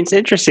 I mean, it's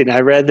interesting.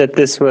 I read that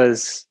this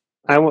was.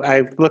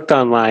 I looked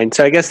online,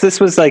 so I guess this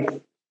was like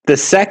the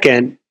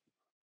second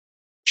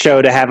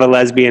show to have a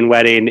lesbian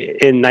wedding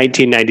in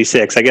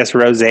 1996. I guess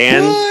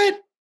Roseanne.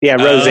 What? Yeah,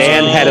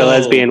 Roseanne had a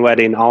lesbian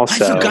wedding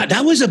also. I forgot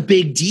that was a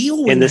big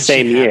deal in the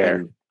same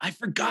year. I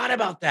forgot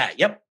about that.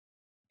 Yep.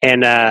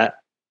 And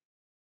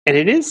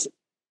it is.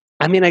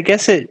 I mean, I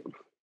guess it.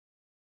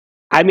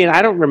 I mean,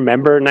 I don't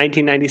remember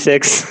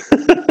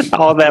 1996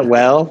 all that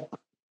well,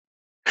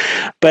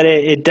 but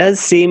it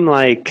does seem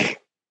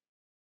like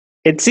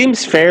it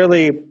seems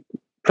fairly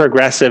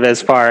progressive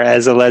as far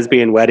as a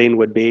lesbian wedding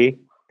would be.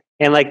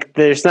 And like,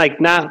 there's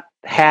like not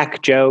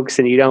hack jokes,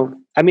 and you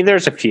don't. I mean,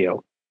 there's a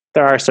few.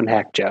 There are some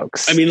hack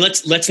jokes. I mean,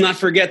 let's not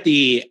forget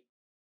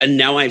and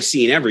now I've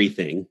seen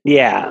everything.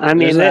 Yeah, I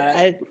mean,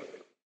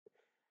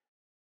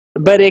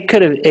 but it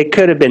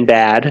could have been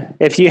bad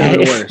if you had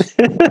worse.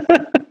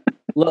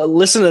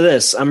 Listen to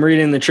this. I'm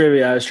reading the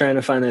trivia. I was trying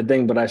to find that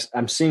thing, but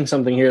I'm seeing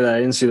something here that I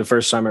didn't see the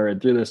first time I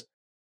read through this.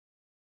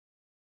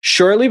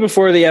 Shortly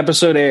before the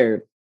episode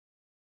aired,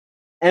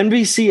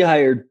 NBC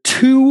hired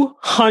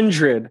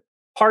 200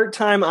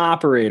 part-time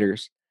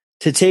operators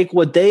to take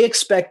what they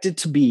expected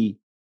to be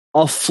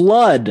a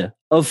flood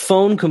of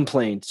phone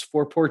complaints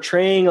for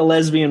portraying a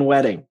lesbian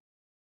wedding.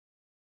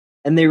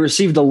 And they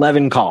received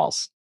 11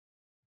 calls.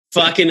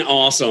 Fucking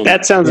awesome.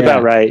 That sounds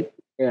about right.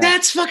 Yeah.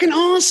 That's fucking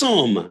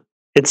awesome.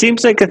 It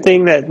seems like a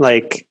thing that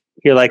like,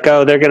 you're like,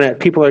 oh,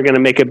 people are going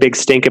to make a big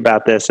stink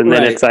about this. And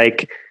then it's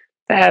like,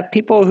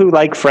 people who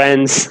like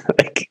Friends,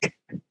 like,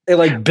 they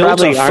like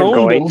built a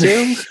phone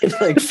building and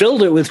like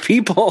filled it with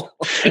people.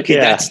 Okay,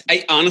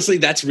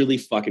 that's really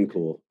fucking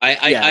cool.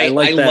 I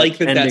like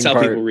that that's how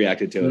people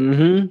reacted to it.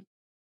 Mm-hmm.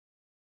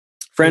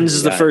 Friends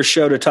is the first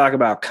show to talk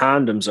about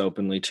condoms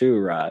openly too,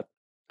 Rod.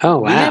 Oh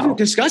wow, we haven't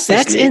discussed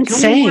this. That's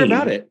insane. Tell me more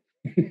about it.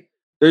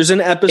 There's an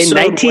episode in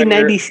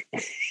 1990.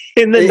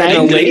 In the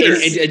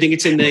 90s. I think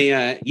it's in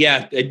the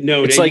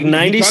it's like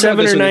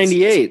 97 or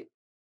 98.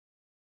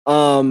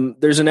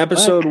 There's an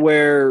episode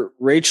where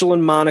Rachel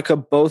and Monica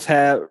both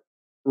have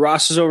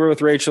Ross is over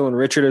with Rachel and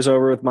Richard is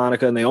over with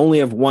Monica, and they only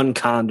have one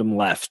condom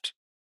left.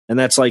 And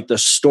that's like the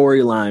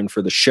storyline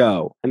for the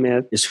show. I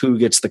mean, is who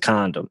gets the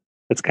condom.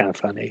 That's kind of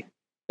funny.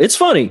 It's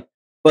funny,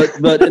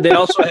 but they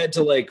also had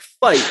to like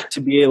fight to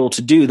be able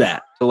to do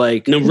that. To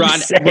like, no,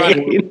 Rod, can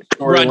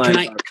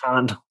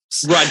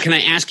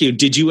I ask you?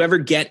 Did you ever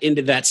get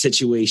into that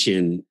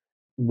situation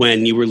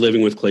when you were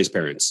living with Clay's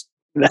parents?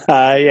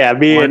 Yeah,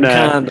 me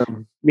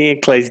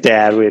and Clay's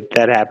dad,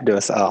 that happened to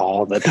us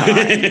all the time.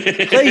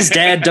 Clay's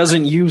dad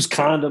doesn't use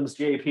condoms,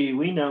 JP.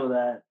 We know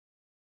that.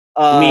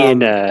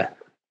 Well,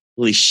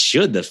 he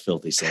should, the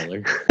filthy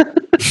sailor.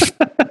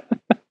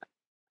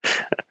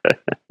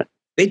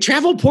 They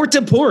travel port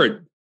to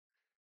port.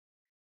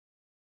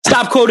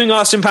 Stop quoting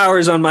Austin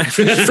Powers on my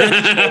friend.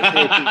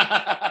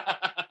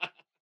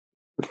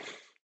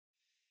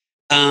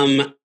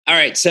 All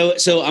right, so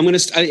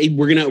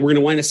we're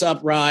gonna wind this up,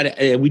 Rod.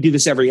 We do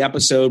this every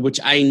episode, which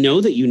I know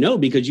that you know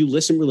because you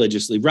listen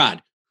religiously.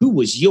 Rod, who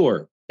was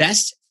your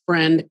best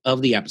friend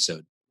of the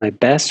episode? My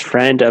best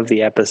friend of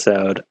the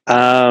episode.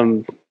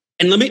 And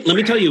let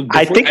me tell you.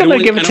 I think I'm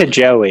gonna give it to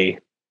Joey.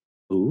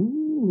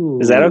 Ooh,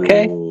 is that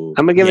okay?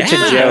 I'm gonna give it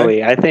to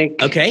Joey. I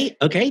think. Okay,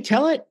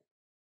 tell it.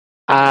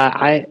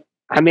 I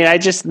mean, I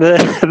just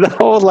the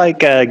whole like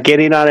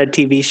getting on a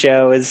TV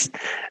show is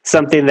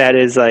something that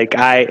is like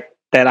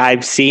that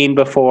I've seen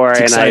before,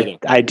 and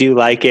I do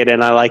like it,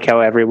 and I like how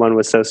everyone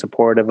was so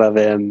supportive of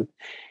him.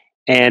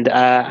 And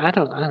I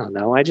don't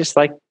know. I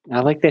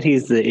like that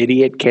he's the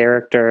idiot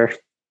character.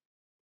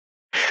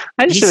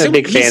 I just am a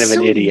big fan of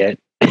an idiot.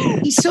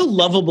 He's so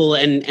lovable,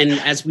 and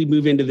as we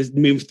move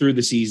through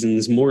the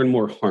seasons, more and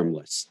more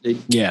harmless.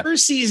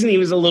 First season he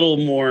was a little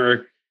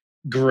more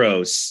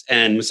gross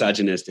and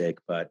misogynistic,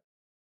 but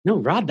no,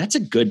 Rod, that's a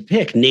good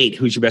pick. Nate,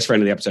 who's your best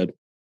friend of the episode?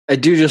 I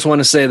do just want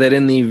to say that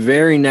in the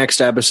very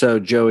next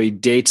episode, Joey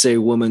dates a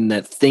woman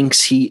that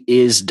thinks he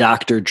is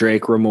Dr.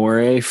 Drake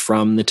Ramore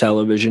from the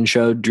television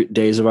show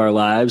Days of Our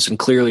Lives, and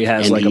clearly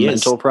has a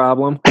mental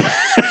problem.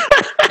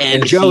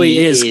 And Joey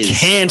is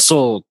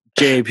canceled,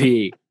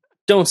 JP.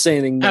 Don't say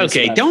anything nice.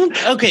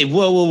 Okay,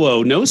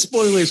 whoa. No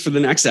spoilers for the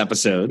next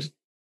episode.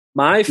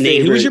 My favorite.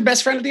 Nate, who was your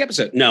best friend of the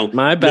episode? No.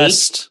 My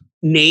best.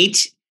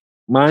 Nate.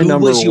 My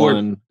number was your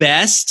one.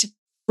 Best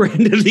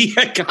friend of the...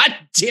 God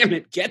damn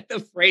it. Get the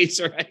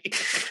phrase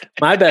right.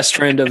 My best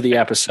friend of the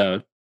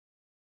episode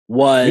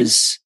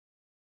was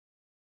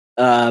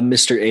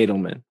Mr.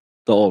 Edelman,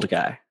 the old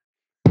guy.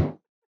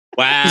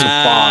 Wow. He's a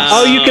boss.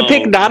 Oh, you could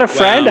pick not a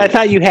friend? Wow. I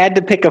thought you had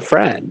to pick a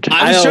friend.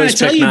 I was trying to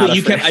tell you, but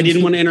you kept, I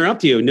didn't want to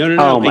interrupt you. No.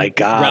 Oh my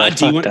God. Rod,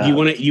 do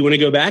you want to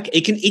go back?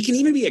 It can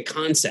even be a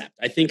concept.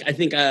 I think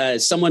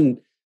someone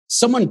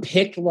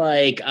picked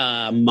like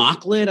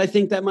Mocklet. I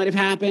think that might have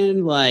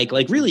happened. Like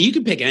really, you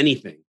can pick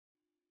anything.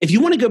 If you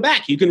want to go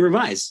back, you can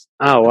revise.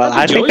 Oh, well,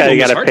 I think I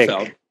got to pick.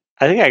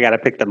 I think I got to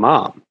pick the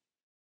mom.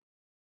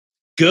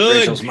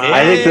 Good.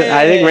 I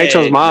think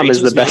Rachel's mom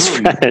is the best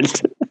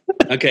friend.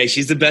 Okay,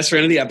 she's the best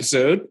friend of the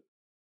episode.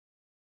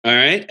 All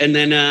right, and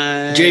then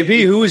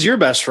JP, who was your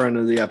best friend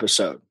of the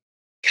episode?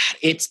 God,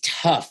 it's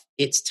tough.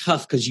 It's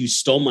tough because you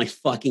stole my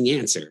fucking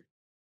answer.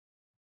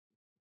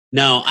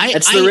 No,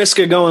 that's the risk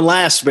of going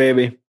last,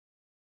 baby.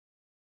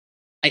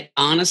 I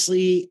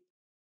honestly,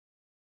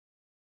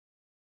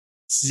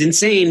 this is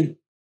insane.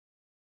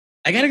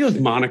 I got to go with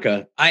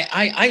Monica.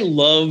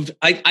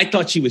 I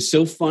thought she was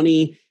so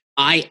funny.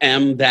 I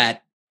am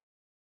that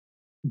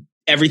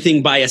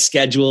everything by a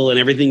schedule and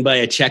everything by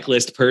a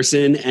checklist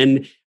person.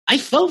 And I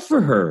felt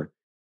for her.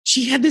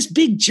 She had this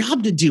big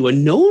job to do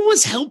and no one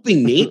was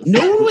helping me.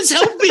 No one was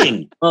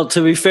helping. Well,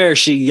 to be fair,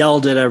 she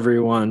yelled at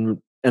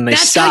everyone and they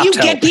stopped That's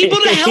how you get people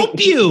to help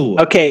you.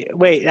 Okay,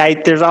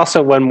 wait. There's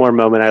also one more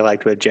moment I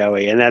liked with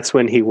Joey, and that's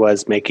when he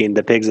was making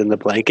the pigs in the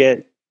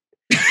blanket.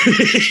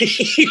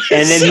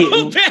 And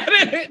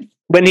then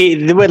when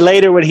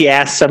he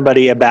asked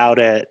somebody about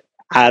it,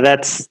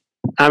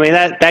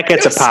 that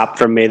gets a pop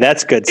from me.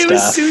 That's good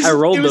stuff. I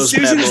rolled those.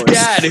 Susan's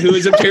dad, who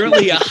is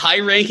apparently a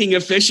high-ranking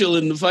official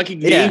in the fucking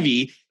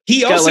Navy.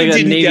 He also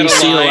didn't get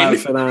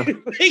a line.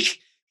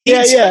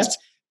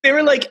 They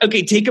were like,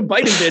 okay, take a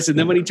bite of this. And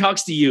then when he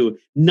talks to you,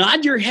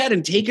 nod your head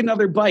and take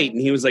another bite.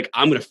 And he was like,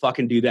 I'm going to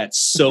fucking do that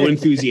so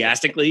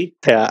enthusiastically.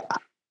 Yeah,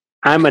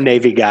 I'm a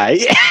Navy guy.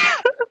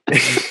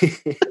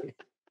 The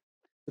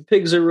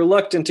pigs are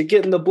reluctant to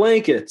get in the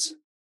blankets.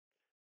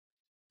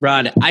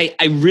 Rod, I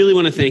really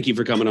want to thank you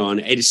for coming on.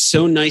 It is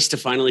so nice to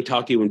finally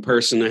talk to you in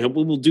person. I hope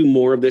we will do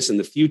more of this in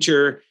the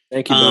future.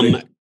 Thank you,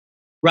 buddy.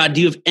 Rod,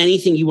 do you have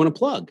anything you want to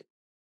plug?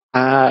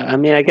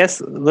 I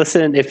guess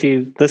if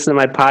you listen to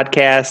my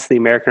podcast, the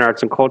American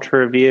Arts and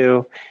Culture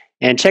Review,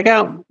 and check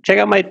out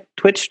my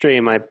Twitch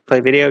stream. I play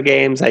video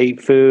games, I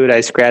eat food,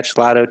 I scratch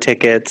lotto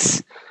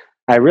tickets.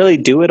 I really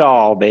do it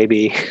all,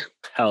 baby.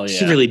 Hell yeah.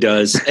 He really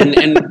does.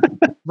 And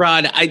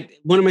Rod,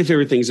 one of my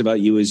favorite things about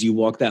you is you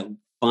walk that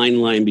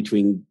fine line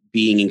between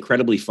being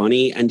incredibly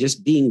funny and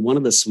just being one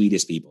of the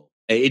sweetest people.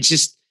 It's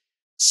just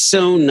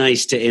so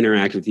nice to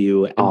interact with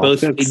you,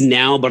 both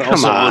now, but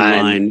also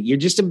online. You're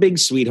just a big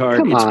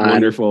sweetheart. It's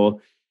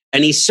wonderful.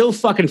 And he's so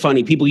fucking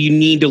funny. People, you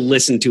need to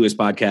listen to his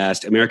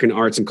podcast, American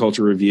Arts and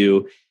Culture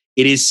Review.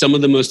 It is some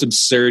of the most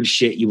absurd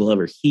shit you will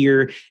ever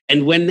hear.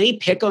 And when they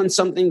pick on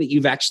something that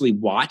you've actually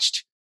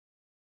watched,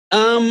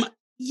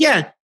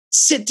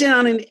 sit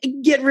down and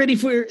get ready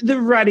for the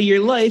ride of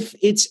your life.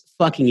 It's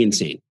fucking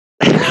insane.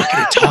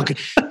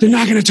 They're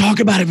not going to talk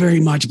about it very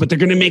much, but they're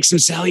going to make some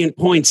salient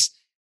points.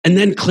 And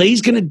then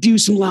Clay's going to do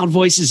some loud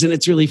voices, and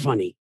it's really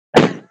funny.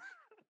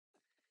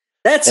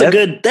 That's a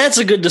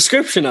good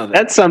description of it.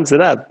 That sums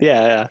it up.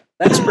 Yeah.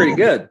 That's pretty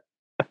good.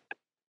 All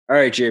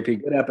right,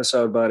 JP, good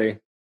episode, buddy.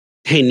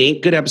 Hey,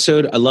 Nate, good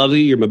episode. I love you.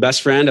 You're my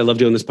best friend. I love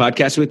doing this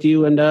podcast with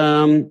you.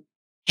 And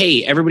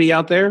hey, everybody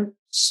out there,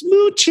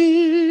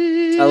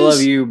 smooches. I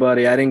love you,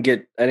 buddy. I didn't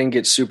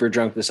get super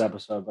drunk this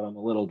episode, but I'm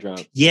a little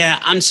drunk. Yeah,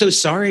 I'm so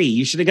sorry.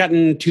 You should have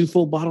gotten 2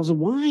 full bottles of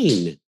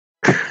wine.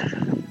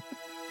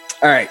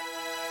 All right.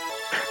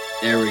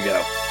 There we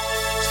go.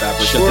 Stop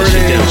recording. Shut this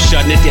shit down.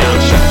 Shutting it down.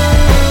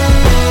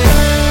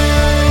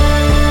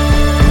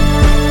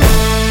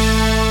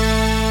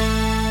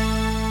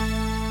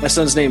 My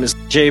son's name is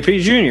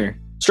JP Jr.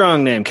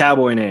 Strong name,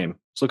 cowboy name. I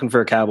was looking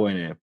for a cowboy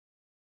name.